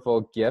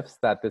beautiful gifts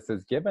that this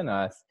has given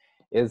us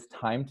is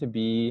time to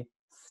be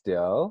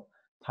still,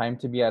 time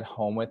to be at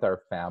home with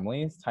our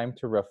families, time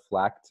to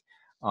reflect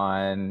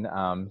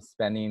on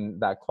spending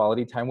that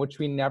quality time, which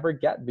we never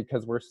get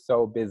because we're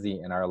so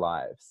busy in our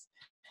lives.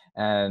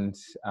 And,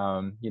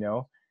 you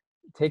know,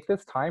 take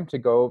this time to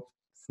go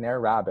snare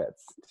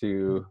rabbits,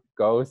 to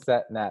go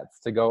set nets,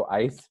 to go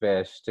ice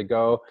fish, to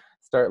go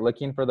start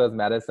looking for those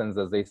medicines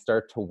as they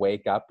start to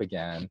wake up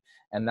again.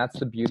 And that's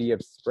the beauty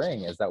of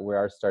spring, is that we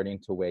are starting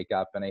to wake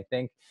up. And I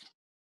think,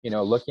 you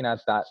know, looking at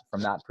that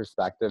from that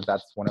perspective,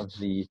 that's one of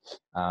the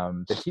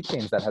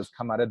teachings that has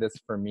come out of this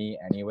for me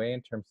anyway,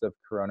 in terms of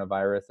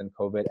coronavirus and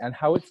COVID and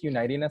how it's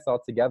uniting us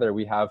all together.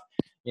 We have,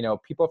 you know,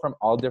 people from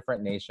all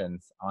different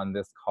nations on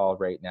this call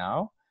right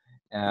now.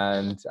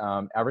 And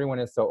everyone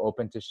is so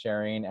open to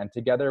sharing, and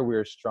together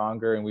we're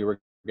stronger, and we're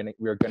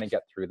gonna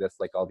get through this,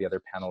 like all the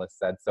other panelists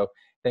said. So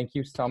thank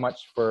you so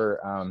much for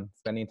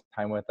spending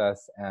time with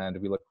us,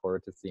 and we look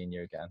forward to seeing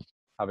you again.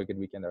 Have a good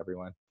weekend,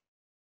 everyone.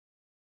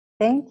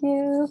 Thank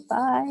you.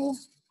 Bye.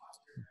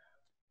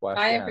 Wash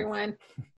Bye, your hands. everyone.